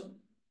tell us,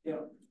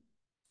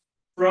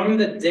 from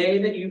the day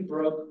that you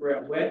broke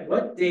ground,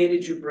 what day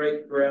did you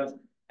break ground?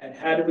 And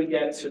how did we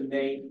get to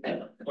May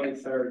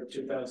 23rd,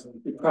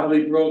 2000? We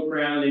probably broke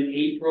ground in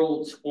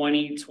April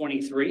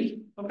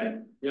 2023. Okay.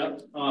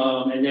 Yep,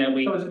 and then So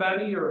it was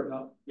about a year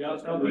ago.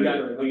 yep,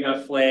 we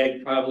got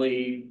flagged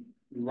probably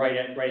right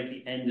at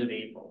the end of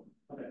April.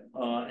 Okay.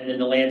 And then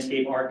the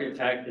landscape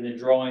architect and the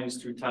drawings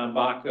through Tom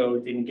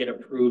Bacco didn't get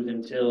approved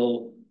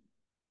until,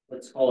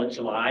 let's call it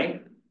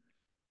July.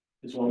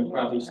 Is when we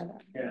probably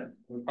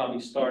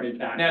started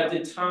back. Now, up.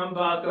 did Tom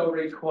Bacco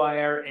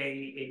require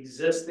a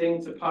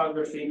existing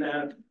topography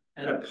map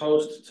and a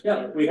post?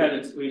 Yeah, we had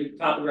a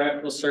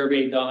topographical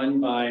survey done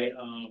by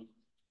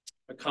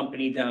a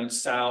company down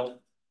south.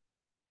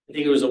 I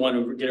think it was the one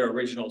who did our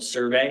original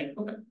survey.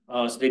 Okay.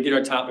 So they did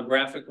our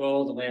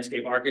topographical, the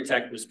landscape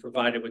architect was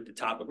provided with the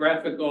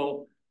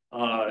topographical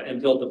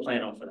and built the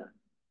plan off of that.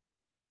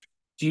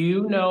 Do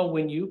you know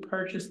when you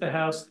purchased the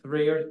house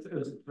 3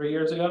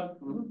 years ago?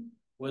 Mm-hmm.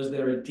 Was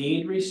there a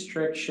deed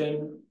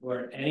restriction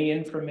or any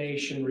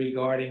information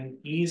regarding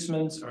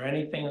easements or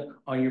anything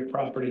on your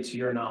property to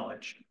your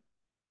knowledge?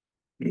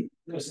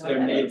 Because there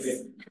may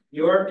be.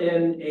 You're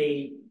in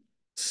a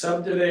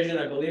subdivision,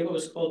 I believe it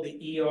was called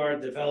the ER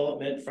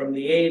development from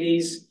the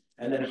 80s,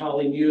 and then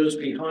Holly Muse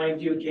behind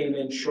you came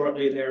in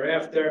shortly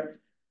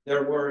thereafter.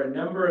 There were a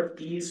number of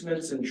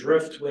easements and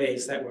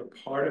driftways that were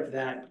part of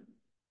that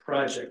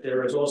project.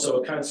 There was also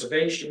a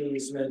conservation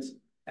easement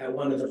at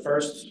one of the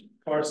first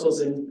parcels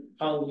in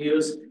Holly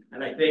Muse,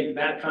 and I think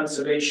that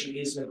conservation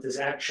easement is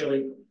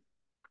actually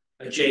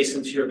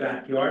adjacent to your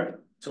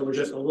backyard. So we're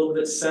just a little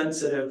bit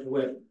sensitive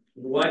with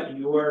what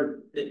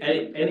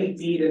any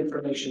deed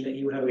information that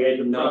you have. We had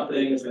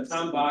nothing.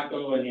 Tom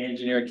Bacco and the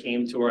engineer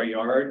came to our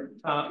yard.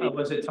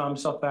 Was it Tom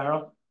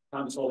Sulfaro?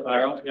 Tom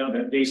Sulfaro,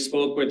 yeah. They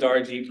spoke with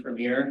RG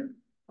Premier.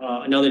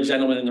 Another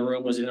gentleman in the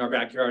room was in our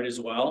backyard as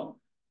well.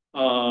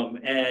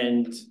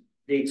 And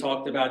they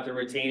talked about the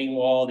retaining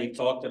wall. They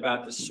talked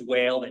about the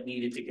swale that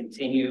needed to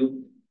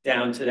continue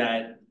down to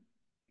that,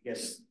 I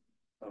guess,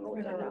 I don't know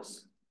what that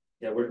is.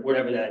 Yeah,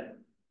 whatever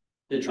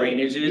the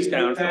drainage is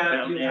down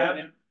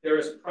there. There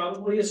is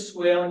probably a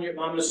swale in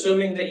I'm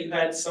assuming that you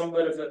had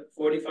somewhat of a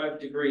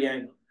 45-degree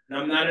angle. And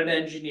I'm not an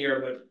engineer,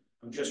 but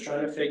I'm just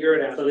trying to figure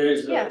it out. So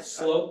there's a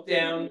slope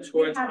down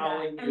towards have that.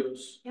 Holly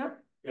Muse.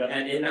 Yep. Yeah.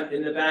 And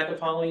in the back of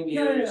Holly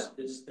Muse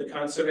is the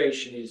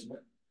conservation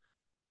easement.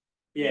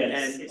 Yeah,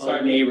 and it's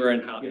our neighbor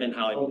in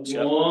Hollywood.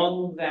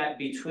 Along that,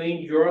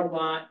 between your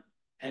lot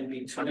and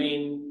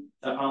between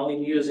the Holly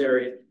Muse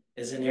area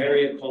is an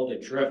area called a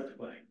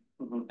driftway.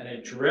 Mhm. And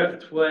a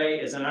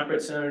driftway is an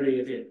opportunity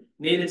if you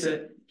needed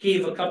to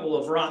heave a couple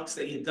of rocks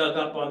that you dug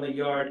up on the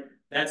yard,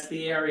 that's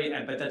the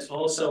area, but that's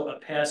also a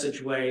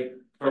passageway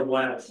for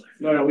wildlife.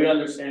 No, we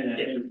understand that.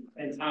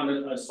 And Tom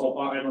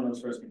Sulfaro, I don't know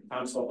his first name,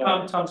 Tom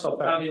Sulfaro. Tom Sulfaro.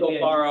 Tom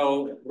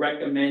Sulfaro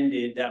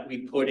recommended that we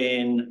put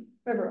in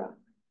River Rock.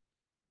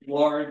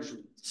 large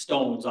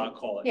stones, I'll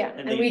call it. Yeah,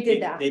 and we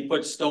did that. They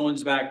put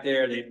stones back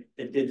there, they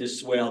did the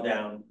swale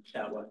down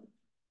that way.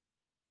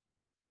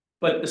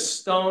 But the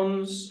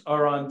stones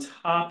are on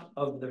top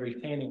of the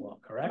retaining wall,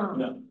 correct?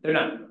 No. They're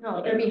not.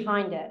 No, they're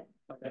behind it.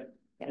 Okay.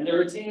 And the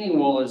retaining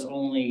wall is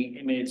only,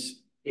 I mean,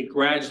 it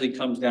gradually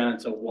comes down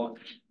to one,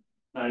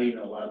 not even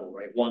a level,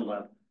 right? One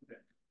level.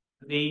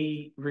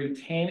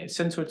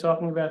 Since we're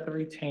talking about the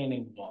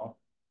retaining wall,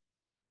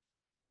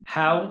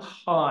 how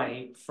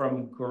high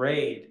from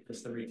grade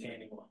is the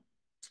retaining wall?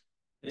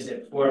 Is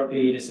it 4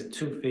 feet? Is it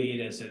 2 feet?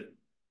 Is it?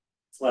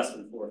 It's less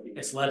than 4 feet.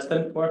 It's less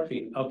than 4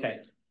 feet. Okay.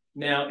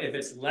 Now, if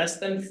it's less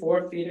than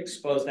 4 feet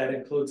exposed, that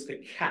includes the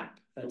cap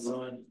that's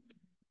on.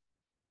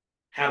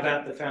 How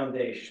about the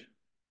foundation?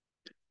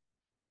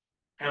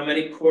 How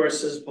many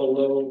courses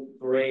below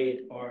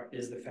grade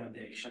is the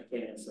foundation? I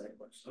can't answer that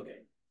question. Okay.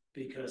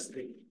 Because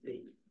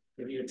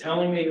if you're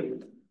telling me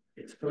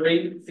it's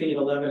 3 feet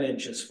 11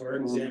 inches, for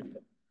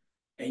example,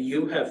 and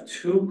you have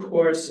 2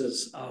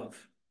 courses of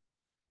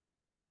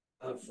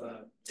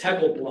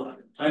Teckle block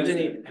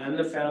underneath and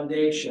the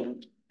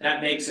foundation,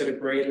 that makes it a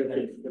greater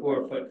than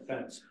 4-foot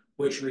fence,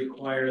 which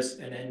requires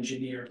an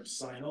engineer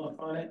sign off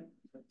on it.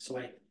 So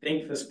I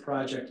think this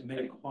project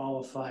may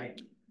qualify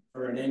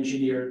for an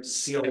engineered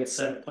sealed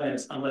set of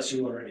plans unless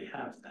you already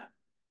have that.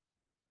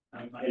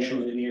 I'm not An sure.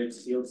 engineered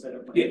sealed set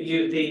of.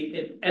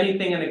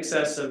 Anything in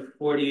excess of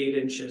 48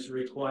 inches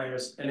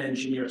requires an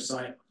engineer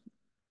sign.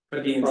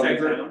 For the From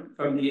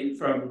integrity,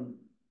 from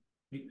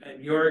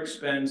at your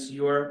expense,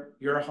 your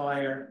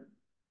hire,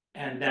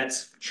 and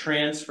that's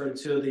transferred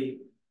to the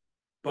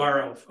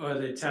borough or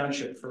the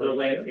township for. The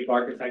landscape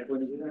architect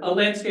wouldn't do that? A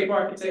landscape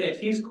architect,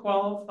 if he's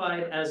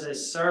qualified as a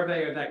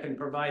surveyor that can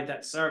provide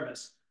that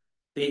service,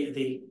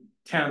 the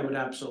town would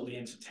absolutely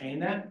entertain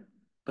that.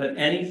 But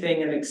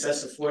anything in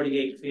excess of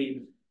 48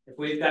 feet, if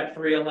we've got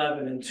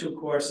 311 and 2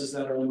 courses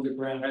that are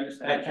underground,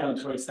 that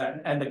counts towards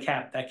that, and the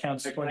cap, that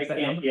counts towards that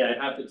number. Yeah,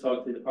 I'd have to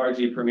talk to the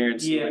RG Premier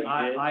and see. Yeah,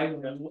 what he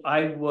did.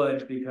 I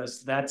would,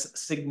 because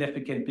that's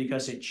significant,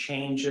 because it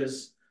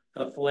changes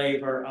the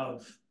flavor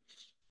of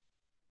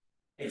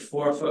a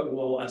 4-foot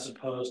wall as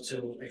opposed to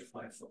a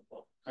 5-foot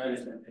wall. I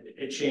understand.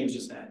 It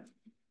changes that.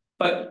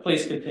 But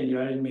please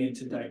continue, I didn't mean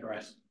to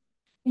digress.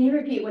 Can you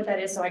repeat what that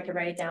is so I can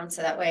write it down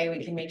so that way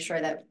we can make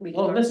sure that we.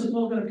 Well, this is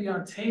all gonna be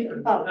on tape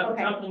and Oh, I have a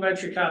okay.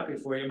 complimentary copy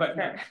for you, but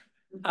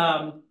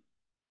Sure.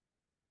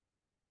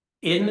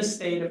 in the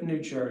state of New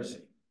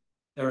Jersey,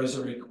 there is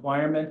a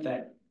requirement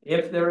that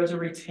if there is a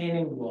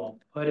retaining wall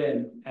put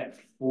in at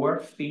 4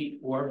 feet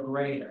or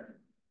greater,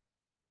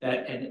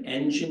 that an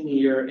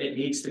engineer, it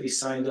needs to be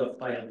signed off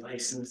by a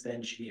licensed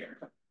engineer.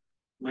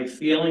 My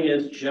feeling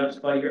is,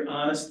 just by your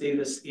honesty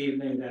this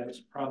evening, that it's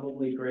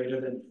probably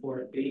greater than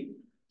 4 feet.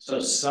 So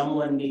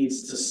someone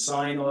needs to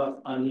sign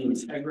off on the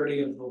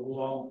integrity of the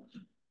wall.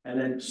 And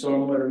then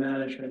stormwater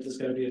management is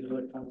gonna be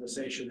another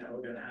conversation that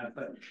we're gonna have,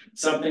 but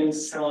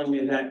something's telling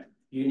me that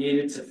you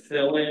needed to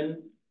fill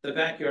in the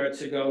backyard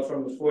to go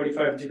from a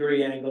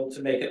 45-degree angle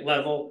to make it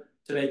level,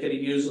 to make it a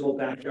usable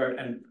backyard,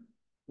 and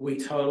we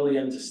totally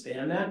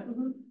understand that.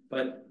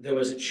 But there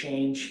was a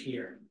change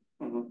here,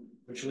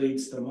 which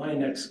leads to my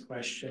next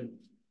question.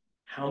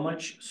 How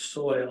much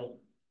soil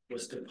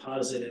was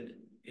deposited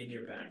in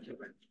your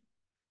backyard?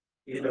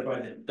 Either by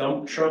the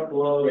dump truck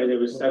load. Yeah, there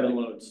was 7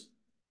 loads.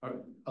 Okay,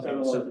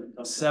 7 so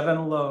loads.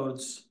 7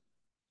 loads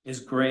is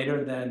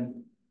greater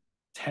than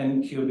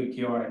 10 cubic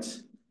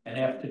yards. And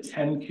after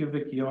 10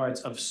 cubic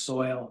yards of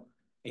soil,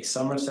 a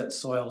Somerset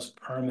soils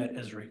permit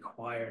is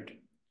required.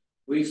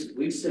 We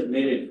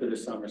submitted for the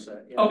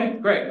Somerset. Yeah. Okay,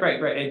 great.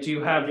 And do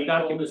you have They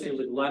told us documentation? it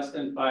was less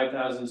than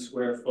 5,000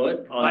 square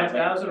foot.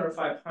 5,000 or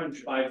 500?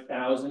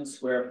 5,000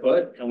 square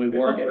foot, and we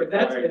weren't Okay, if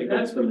that's, required to if go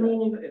that's the through that.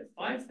 rule, if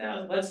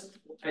 5,000,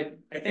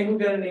 I think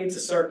we're gonna need to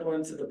circle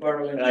into the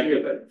borough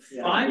engineer, but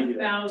Yeah, I can do that.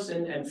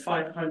 5,000 and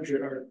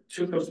 500 are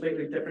 2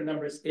 completely different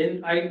numbers.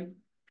 I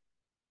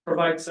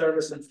provide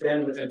service and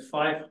stand within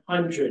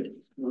 500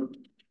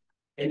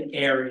 in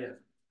area,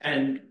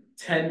 and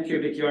 10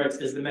 cubic yards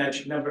is the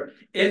magic number.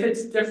 If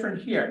it's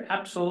different here,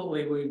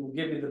 absolutely, we will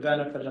give you the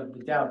benefit of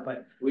the doubt,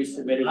 but We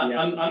submitted.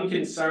 I'm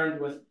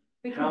concerned with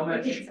how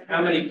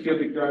many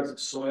cubic yards of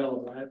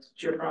soil left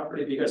to your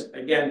property, because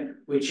again,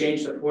 we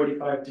changed the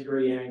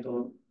 45-degree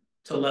angle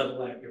to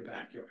level out your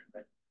backyard.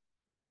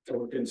 So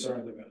we're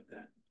concerned about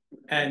that.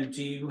 And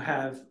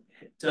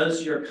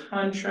does your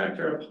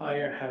contractor of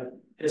hire have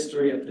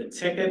history of the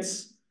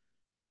tickets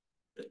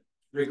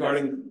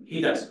regarding,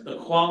 he does, the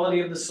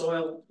quality of the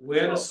soil,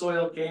 where the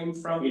soil came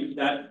from?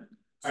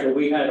 So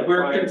we had.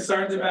 We're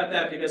concerned about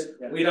that because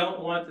Yeah. we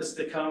don't want this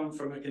to come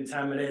from a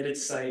contaminated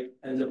site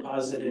and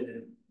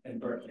deposited in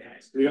Berkeley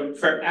Heights.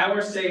 For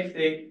our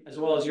safety, as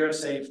well as your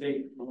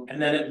safety,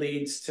 and then it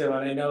leads to,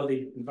 and I know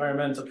the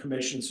environmental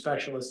commission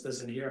specialist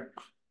isn't here,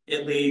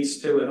 it leads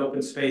to an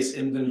open space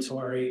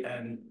inventory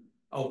and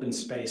open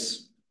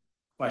space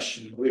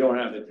question. We don't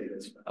have the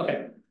tickets.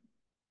 Okay.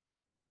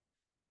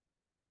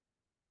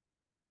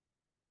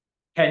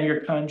 Can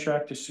your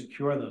contractor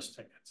secure those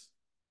tickets?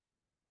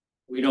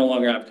 We no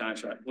longer have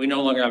contract. We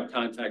no longer have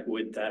contact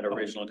with that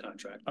original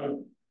contract.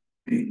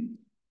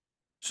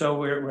 So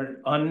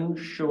we're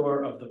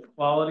unsure of the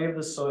quality of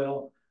the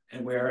soil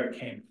and where it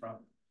came from.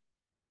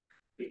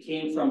 It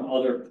came from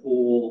other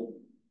pool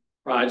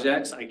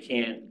projects. I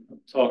can't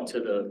talk to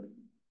the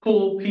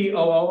Pool,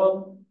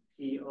 P-O-O-O?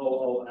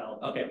 POOL.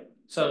 Okay,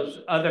 so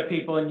other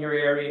people in your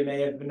area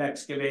may have been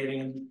excavating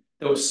and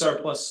there was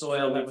surplus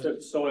soil that We was.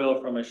 took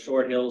soil from a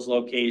Short Hills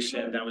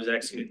location that was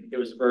excavated. It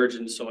was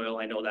virgin soil.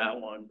 I know that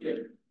one.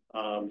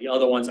 The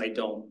other ones I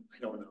don't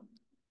know.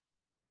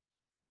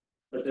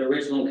 But the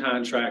original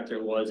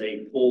contractor was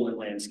a pool and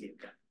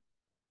landscape guy.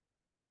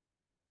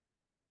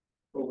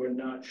 But we're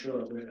not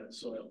sure where that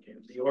soil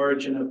came, the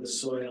origin of the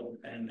soil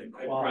and the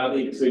I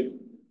quality. probably could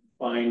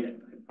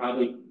find, I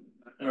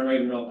don't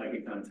even know if I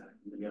could contact.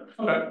 to be honest.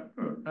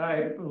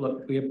 Okay,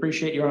 look, we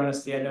appreciate your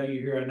honesty. I know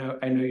you're here.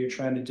 I know you're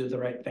trying to do the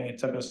right thing. It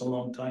took us a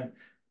long time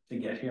to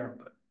get here,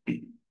 but.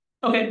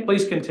 Okay,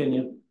 please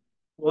continue.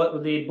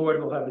 The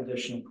board will have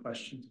additional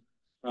questions.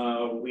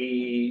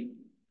 My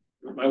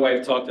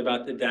wife talked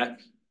about the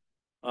deck.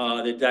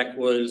 The deck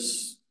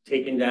was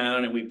taken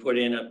down and we put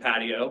in a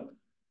patio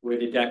where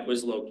the deck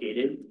was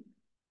located,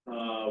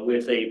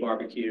 with a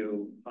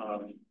barbecue,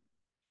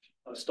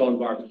 a stone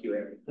barbecue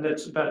area. And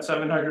it's about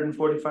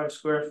 745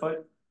 square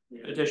foot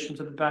addition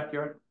to the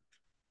backyard.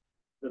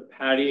 The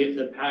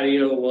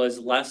patio was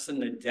less than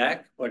the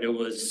deck, but it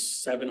was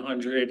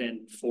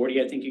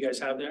 740, I think you guys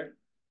have there.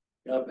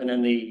 Yep, and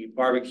then the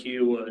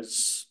barbecue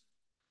was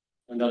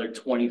another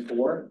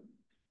 24.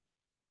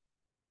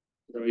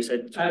 So we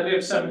said. We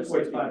have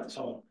 745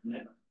 total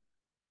now.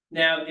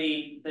 Now,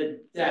 the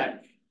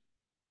deck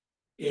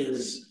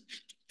is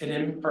an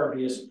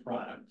impervious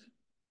product.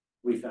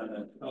 We found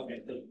that.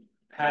 Okay, the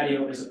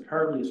patio is a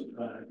pervious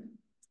product.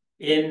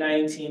 In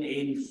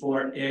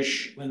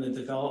 1984-ish, when the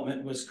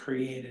development was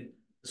created,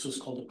 this was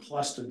called a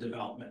cluster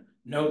development.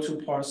 No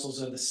two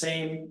parcels are the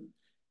same.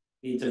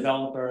 The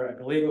developer, I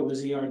believe it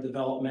was ER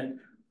Development,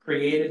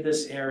 created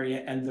this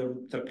area, and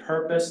the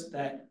purpose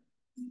that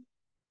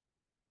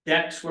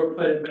decks were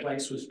put in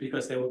place was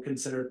because they were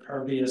considered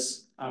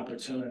pervious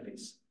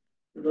opportunities.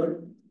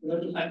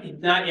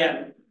 Not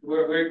yet.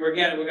 We're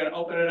gonna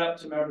open it up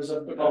to members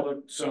of the public.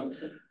 So,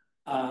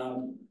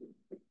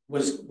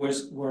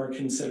 were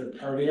considered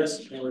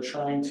pervious. They were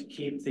trying to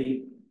keep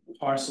the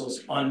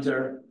parcels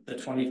under the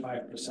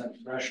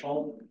 25%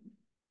 threshold,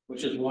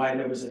 which is why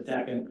there was a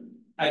deck. And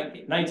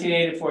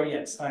 1984, yeah,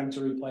 it's time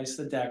to replace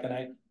the deck.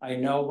 And I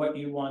know what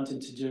you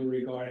wanted to do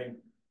regarding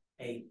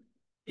a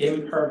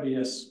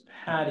impervious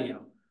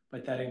patio,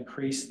 but that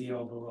increased the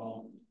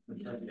overall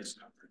impervious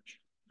coverage.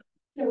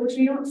 Yeah, which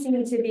we don't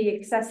seem to be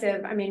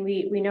excessive. I mean,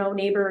 we know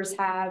neighbors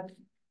have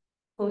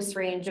close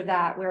range of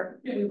that, where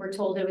we were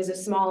told it was a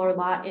smaller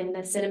lot in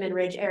the Cinnamon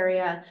Ridge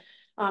area,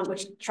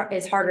 which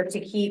is harder to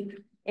keep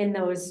in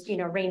those,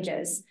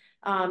 ranges.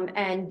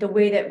 And the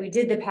way that we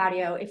did the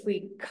patio, if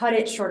we cut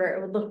it shorter,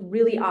 it would look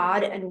really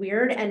odd and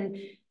weird. And,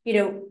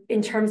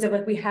 in terms of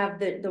like, we have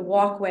the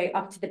walkway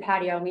up to the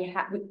patio, and we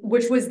have,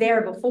 which was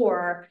there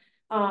before,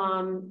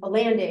 a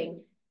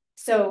landing.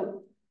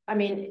 So, I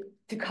mean,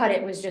 to cut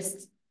it was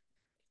just,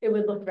 it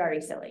would look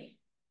very silly.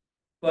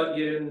 But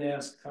you didn't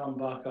ask Tom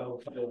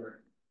Bacco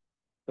for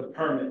the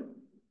permit.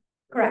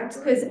 Correct,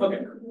 because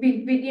Okay.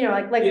 we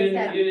like I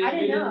said, I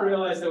didn't know.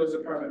 Realize there was a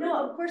permit.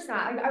 No, of course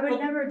not. I would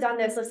never have done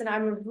this. Listen,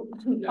 I'm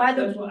by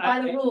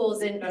the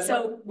rules, and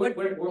so what,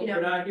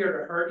 we're not here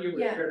to hurt you. We're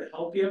Yeah. here to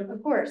help you.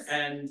 Of course.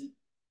 And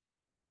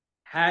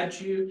had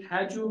you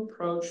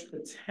approached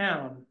the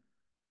town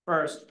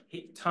first,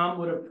 Tom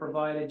would have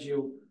provided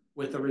you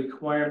with the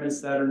requirements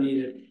that are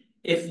needed.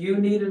 If you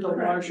needed a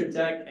larger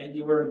deck and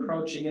you were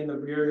encroaching in the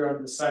rear yard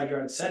or the side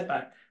yard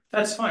setback,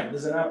 that's fine.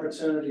 There's an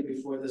opportunity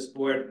before this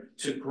board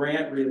to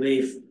grant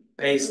relief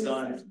based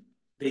on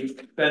the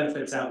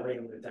benefits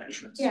outweighing the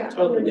detriments. Yeah.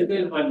 Totally.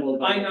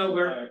 I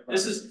know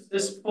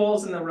this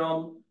falls in the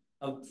realm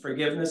of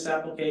forgiveness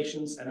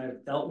applications, and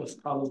I've dealt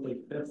with probably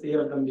 50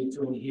 of them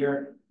between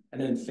here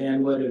and in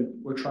Fanwood,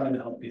 and we're trying to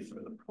help you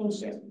through the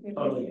process.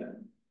 Totally get it.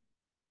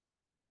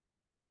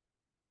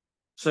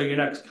 So your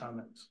next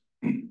comments.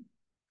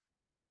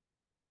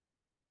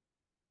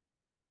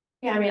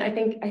 Yeah, I mean, I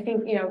think,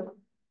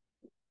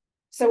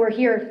 so we're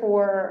here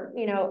for,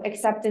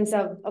 acceptance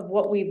of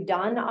what we've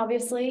done,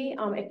 obviously.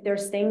 If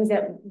there's things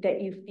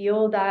that you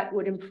feel that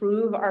would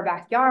improve our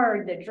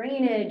backyard, the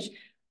drainage,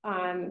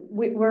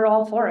 we're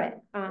all for it.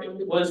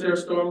 Was there a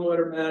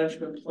stormwater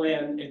management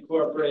plan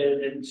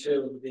incorporated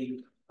into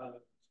the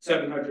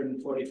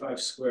 745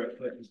 square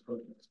foot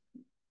improvement?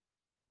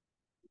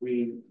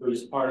 It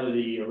was part of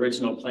the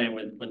original plan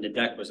when the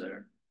deck was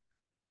there.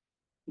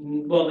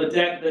 Well, the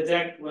deck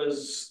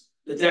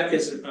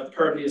is a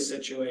pervious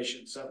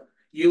situation, so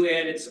you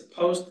added a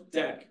post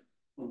deck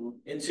in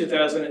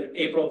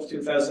April of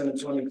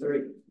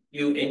 2023.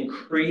 You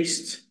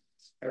increased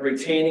a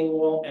retaining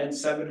wall and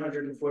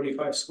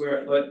 745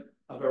 square foot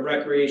of a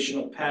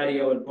recreational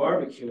patio and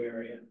barbecue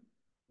area.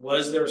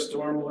 Was there a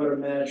stormwater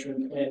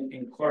management plan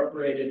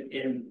incorporated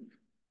in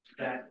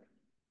that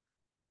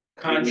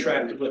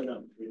contract with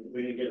them?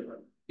 We didn't get it.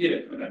 You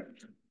did, okay.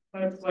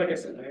 Like I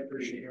said, I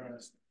appreciate your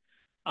honesty.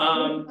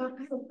 I have a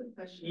quick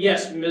question.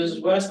 Yes,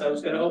 Mrs. West, I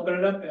was gonna open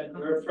it up and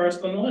we're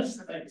first on the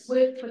list, thanks.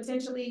 Would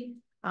potentially,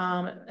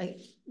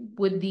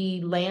 would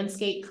the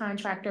landscape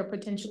contractor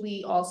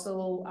potentially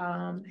also,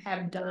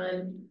 have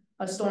done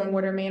a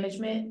stormwater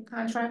management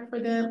contract for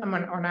them?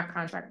 Or not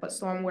contract, but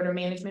stormwater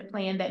management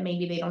plan that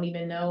maybe they don't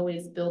even know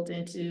is built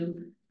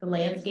into the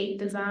landscape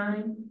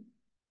design?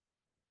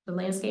 The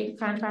landscape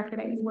contractor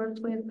that you worked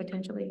with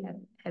potentially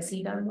has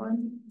he done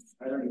one?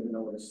 I don't even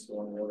know what a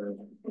stormwater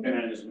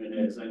management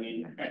is. I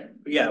mean,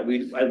 yeah,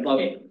 I'd love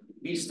it.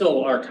 He's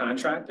still our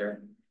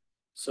contractor.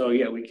 So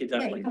yeah, we could Yeah,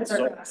 definitely. he comes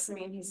across. I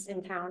mean, he's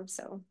in town,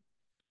 so.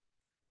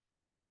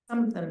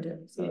 Some of them do,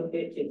 so.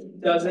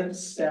 It doesn't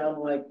sound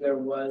like there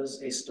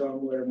was a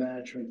stormwater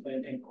management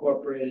plan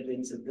incorporated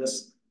into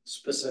this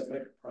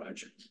specific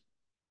project.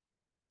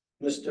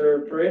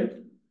 Mr.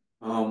 Parade?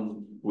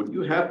 Would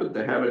you happen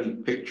to have any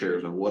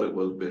pictures of what it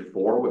was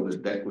before, when the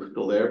deck was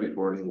still there,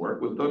 before any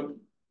work was done?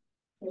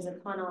 There's a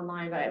ton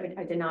online, but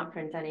I did not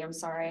print any, I'm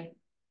sorry.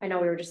 I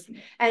know we were just,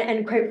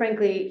 and quite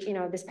frankly, you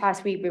know, this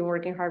past week, we were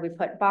working hard, we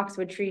put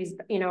boxwood trees,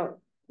 you know,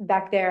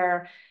 back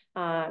there,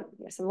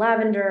 some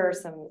lavender,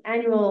 some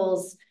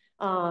annuals.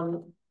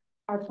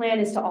 Our plan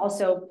is to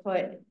also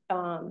put,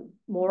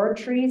 more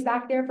trees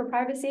back there for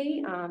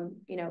privacy,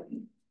 you know,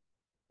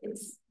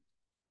 it's.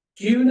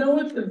 Do you know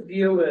what the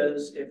view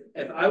is,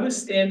 if I was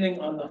standing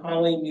on the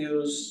Holly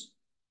Muse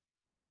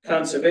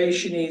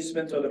conservation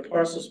easement or the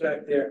parcels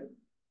back there,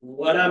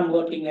 what I'm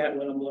looking at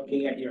when I'm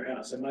looking at your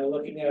house? Am I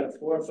looking at a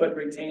 4-foot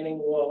retaining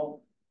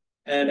wall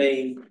and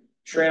a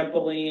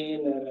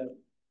trampoline and a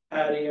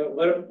patio?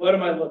 What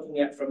am I looking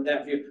at from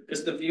that view?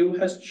 Because the view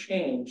has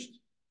changed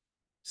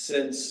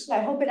since.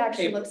 I hope it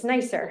actually looks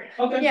nicer.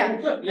 Okay. Yeah,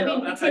 good. You I know,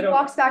 mean, we take don't-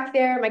 walks back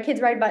there, my kids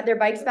ride their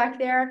bikes back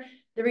there.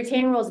 The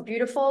retaining wall is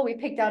beautiful. We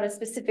picked out a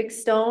specific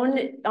stone.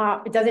 It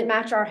doesn't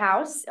match our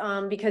house,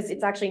 because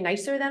it's actually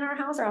nicer than our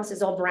house. Our house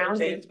is all brown.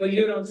 But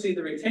you don't see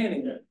the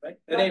retaining wall, right?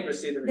 The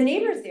neighbors see the. The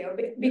neighbors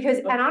do, because,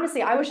 and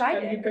honestly, I wish I You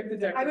did. picked the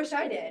decorative. I wish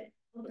I did.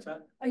 What's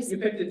that? I s- You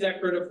picked a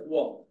decorative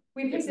wall.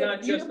 We It's picked not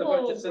a just a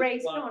bunch beautiful of gray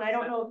block stone. I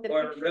don't know if the.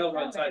 or pictures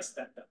railroad show tie it.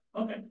 stepped up.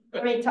 Okay.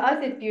 I mean, to us,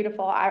 it's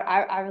beautiful.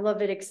 I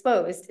love it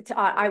exposed.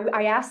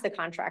 I asked the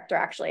contractor,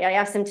 actually, I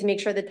asked him to make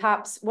sure the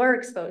tops were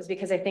exposed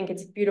because I think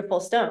it's beautiful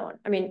stone.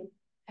 I mean,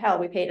 hell,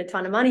 we paid a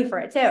ton of money for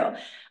it too.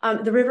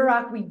 The River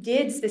Rock, we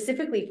did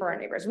specifically for our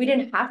neighbors. We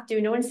didn't have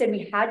to. No one said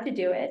we had to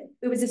do it.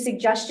 It was a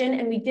suggestion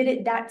and we did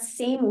it that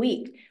same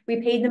week.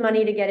 We paid the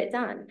money to get it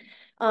done.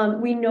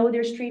 We know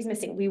there's trees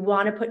missing. We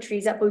want to put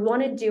trees up. We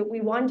wanted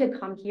to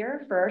come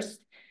here first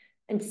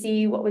and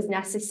see what was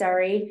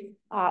necessary.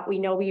 We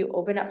know we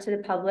open up to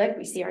the public.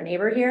 We see our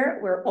neighbor here.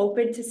 We're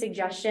open to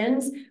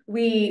suggestions.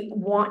 We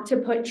want to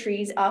put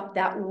trees up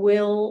that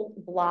will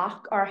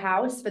block our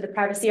house for the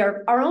privacy of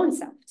our own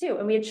self too.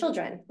 And we have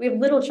children. We have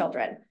little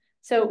children.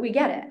 So we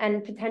get it.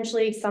 And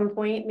potentially some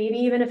point, maybe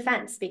even a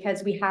fence,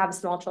 because we have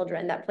small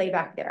children that play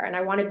back there. And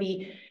I want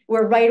to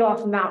we're right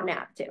off Mountain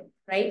Ave too,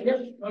 right?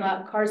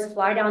 Yep. Cars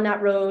fly down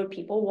that road.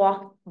 People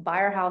walk by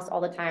our house all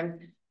the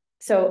time.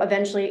 So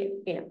eventually,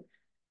 you know,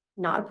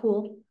 not a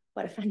pool,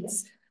 but a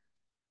fence.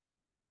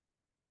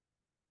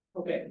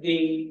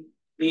 Okay,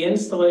 the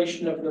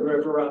installation of the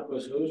River Rock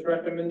was whose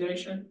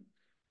recommendation?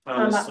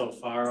 So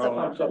far.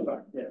 So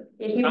far, yeah.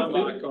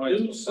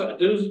 Yeah,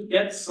 Do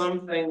get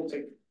something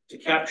to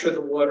capture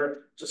the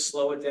water, to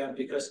slow it down,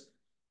 because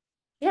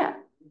yeah.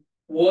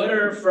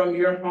 water from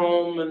your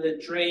home and the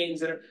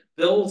drains and it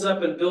builds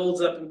up and builds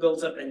up and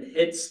builds up and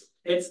hits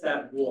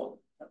that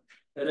wall.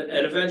 And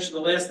eventually,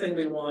 the last thing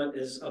we want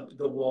is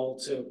the wall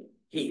to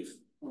heave.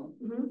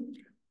 Mhm.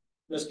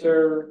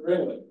 Mr.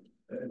 Ringwood.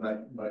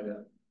 By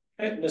that.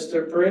 Okay,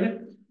 Mr.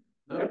 Pareda?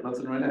 No,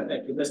 nothing right now.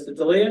 Thank you. Mr.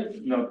 D'Elia?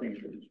 Nothing.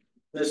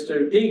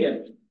 Mr.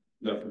 Deegan?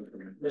 Nothing for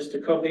me. Mr.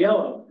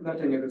 Coviello?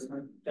 Nothing at this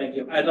time. Thank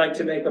you. I'd like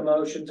to make a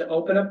motion to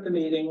open up the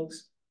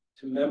meetings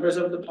to members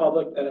of the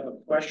public that have a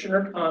question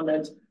or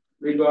comment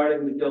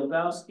regarding the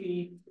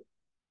Gilbowski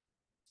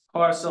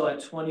parcel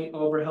at 20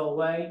 Overhill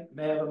Way.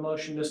 May I have a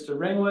motion, Mr.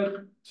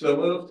 Ringwood, So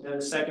moved. and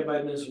a second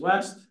by Ms.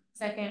 West?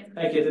 Second.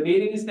 Thank you. The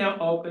meeting is now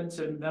open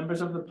to members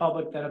of the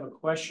public that have a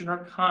question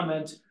or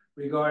comment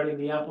regarding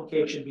the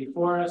application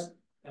before us.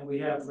 And we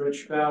have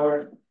Rich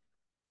Bauer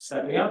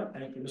stepping up.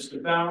 Thank you,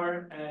 Mr.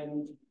 Bauer,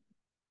 and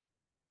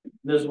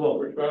Ms.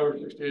 Wolf. Rich Bauer,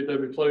 68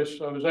 Debbie Place.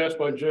 I was asked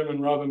by Jim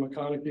and Robin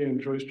McConaughey and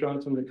Joyce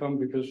Johnson to come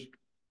because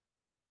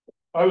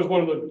I was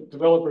one of the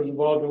developers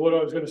involved, and what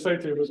I was going to say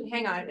to you was.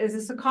 Hang on, is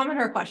this a comment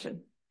or a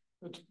question?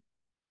 It's-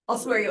 I'll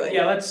swear you in.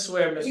 Yeah, let's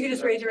swear, Mr. You can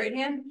just raise your right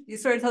hand. You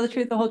swear to tell the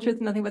truth, the whole truth,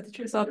 and nothing but the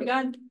truth, so help you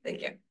God?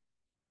 Thank you.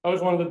 I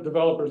was one of the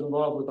developers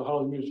involved with the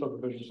Holly Muse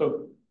subdivision,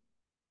 so.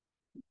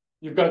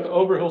 You've got the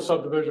Overhill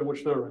subdivision,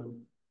 which they're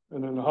in,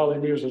 and then the Holly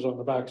Muse is on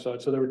the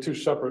backside, so there were two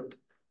separate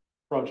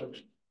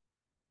projects.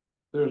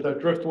 There's that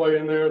driftway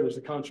in there, there's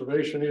the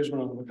conservation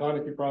easement on the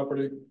McConaughey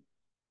property.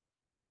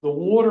 The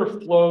water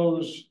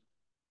flows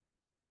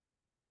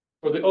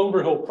for the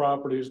Overhill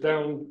properties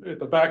down at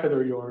the back of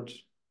their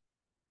yards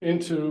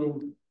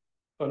into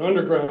an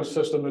underground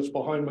system that's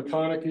behind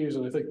McConaughey's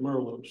and I think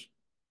Merlot's,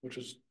 which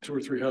is 2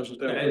 or 3 houses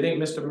down. I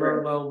think Mr.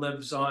 Merlot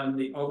lives on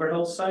the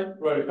Overhill side.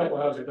 Right, a couple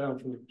houses down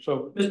from them.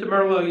 So Mr.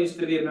 Merlot used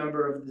to be a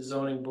member of the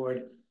zoning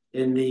board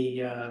in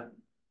the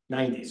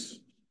 90s.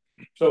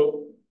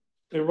 So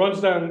it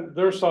runs down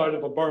their side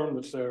of a berm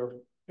that's there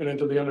and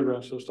into the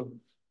underground system.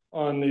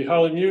 On the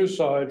Holly Muse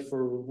side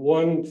for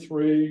 1,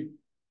 3,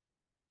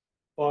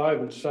 5,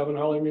 and 7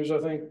 Holly Muse, I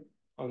think,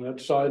 on that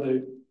side,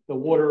 the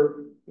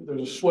water,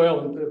 there's a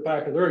swale in the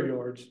back of their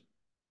yards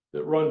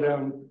that run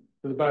down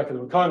to the back of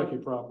the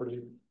McConaughey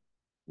property,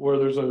 where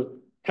there's a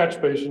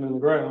catch basin in the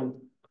ground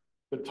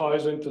that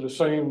ties into the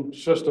same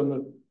system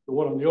that the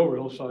one on the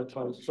Overhill side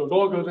ties, so it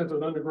all goes into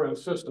an underground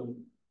system.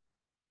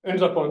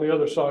 Ends up on the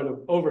other side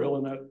of Overhill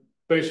in that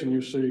basin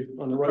you see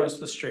on the right. Across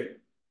the street.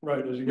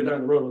 Right, as you get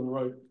down the road on the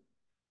right.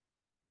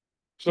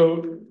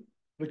 So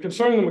the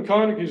concern the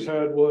McConaughey's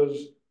had was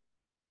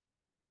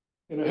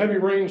in a heavy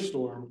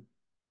rainstorm,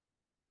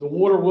 the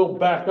water will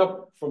back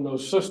up from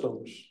those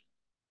systems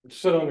and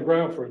sit on the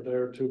ground for a day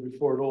or two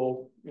before it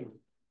all,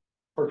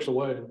 perks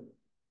away and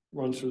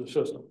runs through the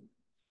system.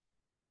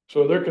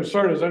 So their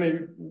concern is any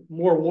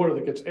more water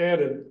that gets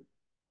added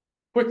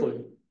quickly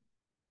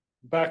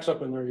backs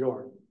up in their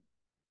yard.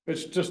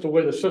 It's just the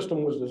way the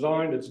system was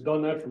designed. It's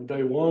done that from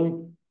day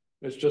one.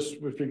 It's just,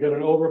 if you get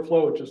an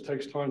overflow, it just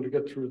takes time to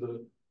get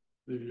through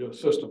the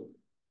system.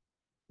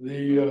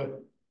 The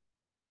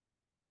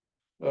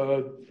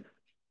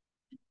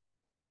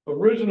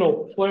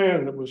original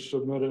plan that was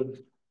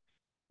submitted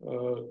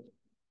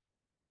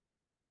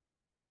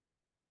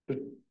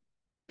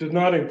did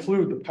not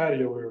include the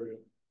patio area.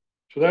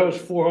 So that was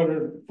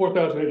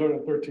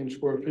 4,813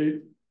 square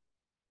feet.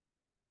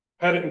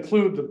 Had it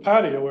included the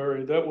patio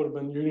area, that would have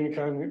been Union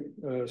County,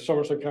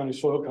 Somerset County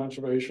Soil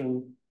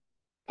Conservation,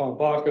 Tom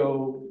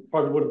Bacco,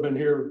 probably would have been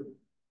here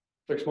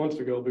 6 months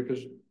ago because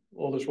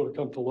all this would have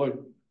come to light.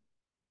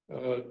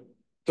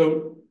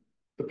 So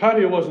the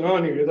patio wasn't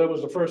on here. That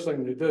was the first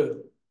thing they did.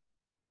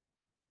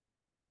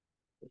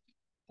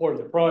 Part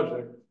of the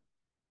project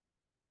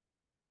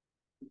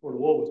before the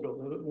wall was built.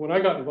 When I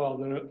got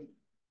involved in it,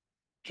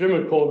 Jim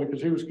had called me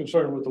because he was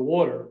concerned with the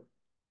water.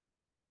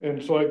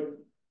 And so I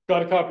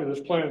got a copy of this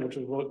plan, which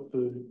is what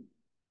the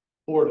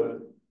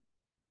board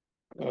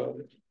had.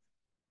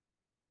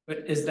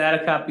 But is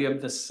that a copy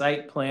of the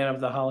site plan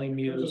of the Holly This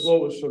Muse? is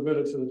what was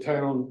submitted to the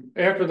town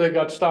after they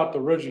got stopped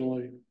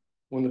originally,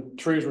 when the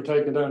trees were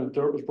taken down and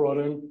dirt was brought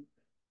in,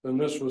 then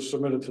this was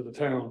submitted to the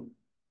town.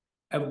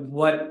 And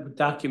what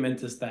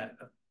document is that?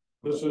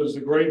 This is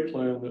the grade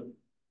plan that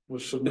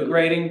was The submitted.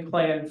 grading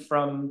plan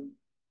from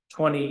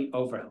 20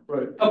 Overhill.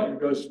 Right, Okay. you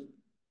guys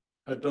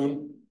had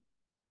done.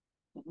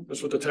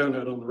 That's what the town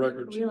had on the Are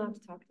records. we allowed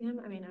to talk to him?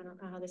 I mean, I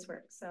don't know how this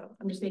works, so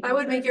I'm just making. I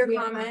would sure make your we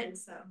have comment.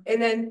 comments, So.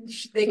 And then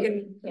they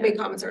can Yeah. make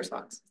comments or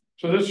response.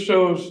 So this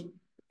shows,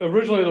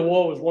 originally the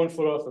wall was 1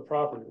 foot off the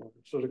property line.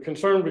 So the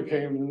concern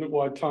became, and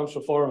why Tom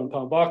Safara and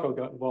Tom Bacco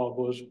got involved,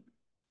 was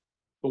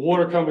the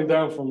water coming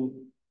down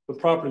from the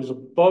properties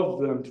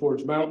above them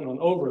towards Mountain on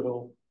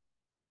Overhill.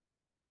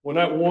 When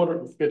that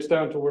water gets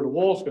down to where the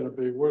wall's gonna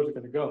be, where's it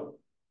gonna go?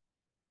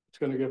 It's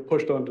gonna get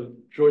pushed onto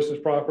Joyce's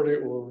property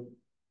or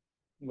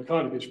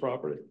McConaughey's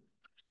property.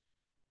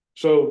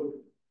 So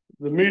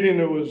the meeting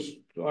that was,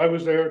 I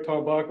was there,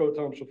 Tom Bacco,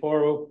 Tom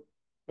Safaro.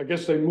 I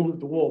guess they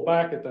moved the wall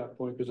back at that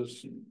point because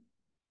it's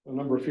a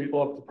number of feet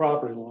off the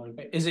property line.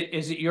 Is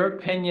it your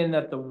opinion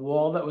that the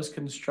wall that was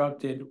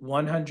constructed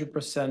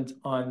 100%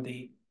 on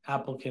the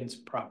applicant's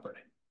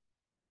property?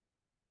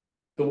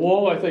 The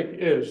wall, I think,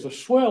 is. The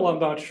swale, I'm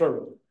not sure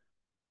of.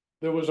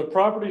 There was a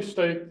property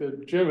stake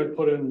that Jim had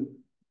put in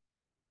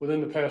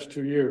within the past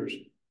 2 years.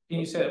 Can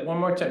you say that one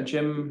more time,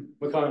 Jim?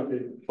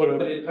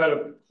 McConaughey had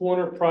a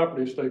corner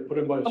property stake put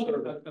in by a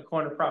survey. A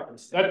corner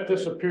property. That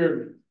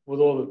disappeared with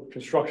all the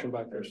construction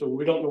back there, so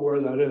we don't know where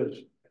that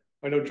is.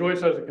 I know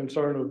Joyce has a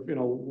concern of,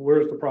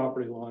 where's the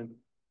property line?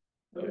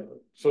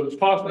 So it's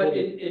possible.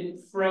 But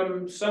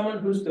from someone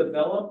who's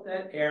developed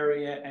that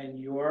area and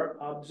your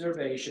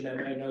observation,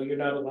 and I know you're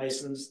not a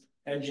licensed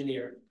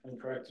engineer,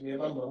 and correct me if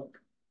I'm wrong.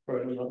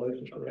 Right, I'm not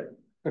licensed for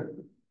that.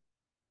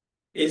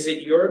 Is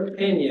it your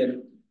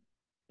opinion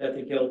that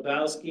the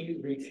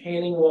Gilbowski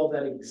retaining wall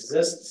that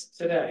exists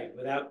today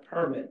without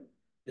permit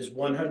is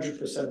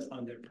 100%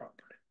 on their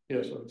property?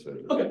 Yes, I would say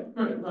that. Okay,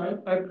 all right,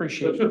 I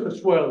appreciate It's it. just a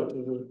swell,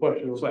 the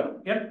question was. Well,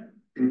 yep.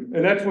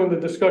 And that's when the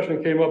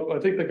discussion came up. I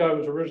think the guy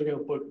was originally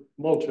gonna put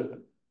mulch in it.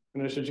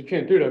 And I said, you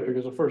can't do that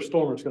because the first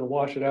storm is gonna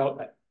wash it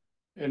out.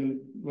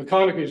 And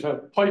McConaughey's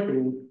have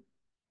piping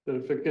that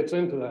if it gets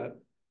into that,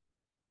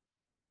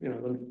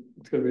 then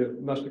it's gonna be a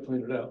mess to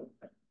clean it out.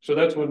 So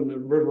that's when the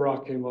river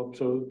rock came up.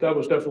 So that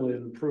was definitely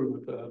an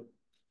improvement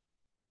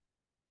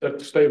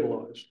that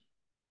stabilized.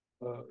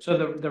 So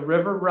the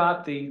river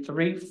rock, the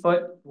 3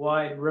 foot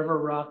wide river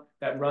rock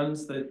that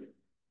runs the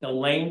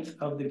length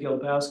of the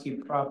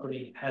Gilbowski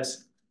property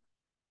has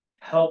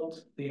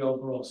helped the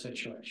overall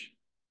situation.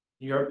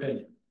 Your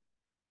opinion?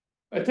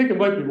 I think it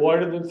might be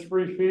wider than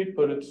 3 feet,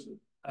 but it's.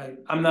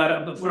 I'm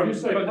not, When from you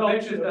say the help,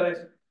 pictures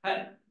that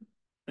I.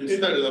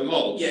 Instead of the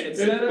mulch. Yeah,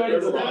 instead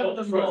of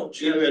the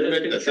mulch, You it's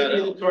admit that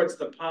contributed towards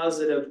the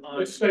positive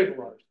on. It's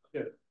stabilized,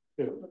 yeah.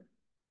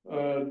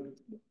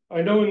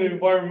 I know in the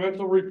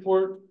environmental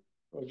report,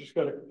 there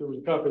was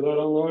a copy of that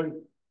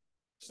online.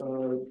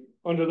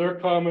 Under their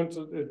comments,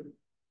 it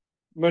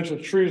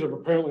mentions trees have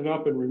apparently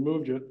not been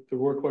removed yet. There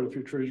were quite a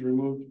few trees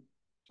removed.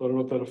 So I don't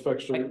know if that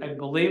affects it. I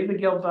believe the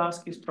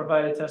Gilbowskis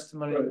provided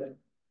testimony Right. that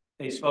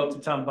they spoke to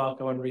Tom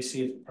Bacco and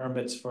received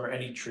permits for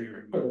any tree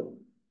removal.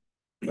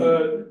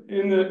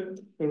 In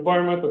the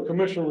environmental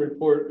commission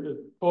report, it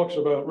talks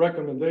about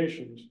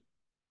recommendations.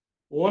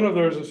 One of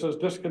theirs, it says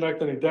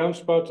disconnect any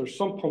downspouts or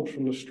sump pumps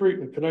from the street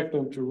and connect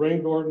them to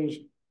rain gardens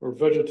or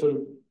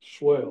vegetative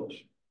swales.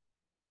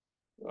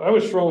 I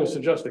would strongly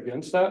suggest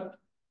against that,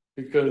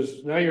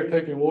 because now you're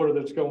taking water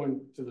that's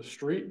going to the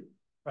street,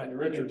 Right. and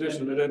you're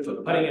introducing it into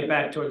the. Putting it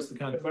back towards the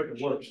Make country.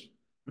 it worse.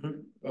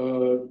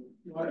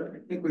 I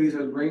think when he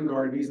says rain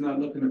garden, he's not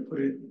looking to put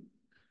it,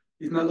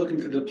 he's not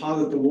looking to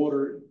deposit the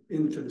water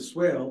into the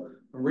swale.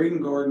 A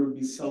rain garden would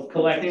be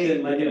Collect it,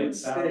 self-contained, let it it would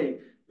stay. stay.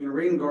 And a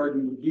rain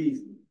garden would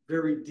be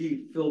very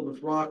deep, filled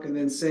with rock and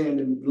then sand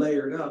and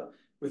layered up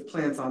with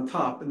plants on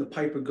top, and the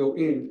pipe would go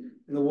in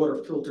and the water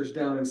filters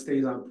down and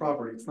stays on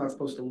property. It's not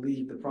supposed to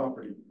leave the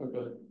property.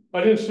 Okay,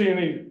 I didn't see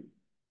any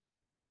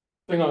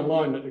thing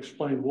online that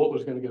explained what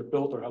was gonna get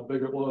built or how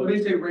big it When was.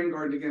 they say rain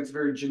garden, again, it's a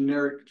very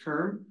generic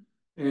term.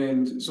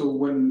 And so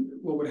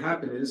what would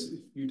happen is, if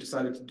you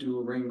decided to do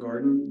a rain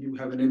garden, you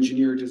have an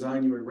engineer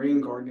design you a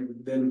rain garden, it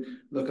would then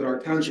look at our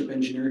township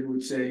engineer who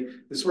would say,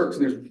 this works.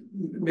 And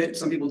there's,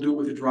 some people do it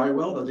with a dry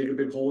well, they'll dig a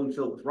big hole and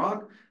fill it with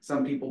rock.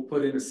 Some people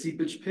put in a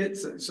seepage pit,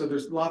 so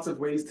there's lots of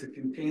ways to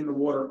contain the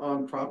water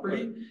on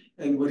property.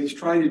 And what he's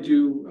trying to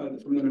do,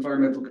 from an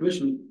environmental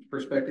commission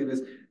perspective,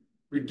 is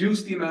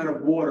reduce the amount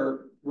of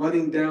water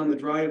running down the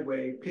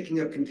driveway,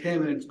 picking up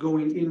contaminants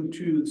going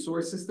into the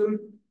source system,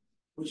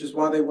 which is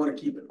why they want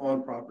to keep it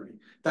on property.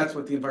 That's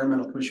what the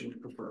environmental commission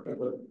would prefer.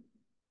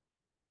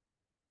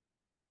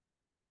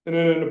 And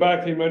then in the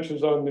back, he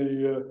mentions on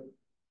the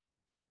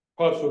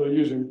possibly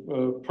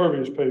using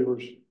pervious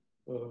pavers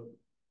for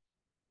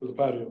the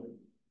patio.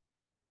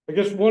 I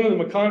guess one of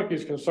the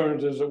McConaughey's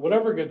concerns is that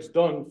whatever gets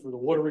done for the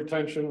water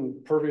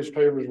retention, pervious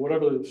pavers,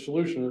 whatever the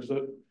solution is,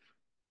 that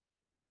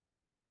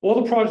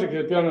all the projects that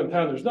get done in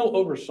town, there's no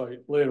oversight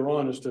later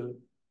on as to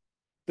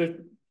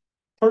the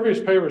pervious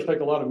pavers take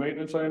a lot of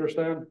maintenance, I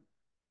understand,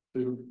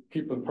 to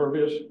keep them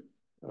pervious.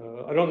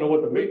 I don't know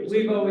what the maintenance.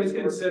 We've always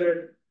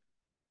considered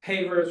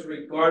pavers,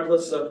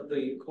 regardless of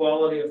the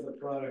quality of the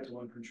product,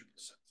 100%.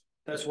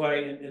 That's why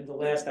in the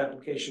last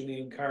application, we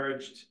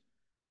encouraged,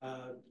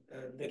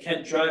 the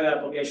Kent Drive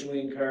application, we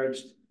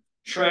encouraged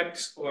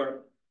Trex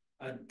or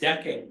a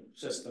decking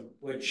system,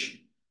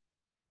 which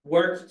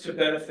worked to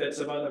benefits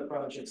of other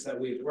projects that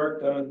we've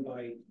worked on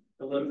by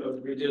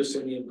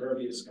reducing the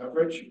impervious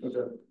coverage.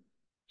 Okay.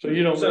 So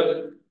you don't.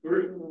 So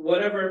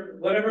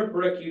whatever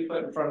brick you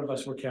put in front of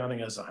us, we're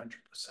counting as 100%.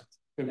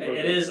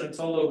 It is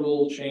until the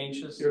rule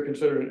changes. You're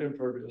considered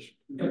impervious.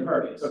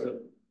 Impervious. Okay.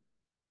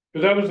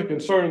 Because that was the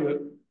concern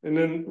that, and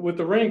then with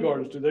the rain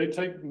gardens, do they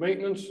take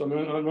maintenance? I mean,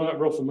 I'm not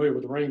real familiar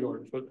with the rain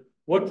gardens, but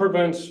what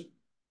prevents,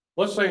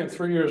 let's say in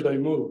 3 years they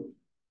move.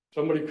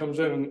 Somebody comes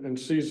in and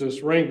sees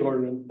this rain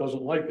garden and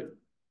doesn't like it,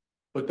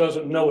 but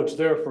doesn't know it's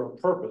there for a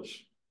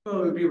purpose.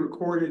 Well, it would be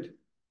recorded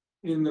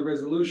in the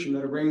resolution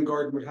that a rain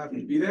garden would have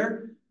to be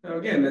there. Now,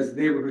 again, as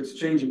neighborhoods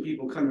change and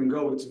people come and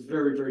go, it's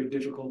very, very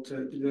difficult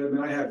to do that. I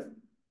mean, I have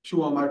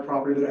 2 on my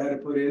property that I had to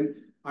put in.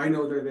 I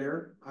know they're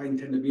there. I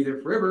intend to be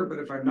there forever, but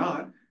if I'm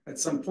not, at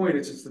some point,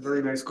 it's just a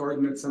very nice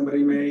garden that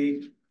somebody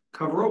may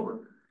cover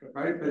over,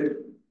 right?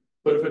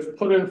 But if it's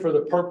put in for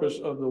the purpose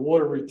of the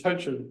water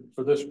retention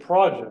for this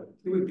project.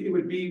 It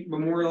would be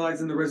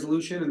memorialized in the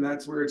resolution, and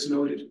that's where it's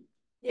noted.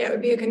 Yeah, it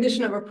would be a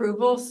condition of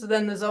approval, so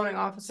then the zoning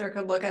officer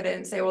could look at it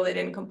and say, well, they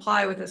didn't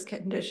comply with this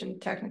condition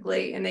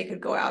technically, and they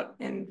could go out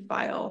and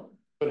file.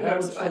 But how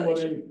would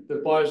somebody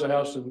that buys a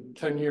house in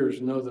 10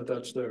 years know that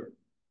that's there?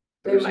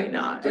 They might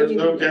not. There's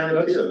no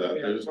guarantee of that.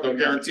 There's no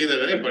guarantee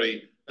that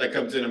anybody that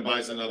comes in and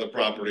buys another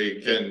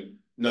property can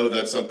know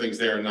that something's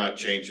there and not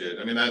change it.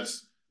 I mean,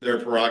 that's their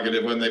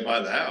prerogative when they buy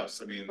the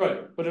house. I mean.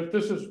 Right, but if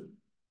this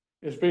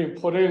is being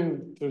put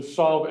in to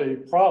solve a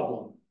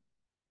problem,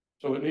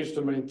 so it needs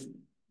to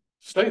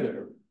stay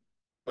there.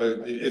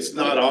 But it's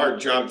not our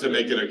job to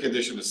make it a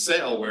condition of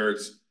sale where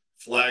it's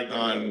flagged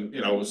on,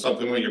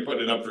 something when you're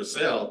putting it up for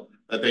sale,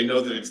 that they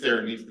know that it's there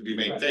and needs to be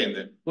maintained,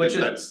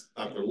 that's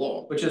not the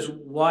law. Which is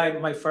why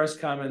my first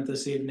comment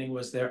this evening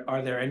was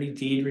are there any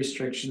deed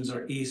restrictions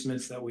or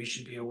easements that we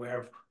should be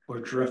aware of or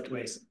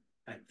driftways?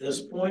 At this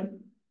point,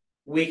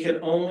 we can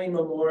only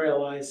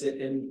memorialize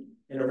it in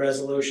a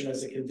resolution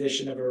as a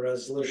condition of a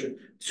resolution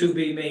to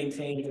be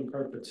maintained in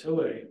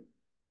perpetuity.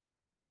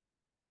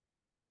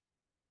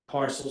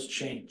 Parcels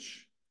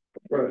change.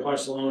 Right.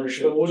 Parcel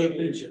ownership So would it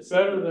be changes.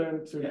 better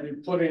than to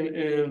be putting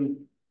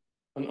in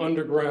an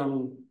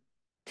underground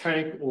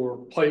tank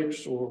or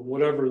pipes or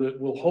whatever that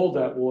will hold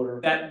that water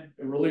and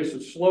release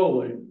it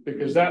slowly,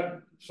 because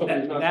that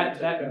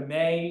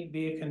may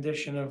be a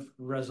condition of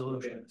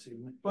resolution.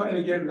 But and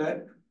again,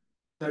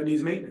 that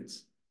needs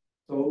maintenance.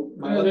 So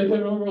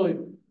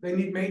they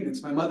need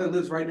maintenance. My mother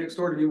lives right next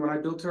door to me. When I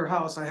built her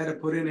house, I had to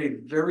put in a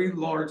very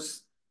large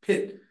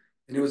pit,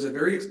 and it was a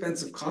very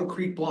expensive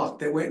concrete block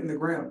that went in the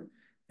ground.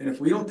 And if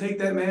we don't take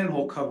that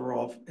manhole cover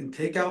off and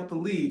take out the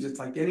leaves, it's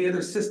like any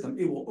other system,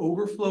 it will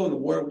overflow and the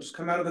water will just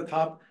come out of the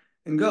top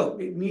and go.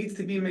 It needs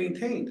to be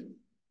maintained.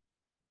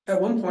 At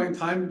one point in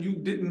time, you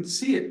didn't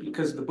see it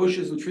because of the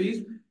bushes and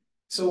trees.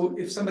 So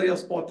if somebody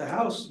else bought the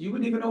house, you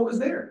wouldn't even know it was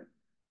there.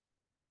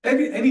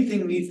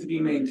 Anything needs to be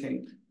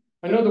maintained.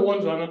 I know the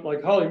ones on it,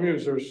 like Holly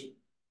Muse, there's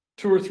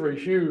 2 or 3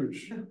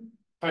 huge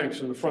tanks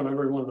in the front of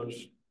every one of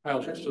those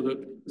houses, so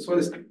that This one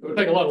is. it would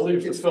take a lot of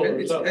leaves to fill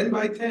It's those up. 10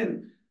 by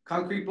 10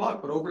 concrete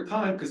block, but over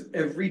time, because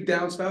every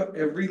downspout,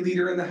 every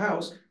leader in the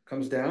house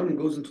comes down and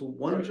goes into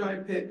one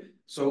giant pit.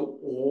 So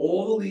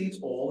all the leaves,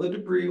 all the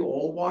debris,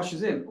 all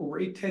washes in. Over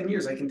 8, 10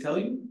 years, I can tell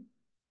you,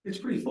 it's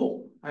pretty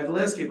full. I have a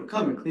landscaper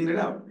come and clean it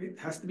out. It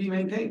has to be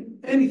maintained.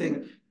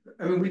 Anything.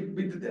 I mean, we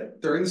did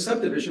that during the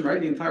subdivision, right?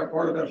 The entire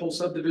part of that whole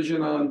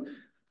subdivision on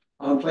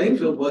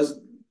Plainfield was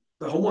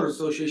the homeowners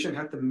association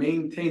had to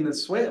maintain the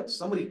swales.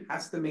 Somebody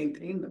has to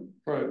maintain them.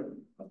 Right.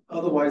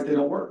 Otherwise, they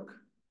don't work.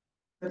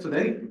 That's with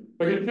anything.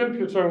 But your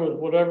concern with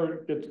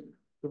whatever gets,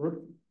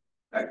 the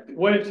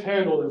way it's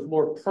handled is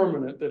more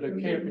permanent, that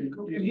it can't be.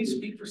 Can he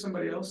speak for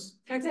somebody else?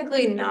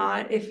 Technically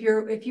not. If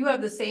you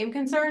have the same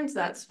concerns,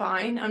 that's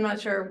fine. I'm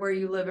not sure where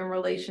you live in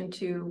relation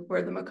to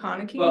where the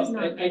McConaughey is. Well,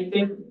 I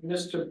think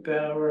Mr.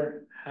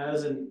 Bauer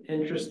has an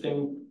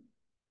interesting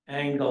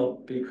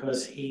angle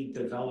because he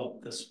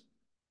developed this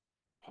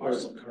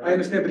parcel, correct? I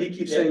understand, but he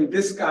keeps saying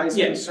this guy's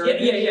Yeah, concerned.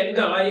 yeah,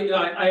 no,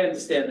 I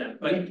understand that,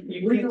 but We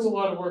you do a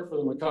lot of work for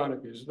the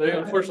McConaughey's. They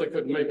unfortunately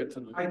couldn't make it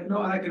tonight. I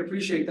know, and I can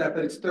appreciate that,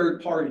 but it's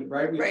third party,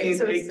 right? We Right, can't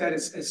so take it's that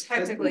as.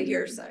 technically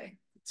hearsay.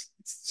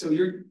 So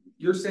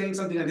you're saying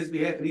something on his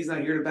behalf and he's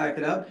not here to back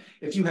it up.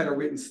 If you had a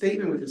written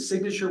statement with his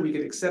signature, we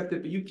could accept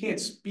it, but you can't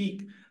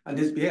speak on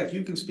his behalf.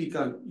 You can speak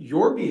on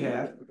your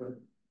behalf.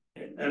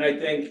 And I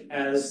think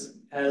as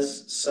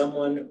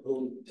someone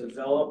who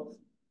developed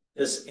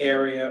this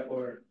area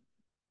or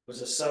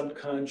was a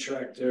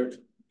subcontractor,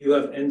 you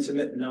have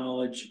intimate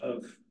knowledge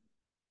of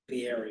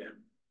the area.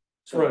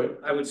 So Right.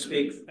 I would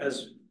speak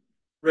as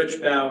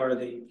Rich Bauer,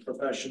 the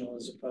professional,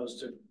 as opposed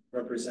to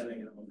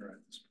representing an owner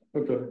at this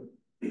point.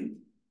 Okay.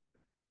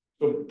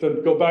 So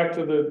to go back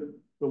to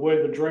the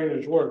way the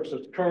drainage works,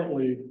 it's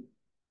currently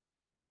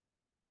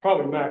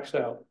probably maxed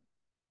out.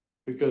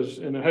 Because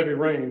in a heavy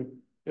rain,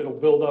 it'll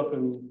build up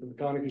in the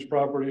McConaughey's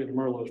property and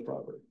Merlot's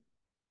property.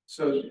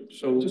 So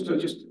so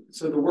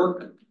the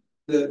work,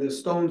 the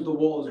stones, the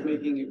wall is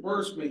making it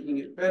worse, making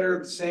it better,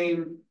 the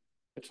same.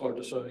 It's hard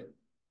to say.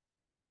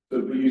 So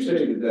when you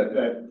say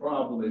that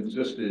problem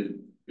existed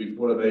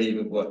before they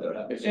even bought their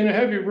house. In a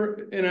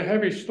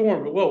heavy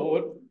storm, but well,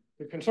 what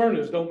the concern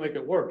is, don't make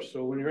it worse.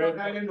 So when you're at.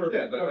 I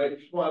understand, but I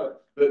just want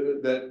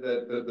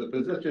the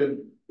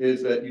position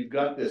is that you've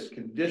got this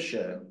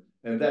condition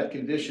and that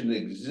condition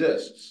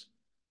exists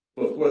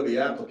before the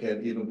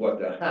applicant even bought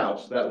their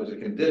house. That was a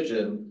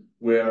condition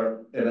where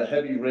in a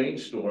heavy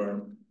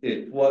rainstorm,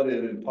 it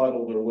flooded and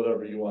puddled or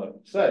whatever you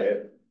want to say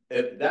it.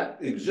 And that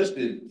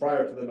existed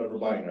prior to them ever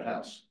buying their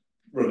house,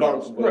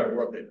 regardless of what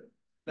work they did.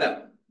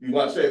 Now, you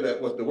want to say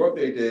that what the work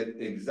they did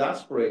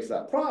exasperates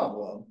that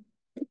problem.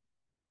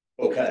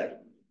 Okay,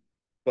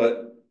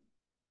 but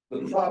the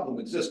problem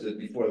existed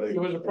before they.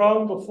 There was a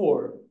problem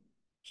before,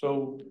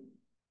 so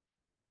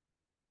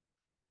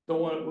we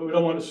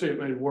don't want to see it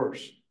made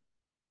worse.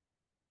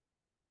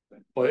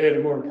 By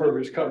adding more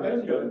impervious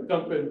cover,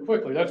 dump in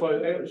quickly, that's why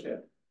I understand.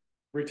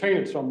 retain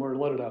it somewhere and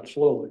let it out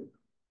slowly.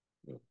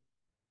 Yeah.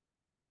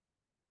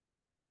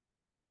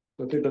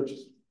 I think that's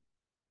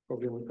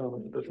probably my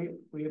comment.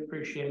 We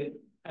appreciate it.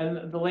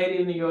 And the lady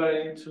in the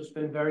audience who's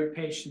been very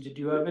patient, did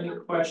you have any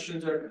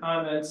questions or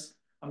comments?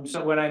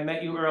 So when I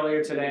met you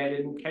earlier today, I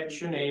didn't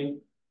catch your name.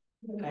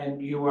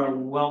 And you are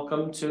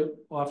welcome to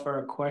offer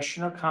a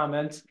question or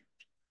comment.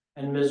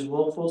 And Ms.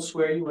 Wolf will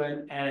swear you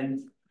in,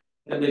 and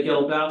then the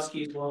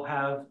Gilbowskis will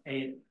have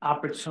an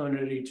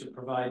opportunity to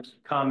provide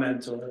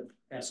comments or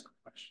ask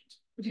questions.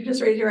 Would you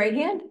just raise your right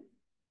hand?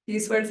 Do you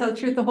swear to tell the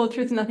truth, the whole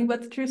truth, and nothing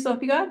but the truth, so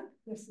help you God?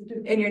 Yes, I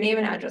do. And your name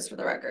and address for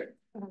the record.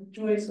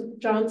 Joyce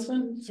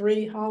Johnson,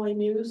 3 Holly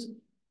Muse,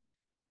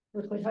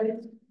 Berkeley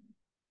Heights.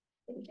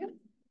 Thank you.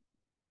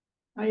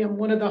 I am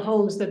one of the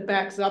homes that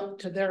backs up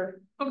to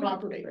their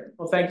property.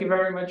 Well, thank you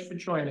very much for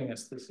joining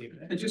us this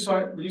evening. And just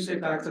so when you say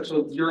back up,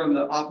 so you're on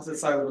the opposite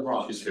side of the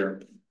rock. She's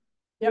here.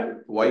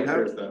 Yep. White House.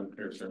 Here's them,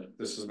 here's them.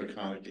 This is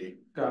McConaughey.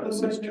 Got I'm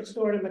it. right next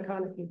door to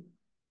McConaughey.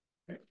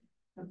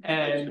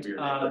 And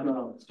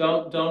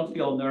don't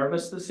feel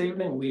nervous this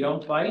evening. We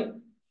don't bite.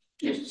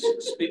 Just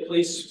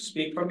please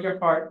speak from your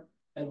heart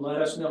and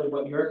let us know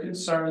what your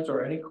concerns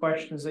or any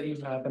questions that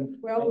you have. And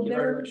Well, thank you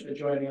very much for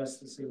joining us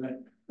this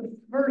evening. The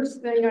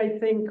first thing I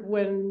think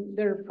when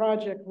their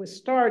project was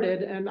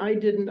started, and I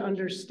didn't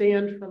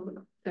understand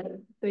from that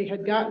they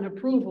had gotten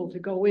approval to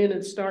go in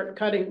and start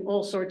cutting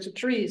all sorts of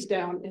trees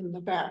down in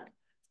the back,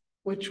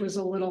 which was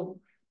a little,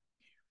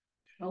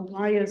 well,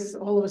 why is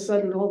all of a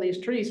sudden all these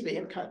trees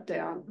being cut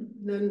down?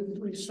 Then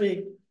we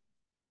see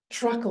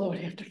truckload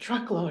after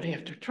truckload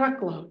after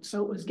truckload.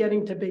 So it was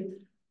getting to be,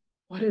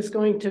 what is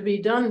going to be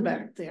done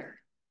back there?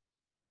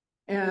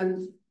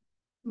 And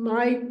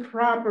my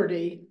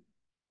property,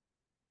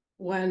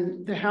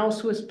 when the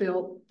house was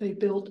built, they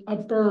built a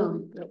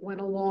berm that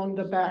went along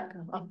the back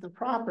of the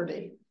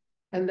property.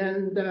 And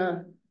then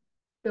the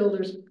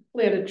builders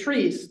planted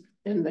trees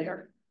in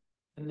there.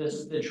 And this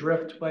is the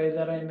driftway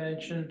that I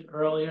mentioned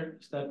earlier.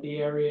 Is that the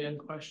area in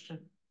question?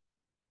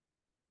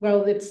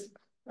 Well, it's,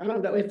 I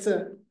don't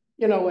know,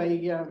 you know,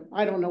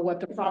 I don't know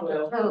what the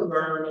proper term.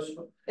 Berm.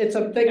 It's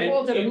a, they And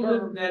called it a you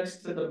live berm. next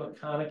to the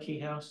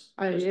McConaughey house?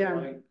 I Just so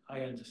am.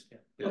 I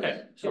understand.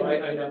 Okay, so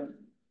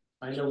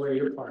I know where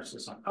your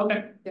parcels are.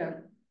 Okay. Yeah.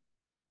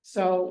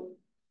 So,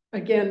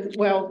 again,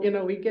 well, you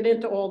know, we get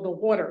into all the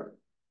water,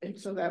 and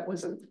so that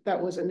was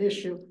an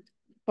issue.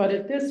 But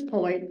at this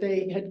point,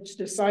 they had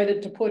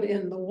decided to put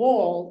in the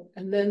wall,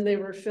 and then they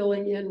were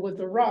filling in with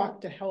the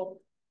rock to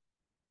help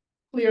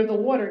clear the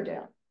water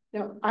down.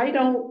 Now,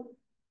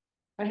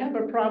 I have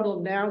a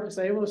problem now because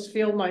I almost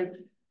feel my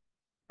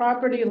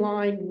property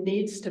line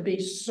needs to be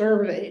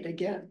surveyed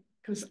again,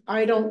 because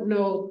I don't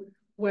know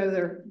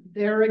whether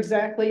they're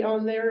exactly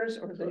on theirs,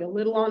 or are they a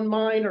little on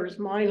mine, or is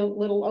mine a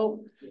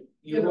little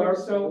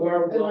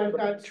and I've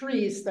got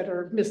trees that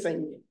are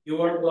missing.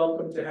 You are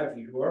welcome to have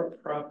your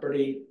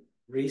property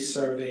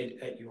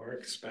resurveyed at your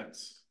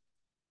expense.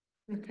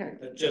 Okay.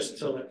 Just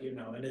to let you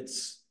know, and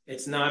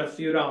it's not a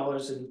few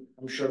dollars, and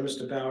I'm sure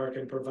Mr. Bauer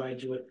can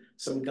provide you with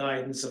some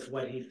guidance of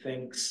what he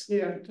thinks.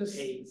 Yeah, just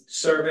a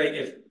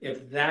survey,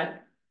 if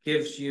that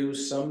gives you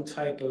some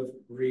type of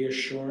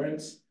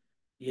reassurance,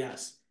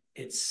 yes.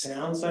 It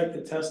sounds like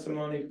the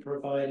testimony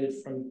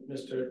provided from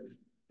Mr.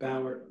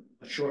 Bauer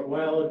a short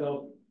while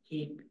ago,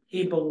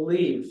 he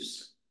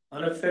believes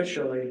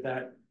unofficially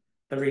that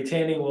the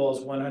retaining wall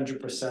is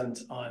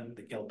 100% on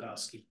the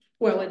Gilbowski.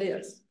 well, it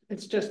is.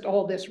 It's just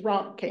all this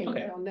rock came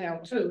down now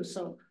too,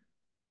 so.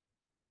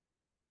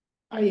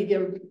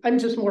 I'm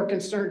just more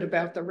concerned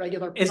about the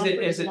regular. Is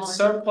it line.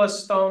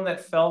 surplus stone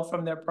that fell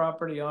from their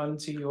property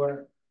onto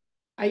your?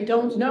 I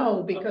don't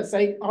know, because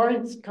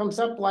ours comes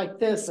up like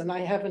this and I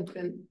haven't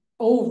been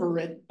over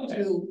it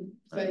to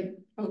say,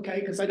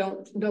 okay, because I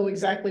don't know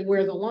exactly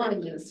where the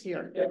line is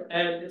here. Yeah,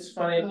 and it's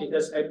funny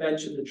because I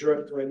mentioned the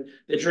driftway.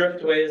 The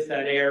driftway is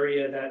that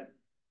area that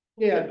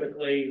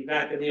typically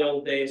back in the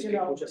old days,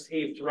 people just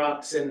heaved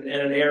rocks in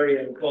an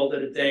area and called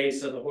it a day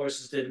so the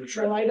horses didn't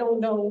trip. Well, I don't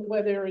know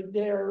whether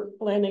they're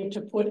planning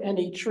to put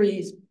any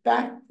trees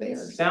back there.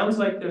 Sounds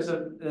like there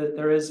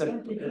is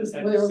a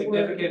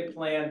significant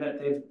plan that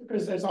they've.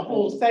 Because there's a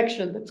whole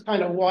section that's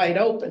kind of wide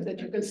open that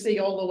you can see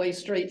all the way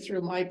straight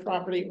through my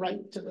property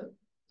right to the,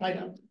 I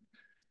don't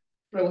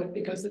throw it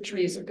because the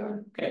trees are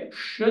gone. Okay,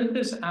 should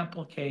this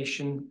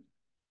application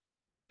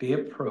be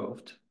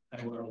approved,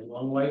 and we're a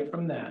long way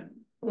from that,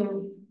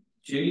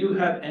 do you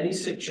have any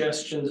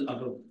suggestions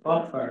of a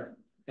buffer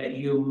that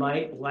you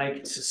might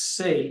like to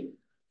see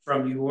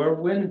from your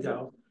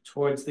window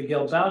towards the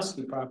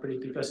Gilbowski property?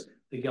 Because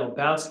the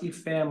Gilbowski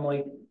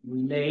family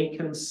may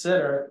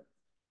consider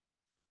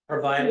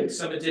providing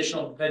some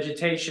additional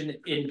vegetation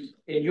in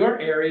your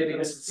area,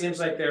 because it seems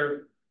like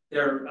they're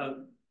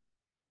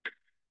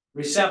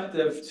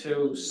receptive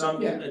to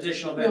some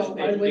additional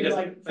vegetation, because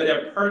for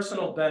their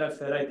personal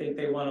benefit, I think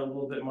they want a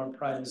little bit more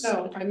privacy.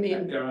 No, I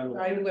mean,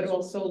 I would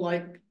also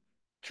like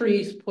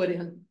trees put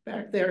in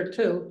back there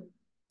too.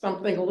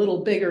 Something a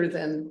little bigger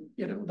than,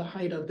 you know, the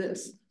height of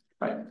this.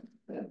 Right.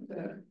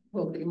 That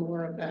will be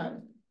more of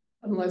that.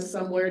 Unless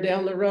somewhere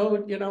down the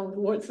road, you know,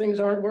 what things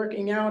aren't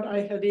working out.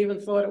 I had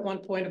even thought at one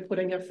point of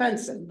putting a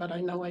fence in, but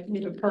I know I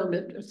need a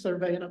permit, a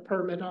survey and a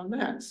permit on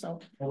that, so.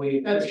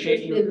 We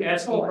appreciate you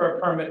asking for a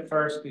permit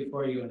first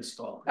before you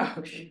install.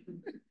 Oh,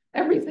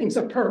 everything's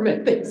a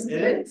permit these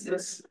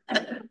days.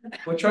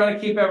 We're trying to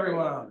keep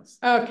everyone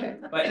honest. Okay.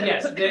 But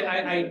yes,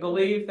 I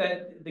believe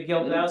that the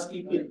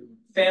Gilbowski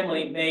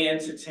family may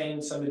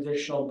entertain some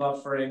additional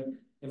buffering.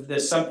 If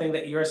there's something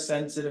that you're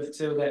sensitive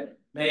to that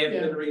may have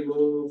been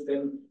removed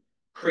and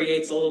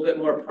creates a little bit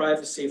more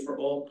privacy for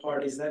all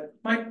parties, that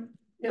might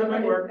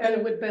work. And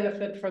it would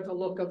benefit for the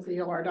look of the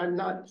yard. I'm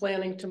not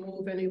planning to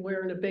move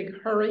anywhere in a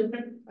big hurry.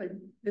 I'm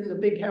in the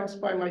big house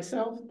by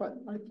myself, but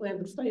I plan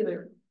to stay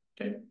there.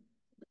 Okay.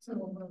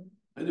 So,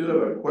 I do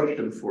have a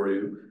question for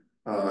you.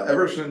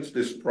 Ever since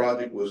this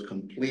project was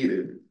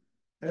completed,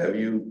 have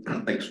you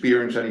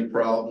experienced any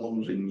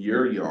problems in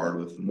your yard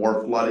with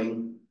more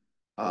flooding?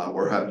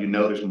 Or have you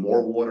noticed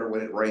more water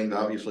when it rained?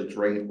 Obviously, it's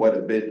rained quite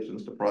a bit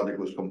since the project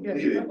was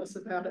completed. tell us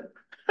about it.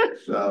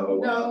 So.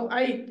 No,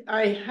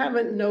 I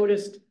haven't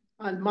noticed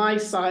on my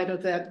side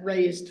of that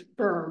raised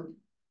berm.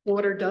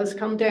 Water does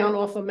come down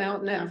off of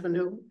Mountain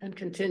Avenue and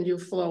continue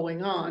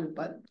flowing on,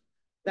 but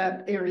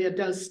that area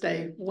does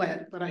stay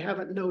wet, but I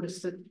haven't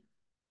noticed it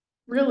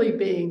really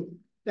being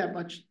that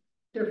much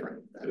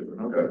different.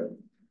 Okay.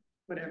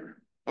 Whatever.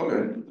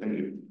 Okay, thank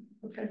you.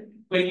 Okay.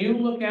 When you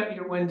look out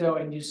your window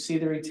and you see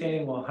the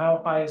retaining wall,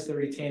 how high is the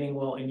retaining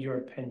wall in your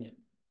opinion?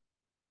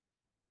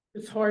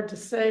 It's hard to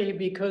say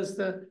because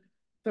the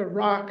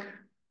rock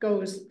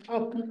goes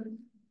up.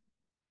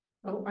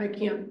 Oh, I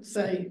can't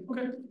say.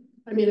 Okay.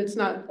 I mean, it's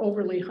not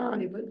overly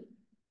high,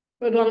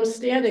 but I'm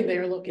standing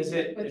there looking. Is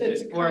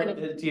it 4?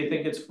 Do you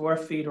think it's 4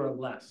 feet or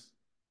less?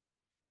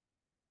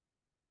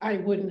 I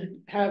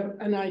wouldn't have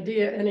any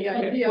idea.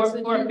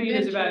 4 feet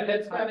is about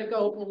it's got to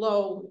go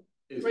below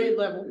grade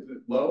level. Is it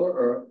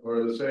lower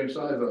or the same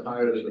size or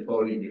higher than the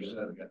podium you're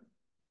standing at?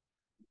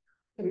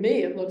 To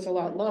me, it looks a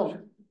lot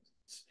lower.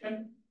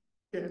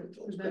 Then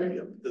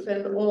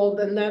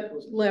that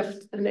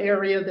left an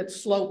area that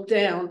sloped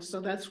down, so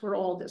that's where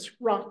all this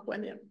rock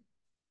went in.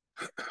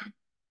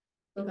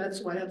 So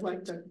that's why I'd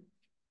like to,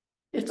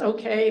 it's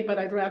okay, but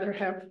I'd rather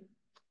have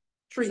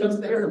trees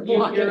there to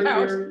block it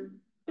out.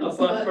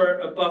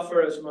 A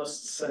buffer is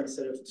most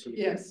sensitive to you.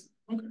 Yes.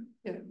 Okay.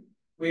 Yeah.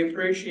 We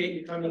appreciate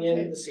you coming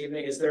in this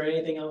evening. Is there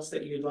anything else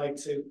that you'd like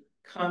to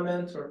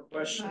comment or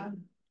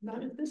question?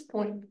 Not at this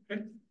point.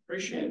 Okay,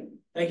 appreciate it.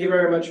 Thank you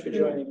very much for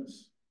joining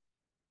us.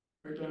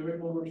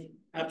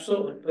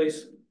 Absolutely,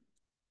 please.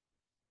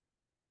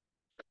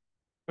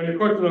 On your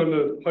question on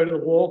the height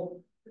of the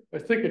wall, I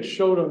think it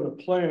showed on the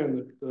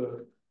plan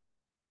that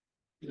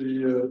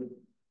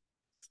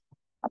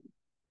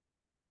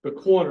the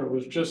corner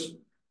was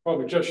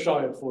probably just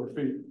shy of 4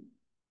 feet.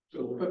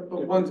 So,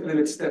 But once, and then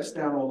it steps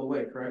down all the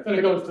way, correct? and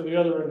it goes to the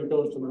other end, it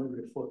goes to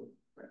maybe a foot.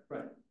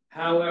 Right.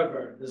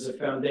 However, there's a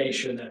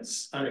foundation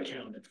that's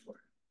unaccounted for.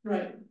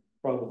 Right.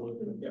 Probably.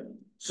 Yep.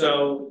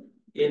 So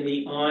in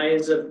the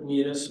eyes of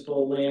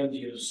municipal land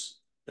use,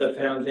 the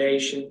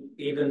foundation,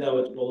 even though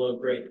it's below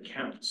grade,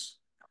 counts.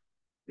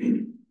 So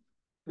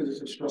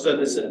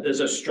there's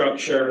a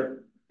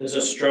structure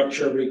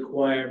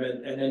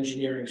requirement, an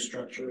engineering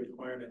structure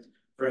requirement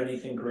for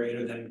anything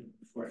greater than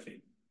 4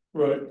 feet.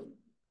 Right.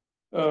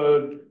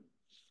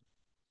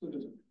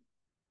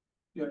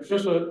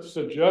 Just a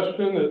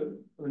suggestion that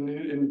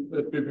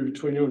maybe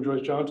between you and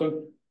Joyce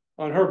Johnson,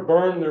 on her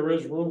berm, there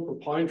is room for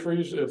pine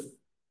trees if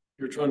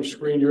you're trying to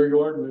screen your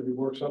yard, and maybe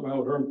work something out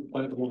with her and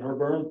plant them on her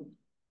berm,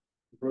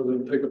 rather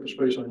than take up the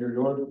space on your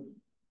yard.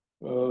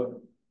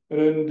 And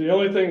then the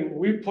only thing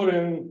we put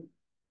in,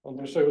 I'm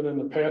gonna say within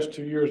the past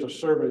 2 years, a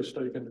survey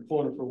stake in the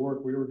corner for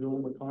work we were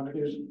doing with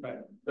Conagy's.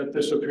 That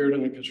disappeared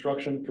in the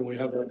construction. Can we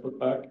have that put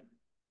back?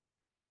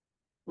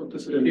 What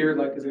disappeared,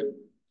 like, is it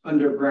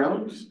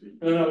underground?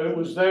 No, it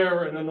was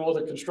there, and then all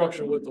the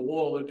construction with the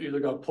wall, it either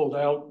got pulled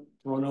out,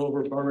 run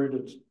over, buried,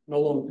 it's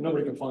no longer,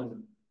 nobody can find it.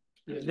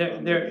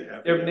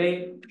 There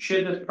may,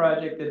 should this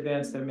project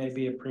advance, there may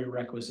be a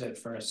prerequisite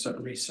for a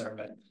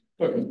resurvey.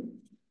 Okay.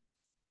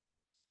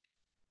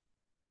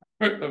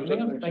 Right, that was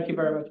it. Thank you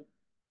very much.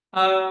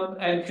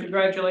 And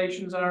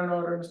congratulations on our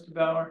order, Mr.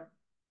 Bauer.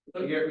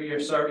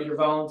 Your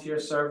volunteer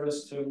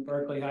service to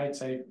Berkeley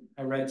Heights, I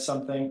read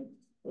something.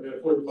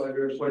 45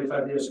 years.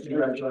 45 years,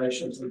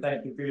 congratulations, and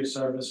thank you for your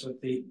service with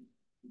the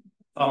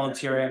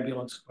volunteer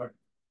ambulance corps.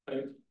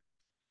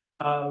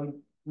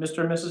 Mr.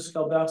 and Mrs.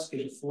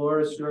 Skalbowski, the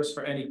floor is yours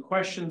for any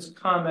questions,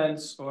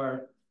 comments,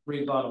 or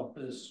rebuttal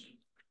is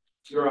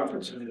your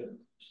opportunity.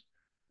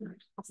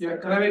 Yeah,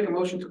 can I make a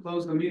motion to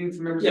close the meeting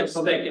to members? Yes,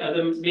 of the thank you.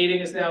 The meeting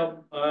is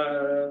now,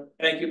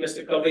 thank you,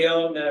 Mr.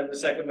 Coviello, and the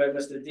second by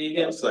Mr.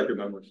 Deegan. Second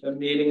members. The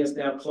meeting is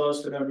now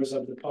closed to members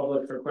of the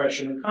public for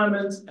question and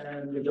comments,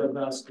 and the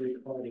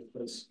Skalbowski party,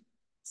 please.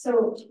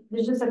 So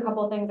there's just a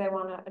couple of things I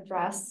want to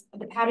address.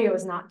 The patio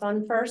was not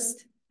done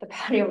first. The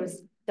patio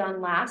was done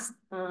last.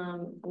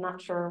 I'm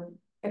not sure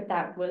if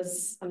that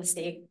was a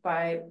mistake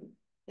by,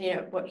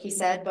 what he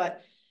said,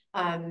 but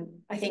I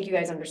think you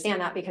guys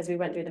understand that because we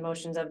went through the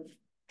motions of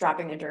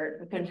dropping the dirt.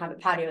 We couldn't have a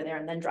patio there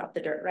and then drop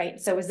the dirt,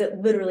 right? So was it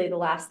literally the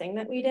last thing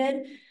that we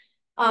did?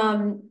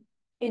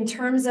 In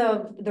terms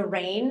of the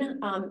rain,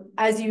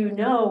 as you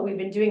know, we've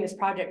been doing this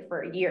project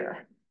for a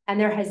year, and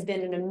there has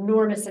been an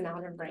enormous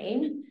amount of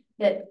rain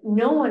that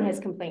no one has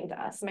complained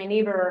to us. My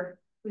neighbor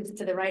who's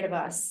to the right of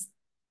us,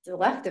 to the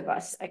left of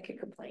us, I could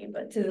complain,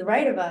 but to the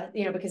right of us,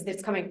 because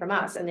it's coming from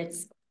us and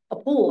it's a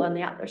pool on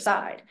the other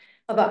side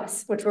of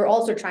us, which we're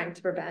also trying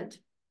to prevent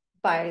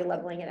by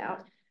leveling it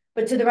out.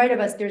 But to the right of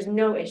us, there's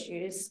no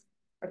issues.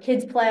 Our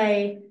kids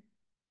play.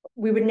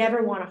 We would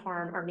never want to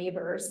harm our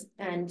neighbors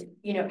and,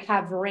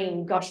 have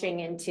rain gushing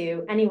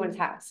into anyone's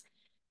house.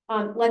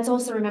 Let's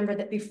also remember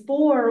that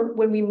before,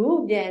 when we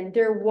moved in,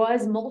 there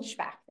was mulch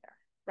back there,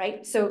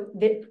 right? So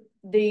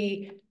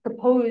the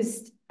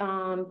proposed,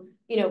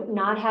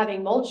 not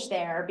having mulch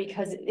there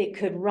because it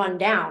could run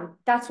down,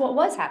 that's what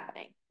was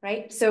happening,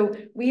 right? So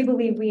we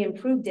believe we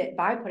improved it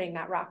by putting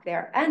that rock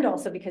there, and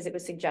also because it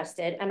was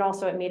suggested, and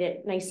also it made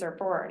it nicer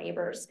for our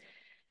neighbors.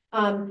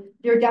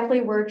 There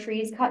definitely were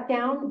trees cut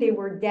down. They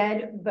were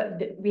dead,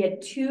 but we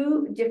had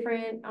two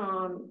different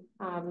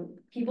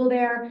people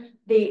there.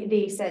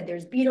 They said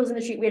there's beetles in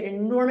the street. We had an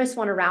enormous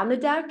one around the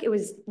deck. It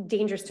was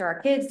dangerous to our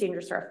kids,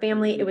 dangerous to our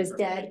family. It was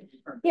dead.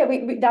 Yeah,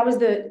 that was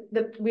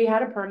we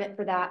had a permit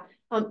for that.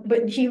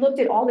 But he looked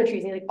at all the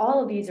trees and he's like,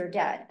 all of these are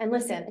dead. And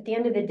listen, at the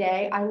end of the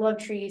day, I love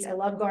trees. I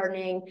love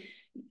gardening.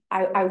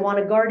 I want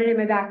to garden in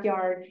my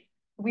backyard.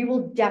 We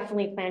will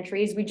definitely plant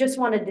trees. We just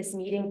wanted this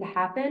meeting to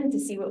happen to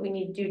see what we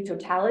need to do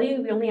totality.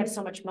 We only have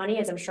so much money,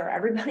 as I'm sure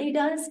everybody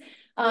does.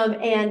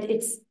 And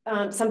it's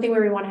something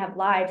where we want to have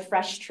live,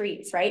 fresh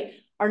trees, right?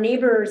 Our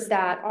neighbors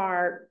that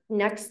are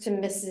next to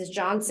Mrs.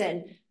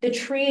 Johnson, the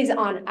trees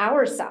on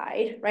our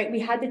side, right? We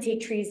had to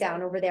take trees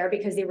down over there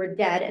because they were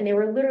dead and they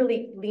were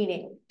literally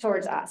leaning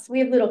towards us. We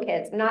have little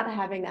kids, not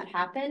having that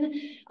happen.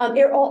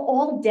 They're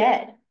all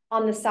dead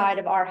on the side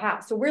of our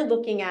house. So we're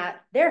looking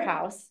at their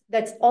house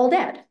that's all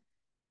dead.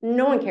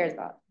 No one cares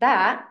about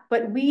that,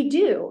 but we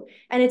do.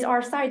 And it's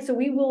our side. So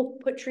we will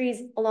put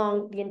trees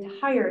along the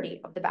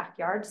entirety of the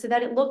backyard so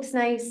that it looks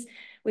nice.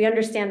 We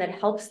understand that it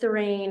helps the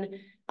rain.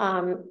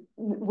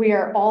 We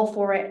are all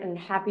for it and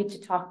happy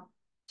to talk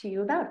to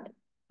you about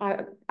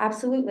it.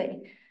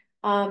 Absolutely.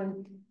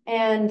 And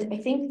I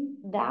think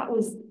that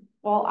was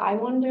all I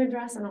wanted to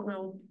address. I don't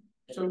know.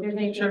 So,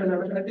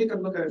 Chairman, I think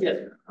I'm looking at,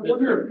 I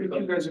wonder if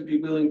you guys would be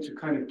willing to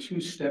kind of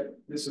two-step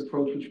this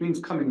approach, which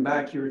means coming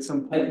back here at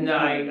some point. No,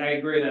 I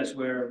agree, that's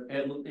where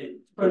it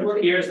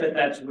appears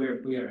that's where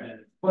we are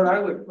headed. What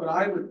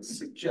I would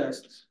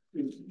suggest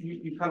is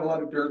you've had a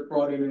lot of dirt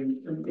brought in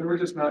and we're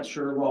just not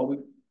sure, well, we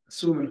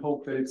assume and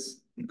hope that it's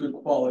good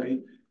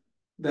quality.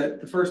 That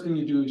the first thing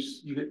you do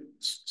is you get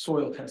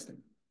soil testing,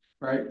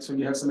 right? So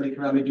you have somebody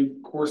come out, they do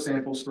core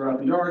samples throughout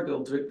the yard,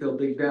 they'll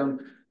dig down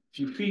a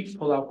few feet,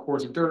 pull out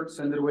cores of dirt,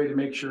 send it away to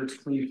make sure it's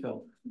clean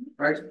fill,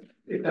 right?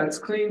 If that's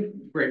clean,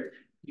 great.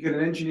 You get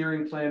an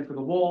engineering plan for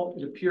the wall.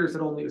 It appears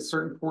that only a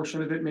certain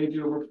portion of it may be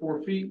over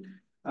 4 feet.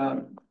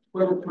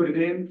 Whoever put it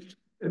in,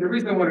 and the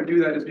reason I want to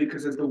do that is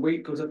because as the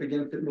weight goes up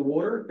against it in the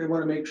water, they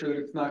want to make sure that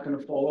it's not going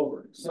to fall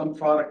over. Some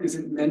product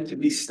isn't meant to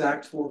be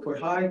stacked 4 foot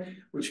high,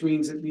 which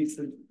means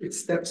it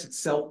steps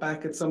itself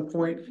back at some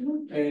point.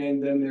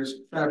 And then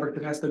there's fabric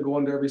that has to go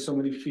under every so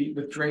many feet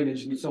with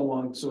drainage and so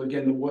on. So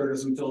again, the water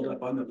doesn't build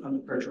up on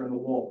the pressure on the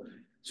wall.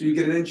 So you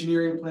get an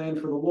engineering plan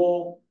for the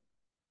wall.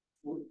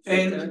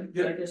 And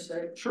Can I just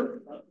say? Sure.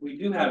 We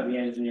do have the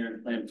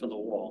engineering plan for the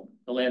wall.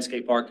 The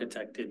landscape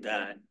architect did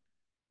that.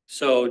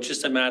 So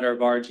just a matter of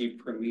RG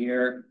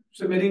Premier.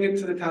 Submitting it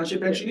to the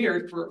township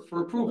engineer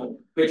for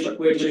approval. Which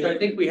I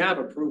think we have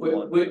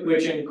approval on.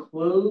 Which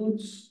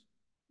includes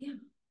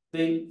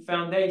the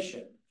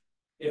foundation.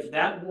 If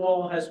that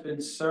wall has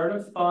been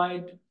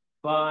certified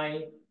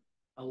by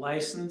a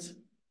licensed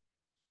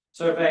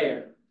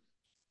surveyor,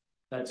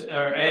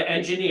 or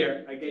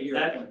engineer. I get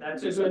your point.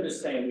 That's just what I'm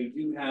saying, we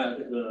do have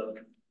the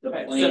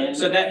right. plan.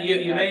 So that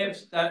you may have,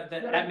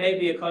 that may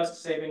be a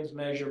cost savings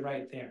measure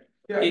right there.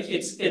 Yeah.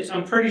 It's,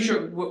 I'm pretty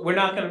sure, we're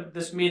not gonna,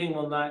 this meeting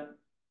will not,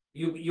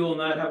 you will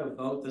not have a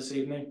vote this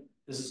evening.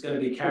 This is gonna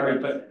be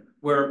carried, but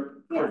we're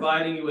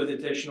providing you with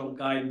additional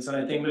guidance, and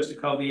I think Mr.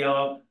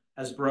 Coviello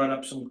has brought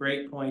up some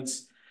great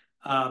points.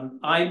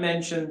 I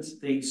mentioned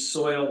the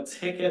soil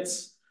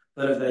tickets,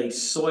 but if a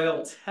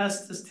soil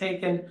test is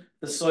taken,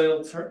 the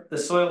soil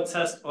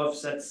test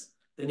offsets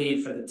the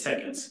need for the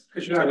tickets.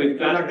 So we've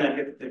got not gonna that.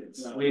 get the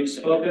tickets. We've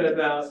spoken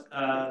about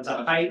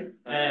the height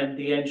and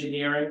the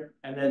engineering,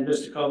 and then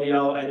Mr.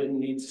 Coviello, I didn't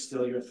mean to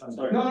steal your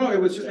thunder. No, it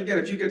was just, again,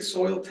 if you get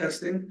soil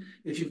testing,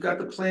 if you've got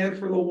the plan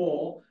for the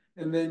wall,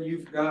 and then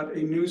you've got a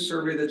new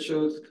survey that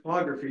shows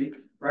topography,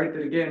 right?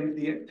 That again,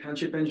 the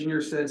township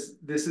engineer says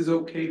this is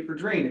okay for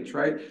drainage,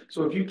 right?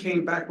 So if you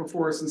came back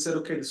before us and said,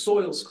 okay, the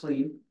soil's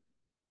clean,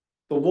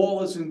 the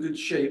wall is in good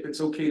shape,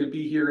 it's okay to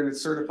be here and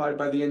it's certified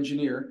by the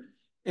engineer,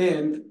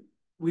 and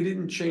we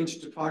didn't change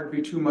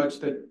topography too much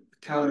that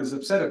the town is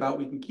upset about,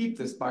 we can keep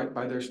this by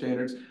their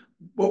standards.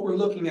 What we're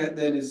looking at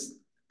then is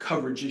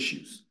coverage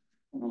issues,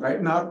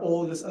 right? Not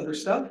all of this other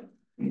stuff.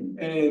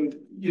 And,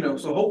 you know,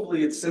 so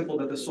hopefully it's simple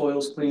that the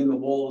soil's clean, the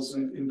wall's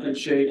in good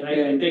shape. And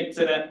I think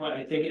to that point,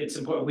 I think it's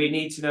important, we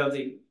need to know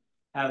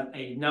have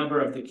a number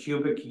of the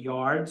cubic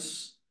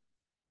yards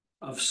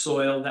of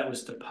soil that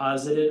was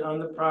deposited on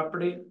the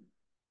property.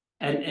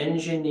 An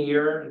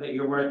engineer that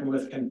you're working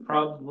with can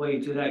probably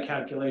do that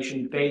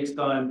calculation based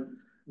on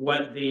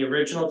what the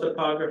original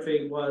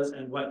topography was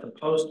and what the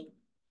post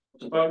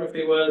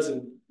topography was,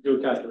 and Do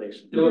a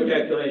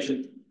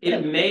calculation.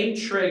 It may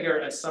trigger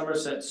a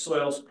Somerset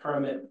soils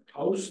permit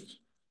post,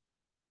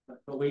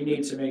 but we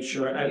need to make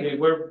sure, I mean,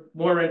 we're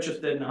more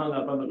interested and hung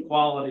up on the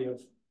quality of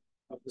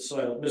the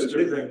soil.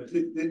 Mr.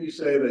 Green. Didn't you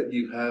say that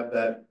you have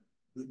that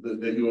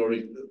you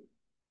already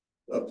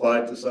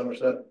applied to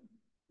Somerset?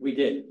 We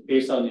did,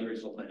 based on the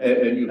original plan.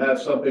 And you have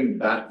something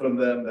back from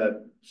them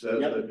that says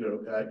Yep. that you're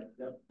okay?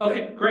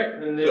 Okay, great,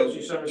 and there's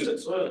your Somerset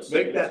soils.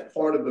 Make that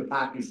part of the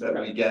package that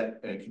we get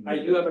and. I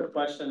do have a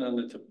question on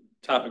the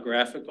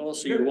topographical,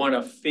 so you want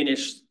to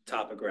finish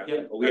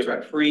topographical. We have a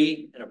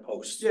pre and a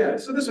post. Yeah,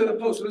 so this is the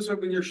post, so this is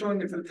when you're showing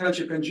it to the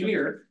township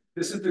engineer,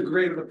 this is the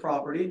grade of the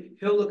property,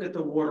 he'll look at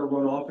the water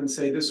runoff and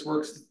say, this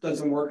works, this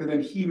doesn't work, and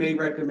then he may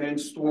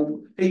recommend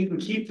hey, you can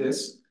keep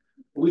this.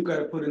 We've got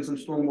to put in some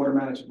stormwater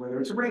management,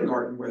 whether it's a rain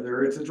garden,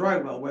 whether it's a dry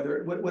well,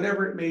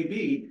 whatever it may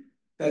be,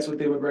 that's what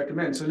they would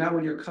recommend. So now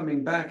when you're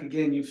coming back,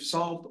 again, you've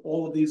solved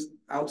all of these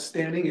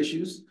outstanding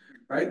issues,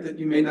 right, that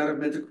you may not have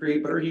meant to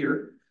create, but are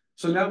here.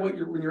 So now when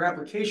your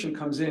application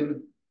comes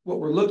in, what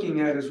we're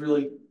looking at is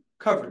really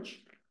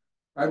coverage,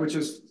 right, which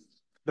is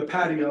the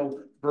patio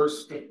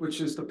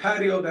which is the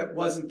patio that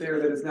wasn't there,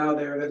 that is now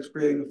there, that's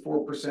creating the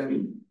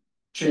 4%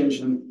 change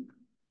in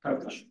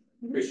coverage.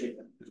 Appreciate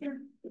that. Sure.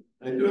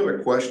 I do have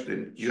a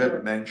question. You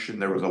had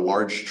mentioned there was a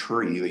large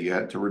tree that you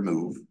had to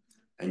remove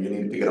and you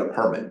needed to get a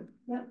permit.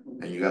 Yep.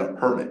 And you got a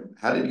permit.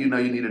 How did you know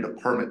you needed a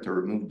permit to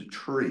remove the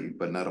tree,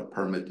 but not a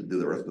permit to do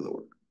the rest of the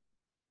work?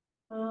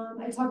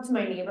 I talked to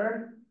my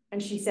neighbor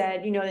And she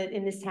said, you know, that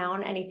in this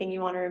town, anything you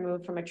want to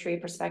remove from a tree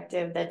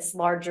perspective that's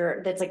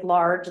larger, that's like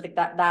large, like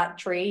that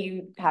tree,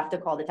 you have to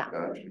call the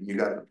town. You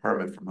got the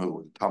permit from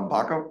who? Tom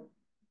Baco?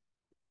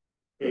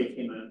 They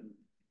came in,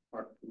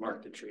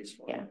 marked the trees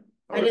for me. Yeah.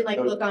 I didn't like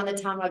look on the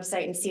town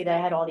website and see that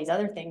I had all these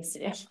other things to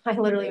do. I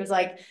literally was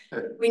like,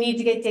 we need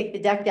to take the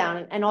deck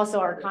down. And also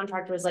our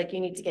contractor was like, you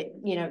need to get,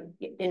 you know,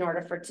 in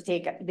order to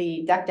take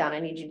the deck down, I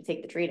need you to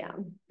take the tree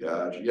down.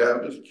 Yeah,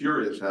 I'm just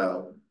curious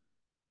how,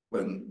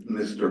 when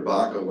Mr.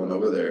 Baca went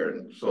over there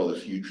and saw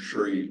this huge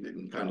tree,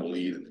 didn't kind of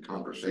lead into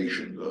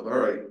conversations of, all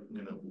right,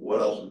 you know, what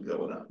else is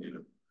going on, you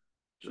know?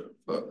 So,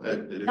 but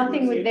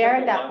Nothing was there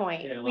at that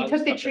point. Yeah, a lot We of took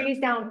the stuff there. trees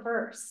down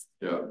first.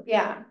 Yeah.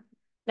 Yeah.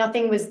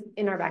 Nothing was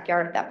in our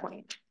backyard at that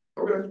point.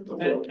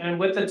 Okay. And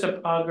with the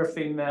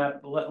topography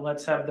map,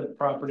 let's have the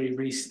property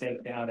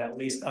re-staked out, at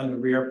least on the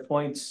rear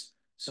points,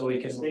 so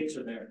we can. Stakes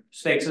are there.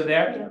 Stakes are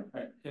there?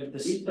 Right. If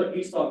this,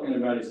 He's talking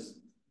about his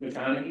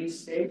McConaughey's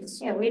stakes.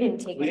 Yeah, we didn't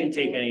take. We didn't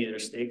take anything. any of their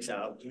stakes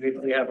out.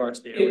 We have our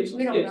stakes.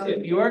 We don't know.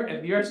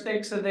 if your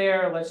stakes are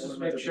there, let's just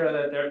make sure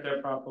that they're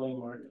properly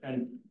marked,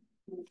 and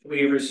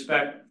we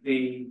respect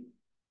the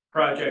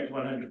project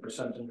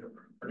 100% in your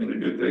I mean, property. the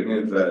good thing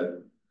is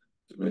that,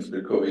 to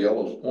Mr.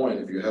 Coviello's point,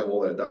 if you have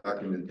all that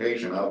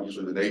documentation,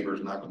 obviously the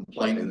neighbor's not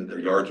complaining that their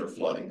yards are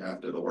flooding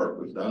after the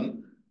work was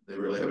done. They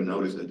really haven't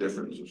noticed the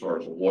difference as far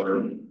as the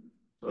water.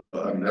 So,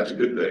 I mean, that's a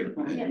good thing,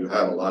 and you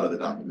have a lot of the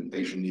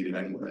documentation needed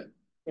anyway.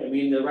 I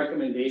mean, the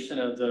recommendation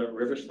of the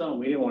Riverstone,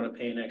 we didn't want to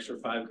pay an extra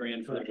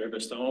 $5,000 for the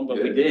Riverstone,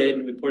 but we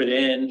did, we put it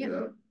in.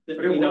 Yeah.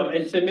 You know,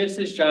 and to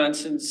Mrs.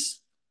 Johnson's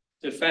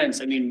defense,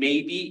 I mean,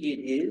 maybe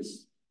it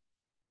is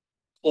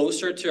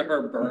closer to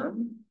her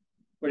berm,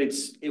 but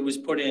it was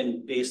put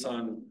in based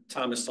on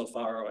Thomas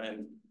Alfaro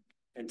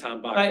and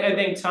Tom Bach. I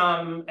think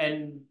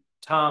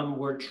Tom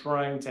were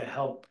trying to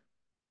help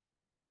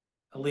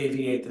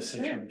alleviate the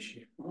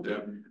situation.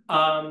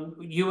 Yeah.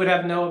 You would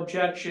have no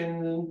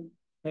objection,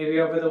 maybe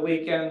over the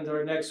weekend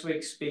or next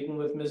week, speaking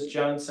with Ms.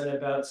 Johnson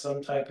about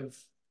some type of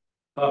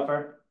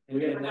buffer?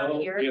 We have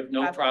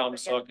no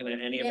problems talking to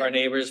any of our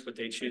neighbors, but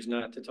they choose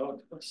not to talk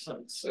to us.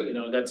 So, you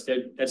know, that's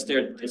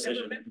their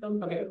decision.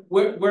 Okay,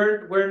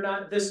 we're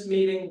not, this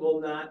meeting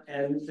will not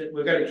end,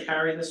 we're gonna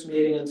carry this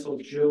meeting until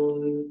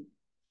June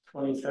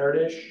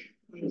 23rd-ish.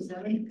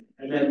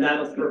 And then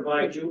that'll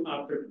provide you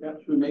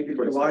opportunity. Should we make it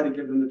July to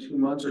give them the 2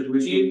 months, or do we?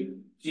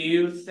 Do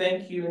you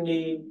think you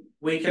need,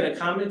 we can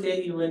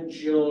accommodate you in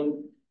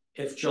June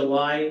if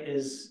July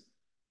is,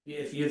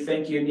 if you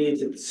think you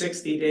need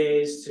 60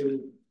 days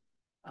to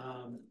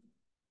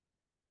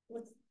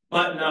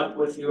button up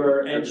with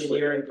your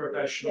engineering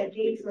professional.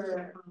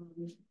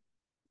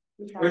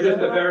 We're just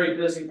a very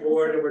busy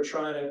board and we're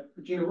trying to.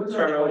 Regina, what's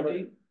turn our over.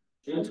 date?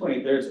 June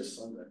 23rd is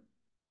Sunday.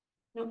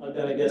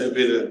 Then I guess. It'd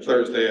be the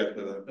Thursday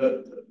after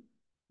that.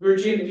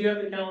 Regina, do you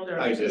have the calendar?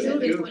 I did,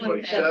 June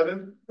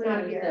 27th,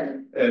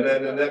 and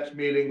then the next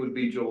meeting would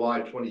be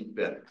July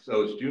 25th.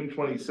 So it's June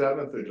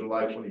 27th or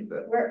July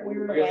 25th?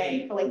 We're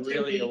away for like 2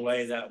 Really weeks.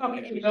 away that.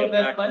 Okay, so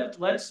then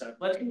let's put a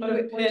What's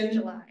pin.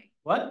 July?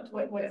 What?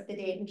 What's the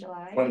date in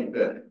July?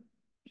 25th.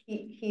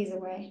 He's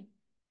away.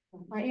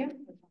 Aren't you?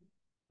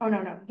 Oh,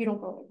 no, you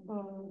don't go.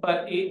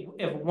 But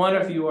if one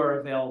of you are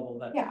available,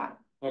 that's. Yeah,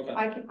 Okay.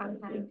 I'm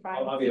having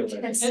Friday. I'll be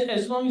away.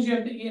 As long as you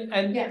have to,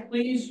 and Yeah.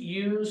 please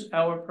use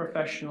our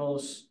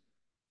professionals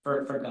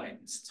for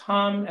guidance.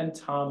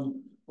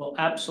 Tom will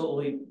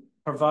absolutely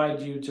provide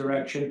you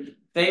direction.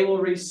 They will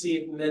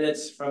receive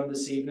minutes from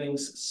this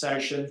evening's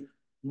session,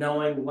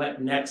 knowing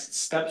what next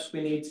steps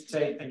we need to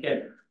take.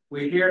 Again,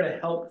 we're here to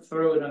help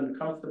through an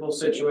uncomfortable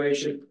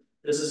situation.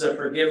 This is a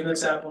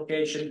forgiveness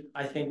application.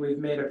 I think we've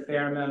made a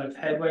fair amount of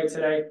headway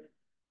today.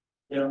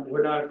 You know,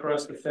 we're not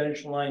across the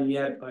finish line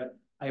yet, but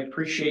I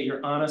appreciate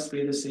your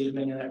honesty this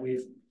evening and that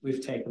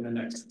we've taken the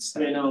next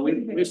step. You know,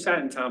 we've sat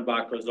in Tom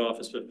Bachro's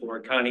office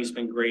before. Connie's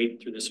been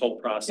great through this whole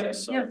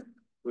process, Yeah.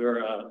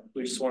 so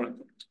we just want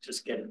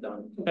to get it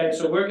done. Okay,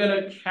 so we're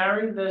gonna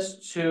carry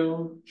this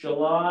to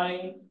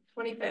July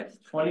 25th.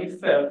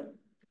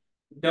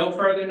 No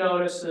further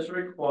notice is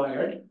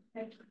required.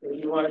 If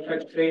you want to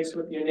touch base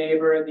with your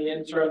neighbor in the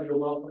interim, you're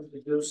welcome to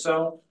do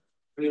so.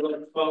 We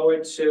look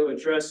forward to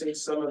addressing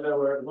some of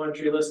our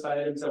laundry list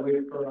items that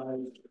we've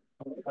provided.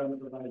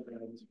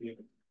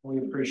 We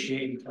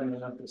appreciate you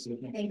coming up this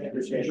evening. Thank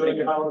you. Enjoy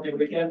your holiday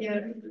weekend.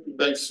 Yeah.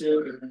 Thanks.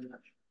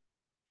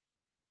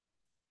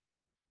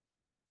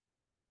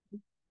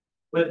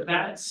 With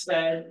that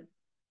said,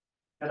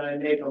 can I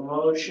make a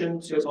motion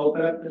to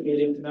open up the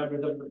meeting to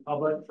members of the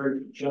public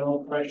for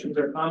general questions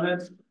or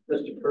comments?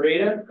 Mr.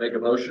 Parita, Make a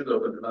motion to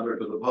open the number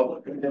to the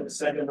public. and then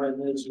second by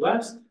Ms.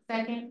 West.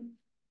 Second.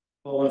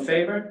 All in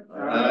favor?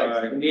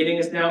 Aye. The meeting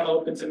is now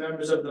open to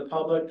members of the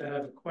public to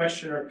have a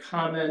question or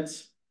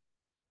comment.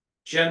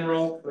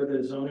 General for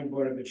the zoning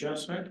board of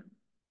adjustment.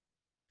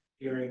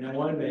 Hearing no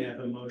one, may I have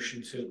a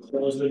motion to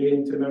close the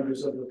meeting to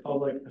members of the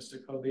public,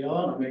 Mr.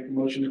 Coviello. I'll make a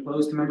motion to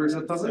close to members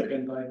of the public.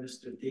 Second by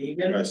Mr. I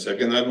Deegan.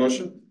 second that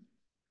motion.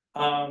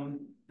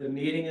 The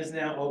meeting is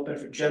now open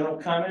for general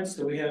comments.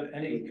 Do we have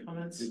any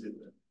comments?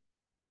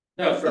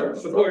 No, for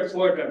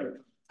board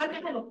member. I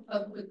have a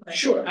quick question.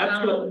 Sure,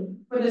 absolutely.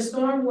 For the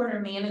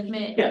stormwater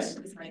management. Yes.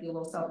 This might be a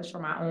little selfish for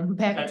my own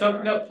That's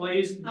background. okay, no,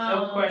 please,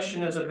 no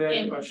question is a valid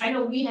And question. I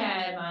know we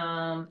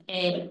have,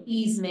 an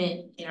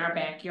easement in our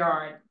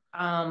backyard.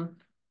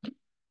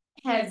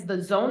 Has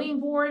the zoning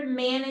board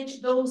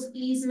managed those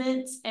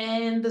easements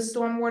and the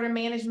stormwater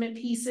management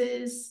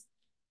pieces?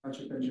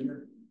 Township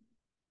engineer.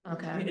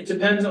 Okay. It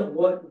depends on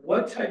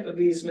what type of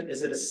easement,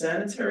 is it a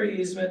sanitary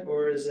easement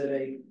or is it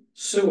a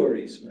sewer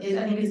easement?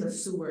 I think it's a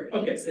sewer.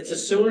 Okay, it's a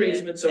sewer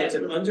easement, so it's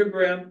an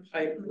underground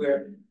pipe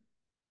where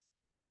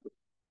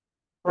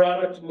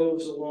product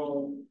moves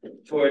along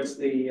towards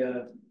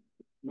the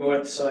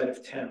north side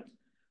of town.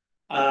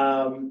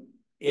 What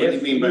do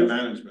you mean by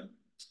management?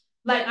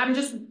 Like, I'm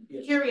just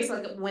Yeah. curious,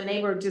 like, when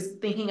they were just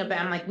thinking about,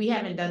 I'm like, we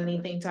haven't done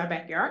anything to our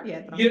backyard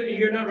yet. but I'm-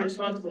 You're not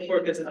responsible for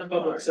it because it's a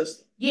public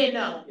system. Yeah,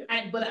 no,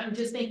 but I'm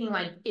just thinking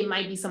like, it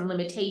might be some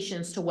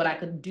limitations to what I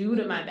could do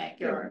to my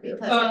backyard because.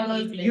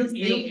 the easement is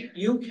there.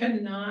 You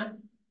cannot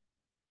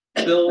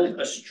build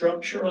a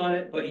structure on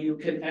it, but you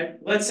can,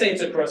 let's say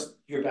it's across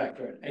your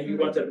backyard and you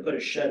wanted to put a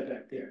shed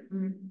back there.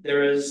 Mhm.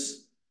 There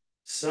is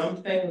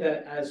something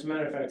that, as a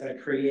matter of fact, I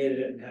created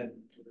it and had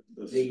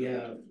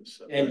the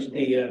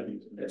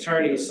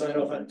attorney sign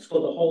off on, it's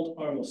called the hold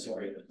harmless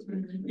agreement.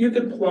 Mhm. You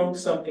could plunk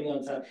something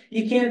on top.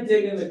 You can't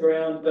dig in the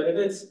ground, but if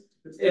it's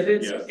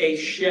Yes. a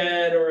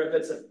shed or if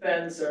it's a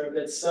fence or if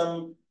it's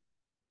some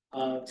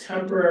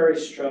temporary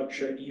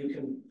structure, you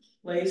can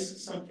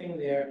place something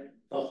there.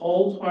 The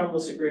hold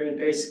harmless agreement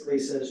basically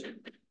says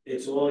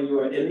it's all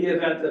yours. In the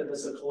event that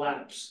there's a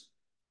collapse,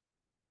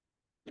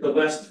 the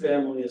West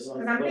family is on.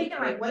 Cause I'm thinking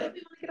like, what if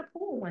we wanna get a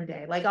pool one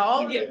day? Like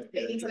all. of Yeah,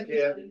 the things like-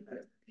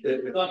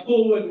 The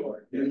pool wouldn't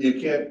work. You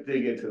can't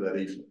dig into that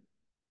easement.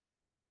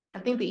 I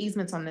think the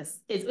easements on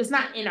this, it's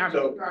not in our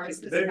So, backyard, it's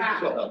the there you sky,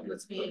 go.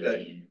 what's being.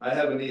 Okay, I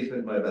have an easement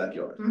in my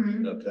backyard,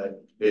 Mhm, okay?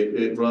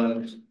 It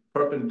runs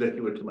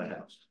perpendicular to my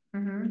house.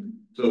 mhm.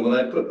 So when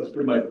I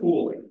threw my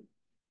pool in,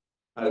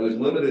 I was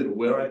limited to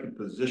where I could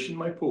position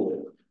my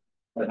pool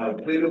and how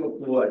big of a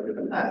pool I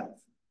could have,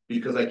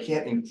 because I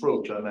can't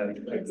encroach on that,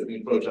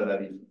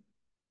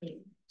 easement.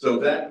 So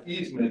that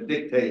easement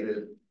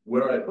dictated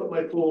where I put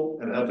my pool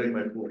and how big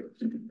my pool is.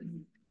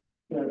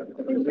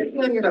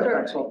 On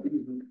your survey.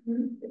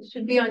 It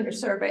should be on your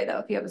survey though,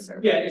 if you have a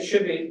survey. Yeah, it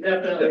should be,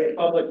 definitely a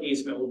public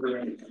easement will be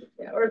in.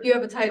 Yeah, or if you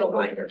have a title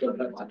binder for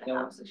the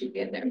house, it should be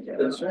in there too.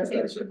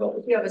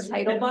 If you have a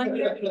title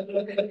binder, it should be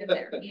in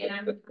there. Yeah,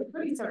 I'm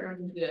pretty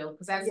certain we do,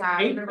 cause that's how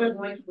I remember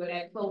going with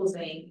that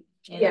closing.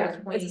 and it Yeah,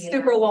 was it's a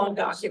 20 super long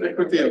document.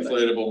 Put the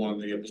inflatable one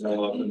to get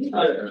blown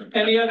up.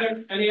 Any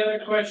other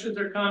questions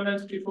or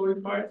comments before we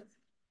part?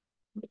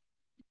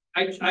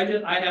 I just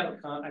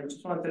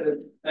wanted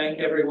to thank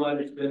everyone.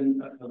 It's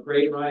been a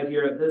great ride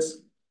here.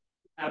 This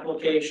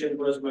application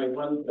was my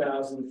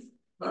 1,000th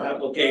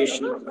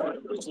application.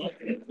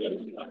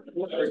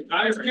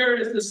 I was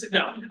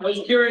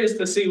curious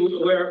to see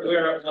where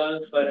it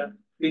was, but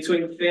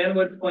between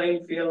Fanwood,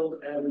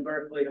 Plainfield and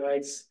Berkeley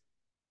Heights,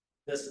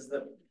 this is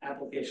the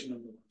application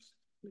of the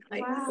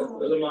Wow.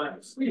 For the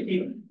miles.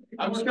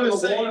 I was gonna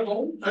say.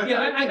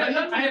 Yeah,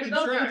 I have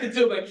nothing to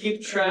do but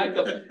keep track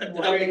of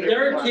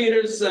Derek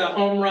Jeter's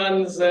home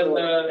runs and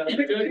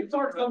It's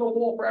on the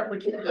wall for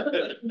application.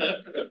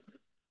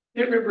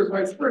 Can't remember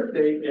his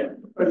birthday, yeah.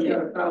 but he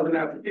got 1,000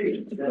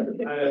 applications.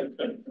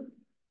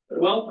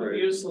 Wealth of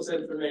useless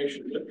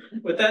information.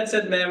 With that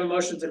said, may I have a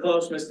motion to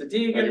close, Mr.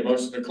 Make a Deegan?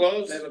 motion to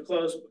close. May I have a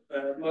close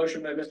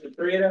motion by Mr.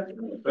 Parita?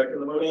 Second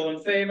the motion. All in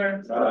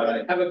favor?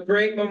 Aye. Have a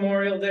great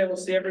Memorial Day. We'll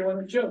see everyone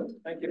in June.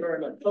 Thank you very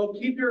much. So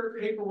keep your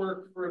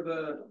paperwork for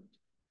the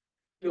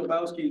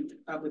Gilbowski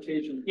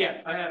application.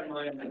 Yeah, I have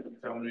mine.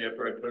 Tell me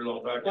after I put it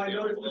all back. Well, I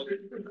noticed,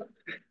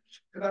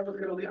 cause I was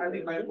gonna leave, I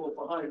think my envelope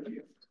behind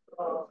you.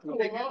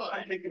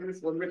 I'm taking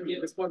this one with me,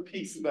 this one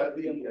piece about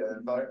the.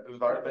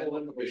 Environmental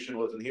Commission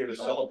wasn't here to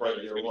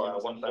celebrate your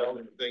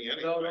 1,000th Thing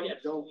anyway. No,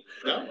 don't.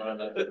 No?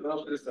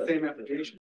 No, it's the same application.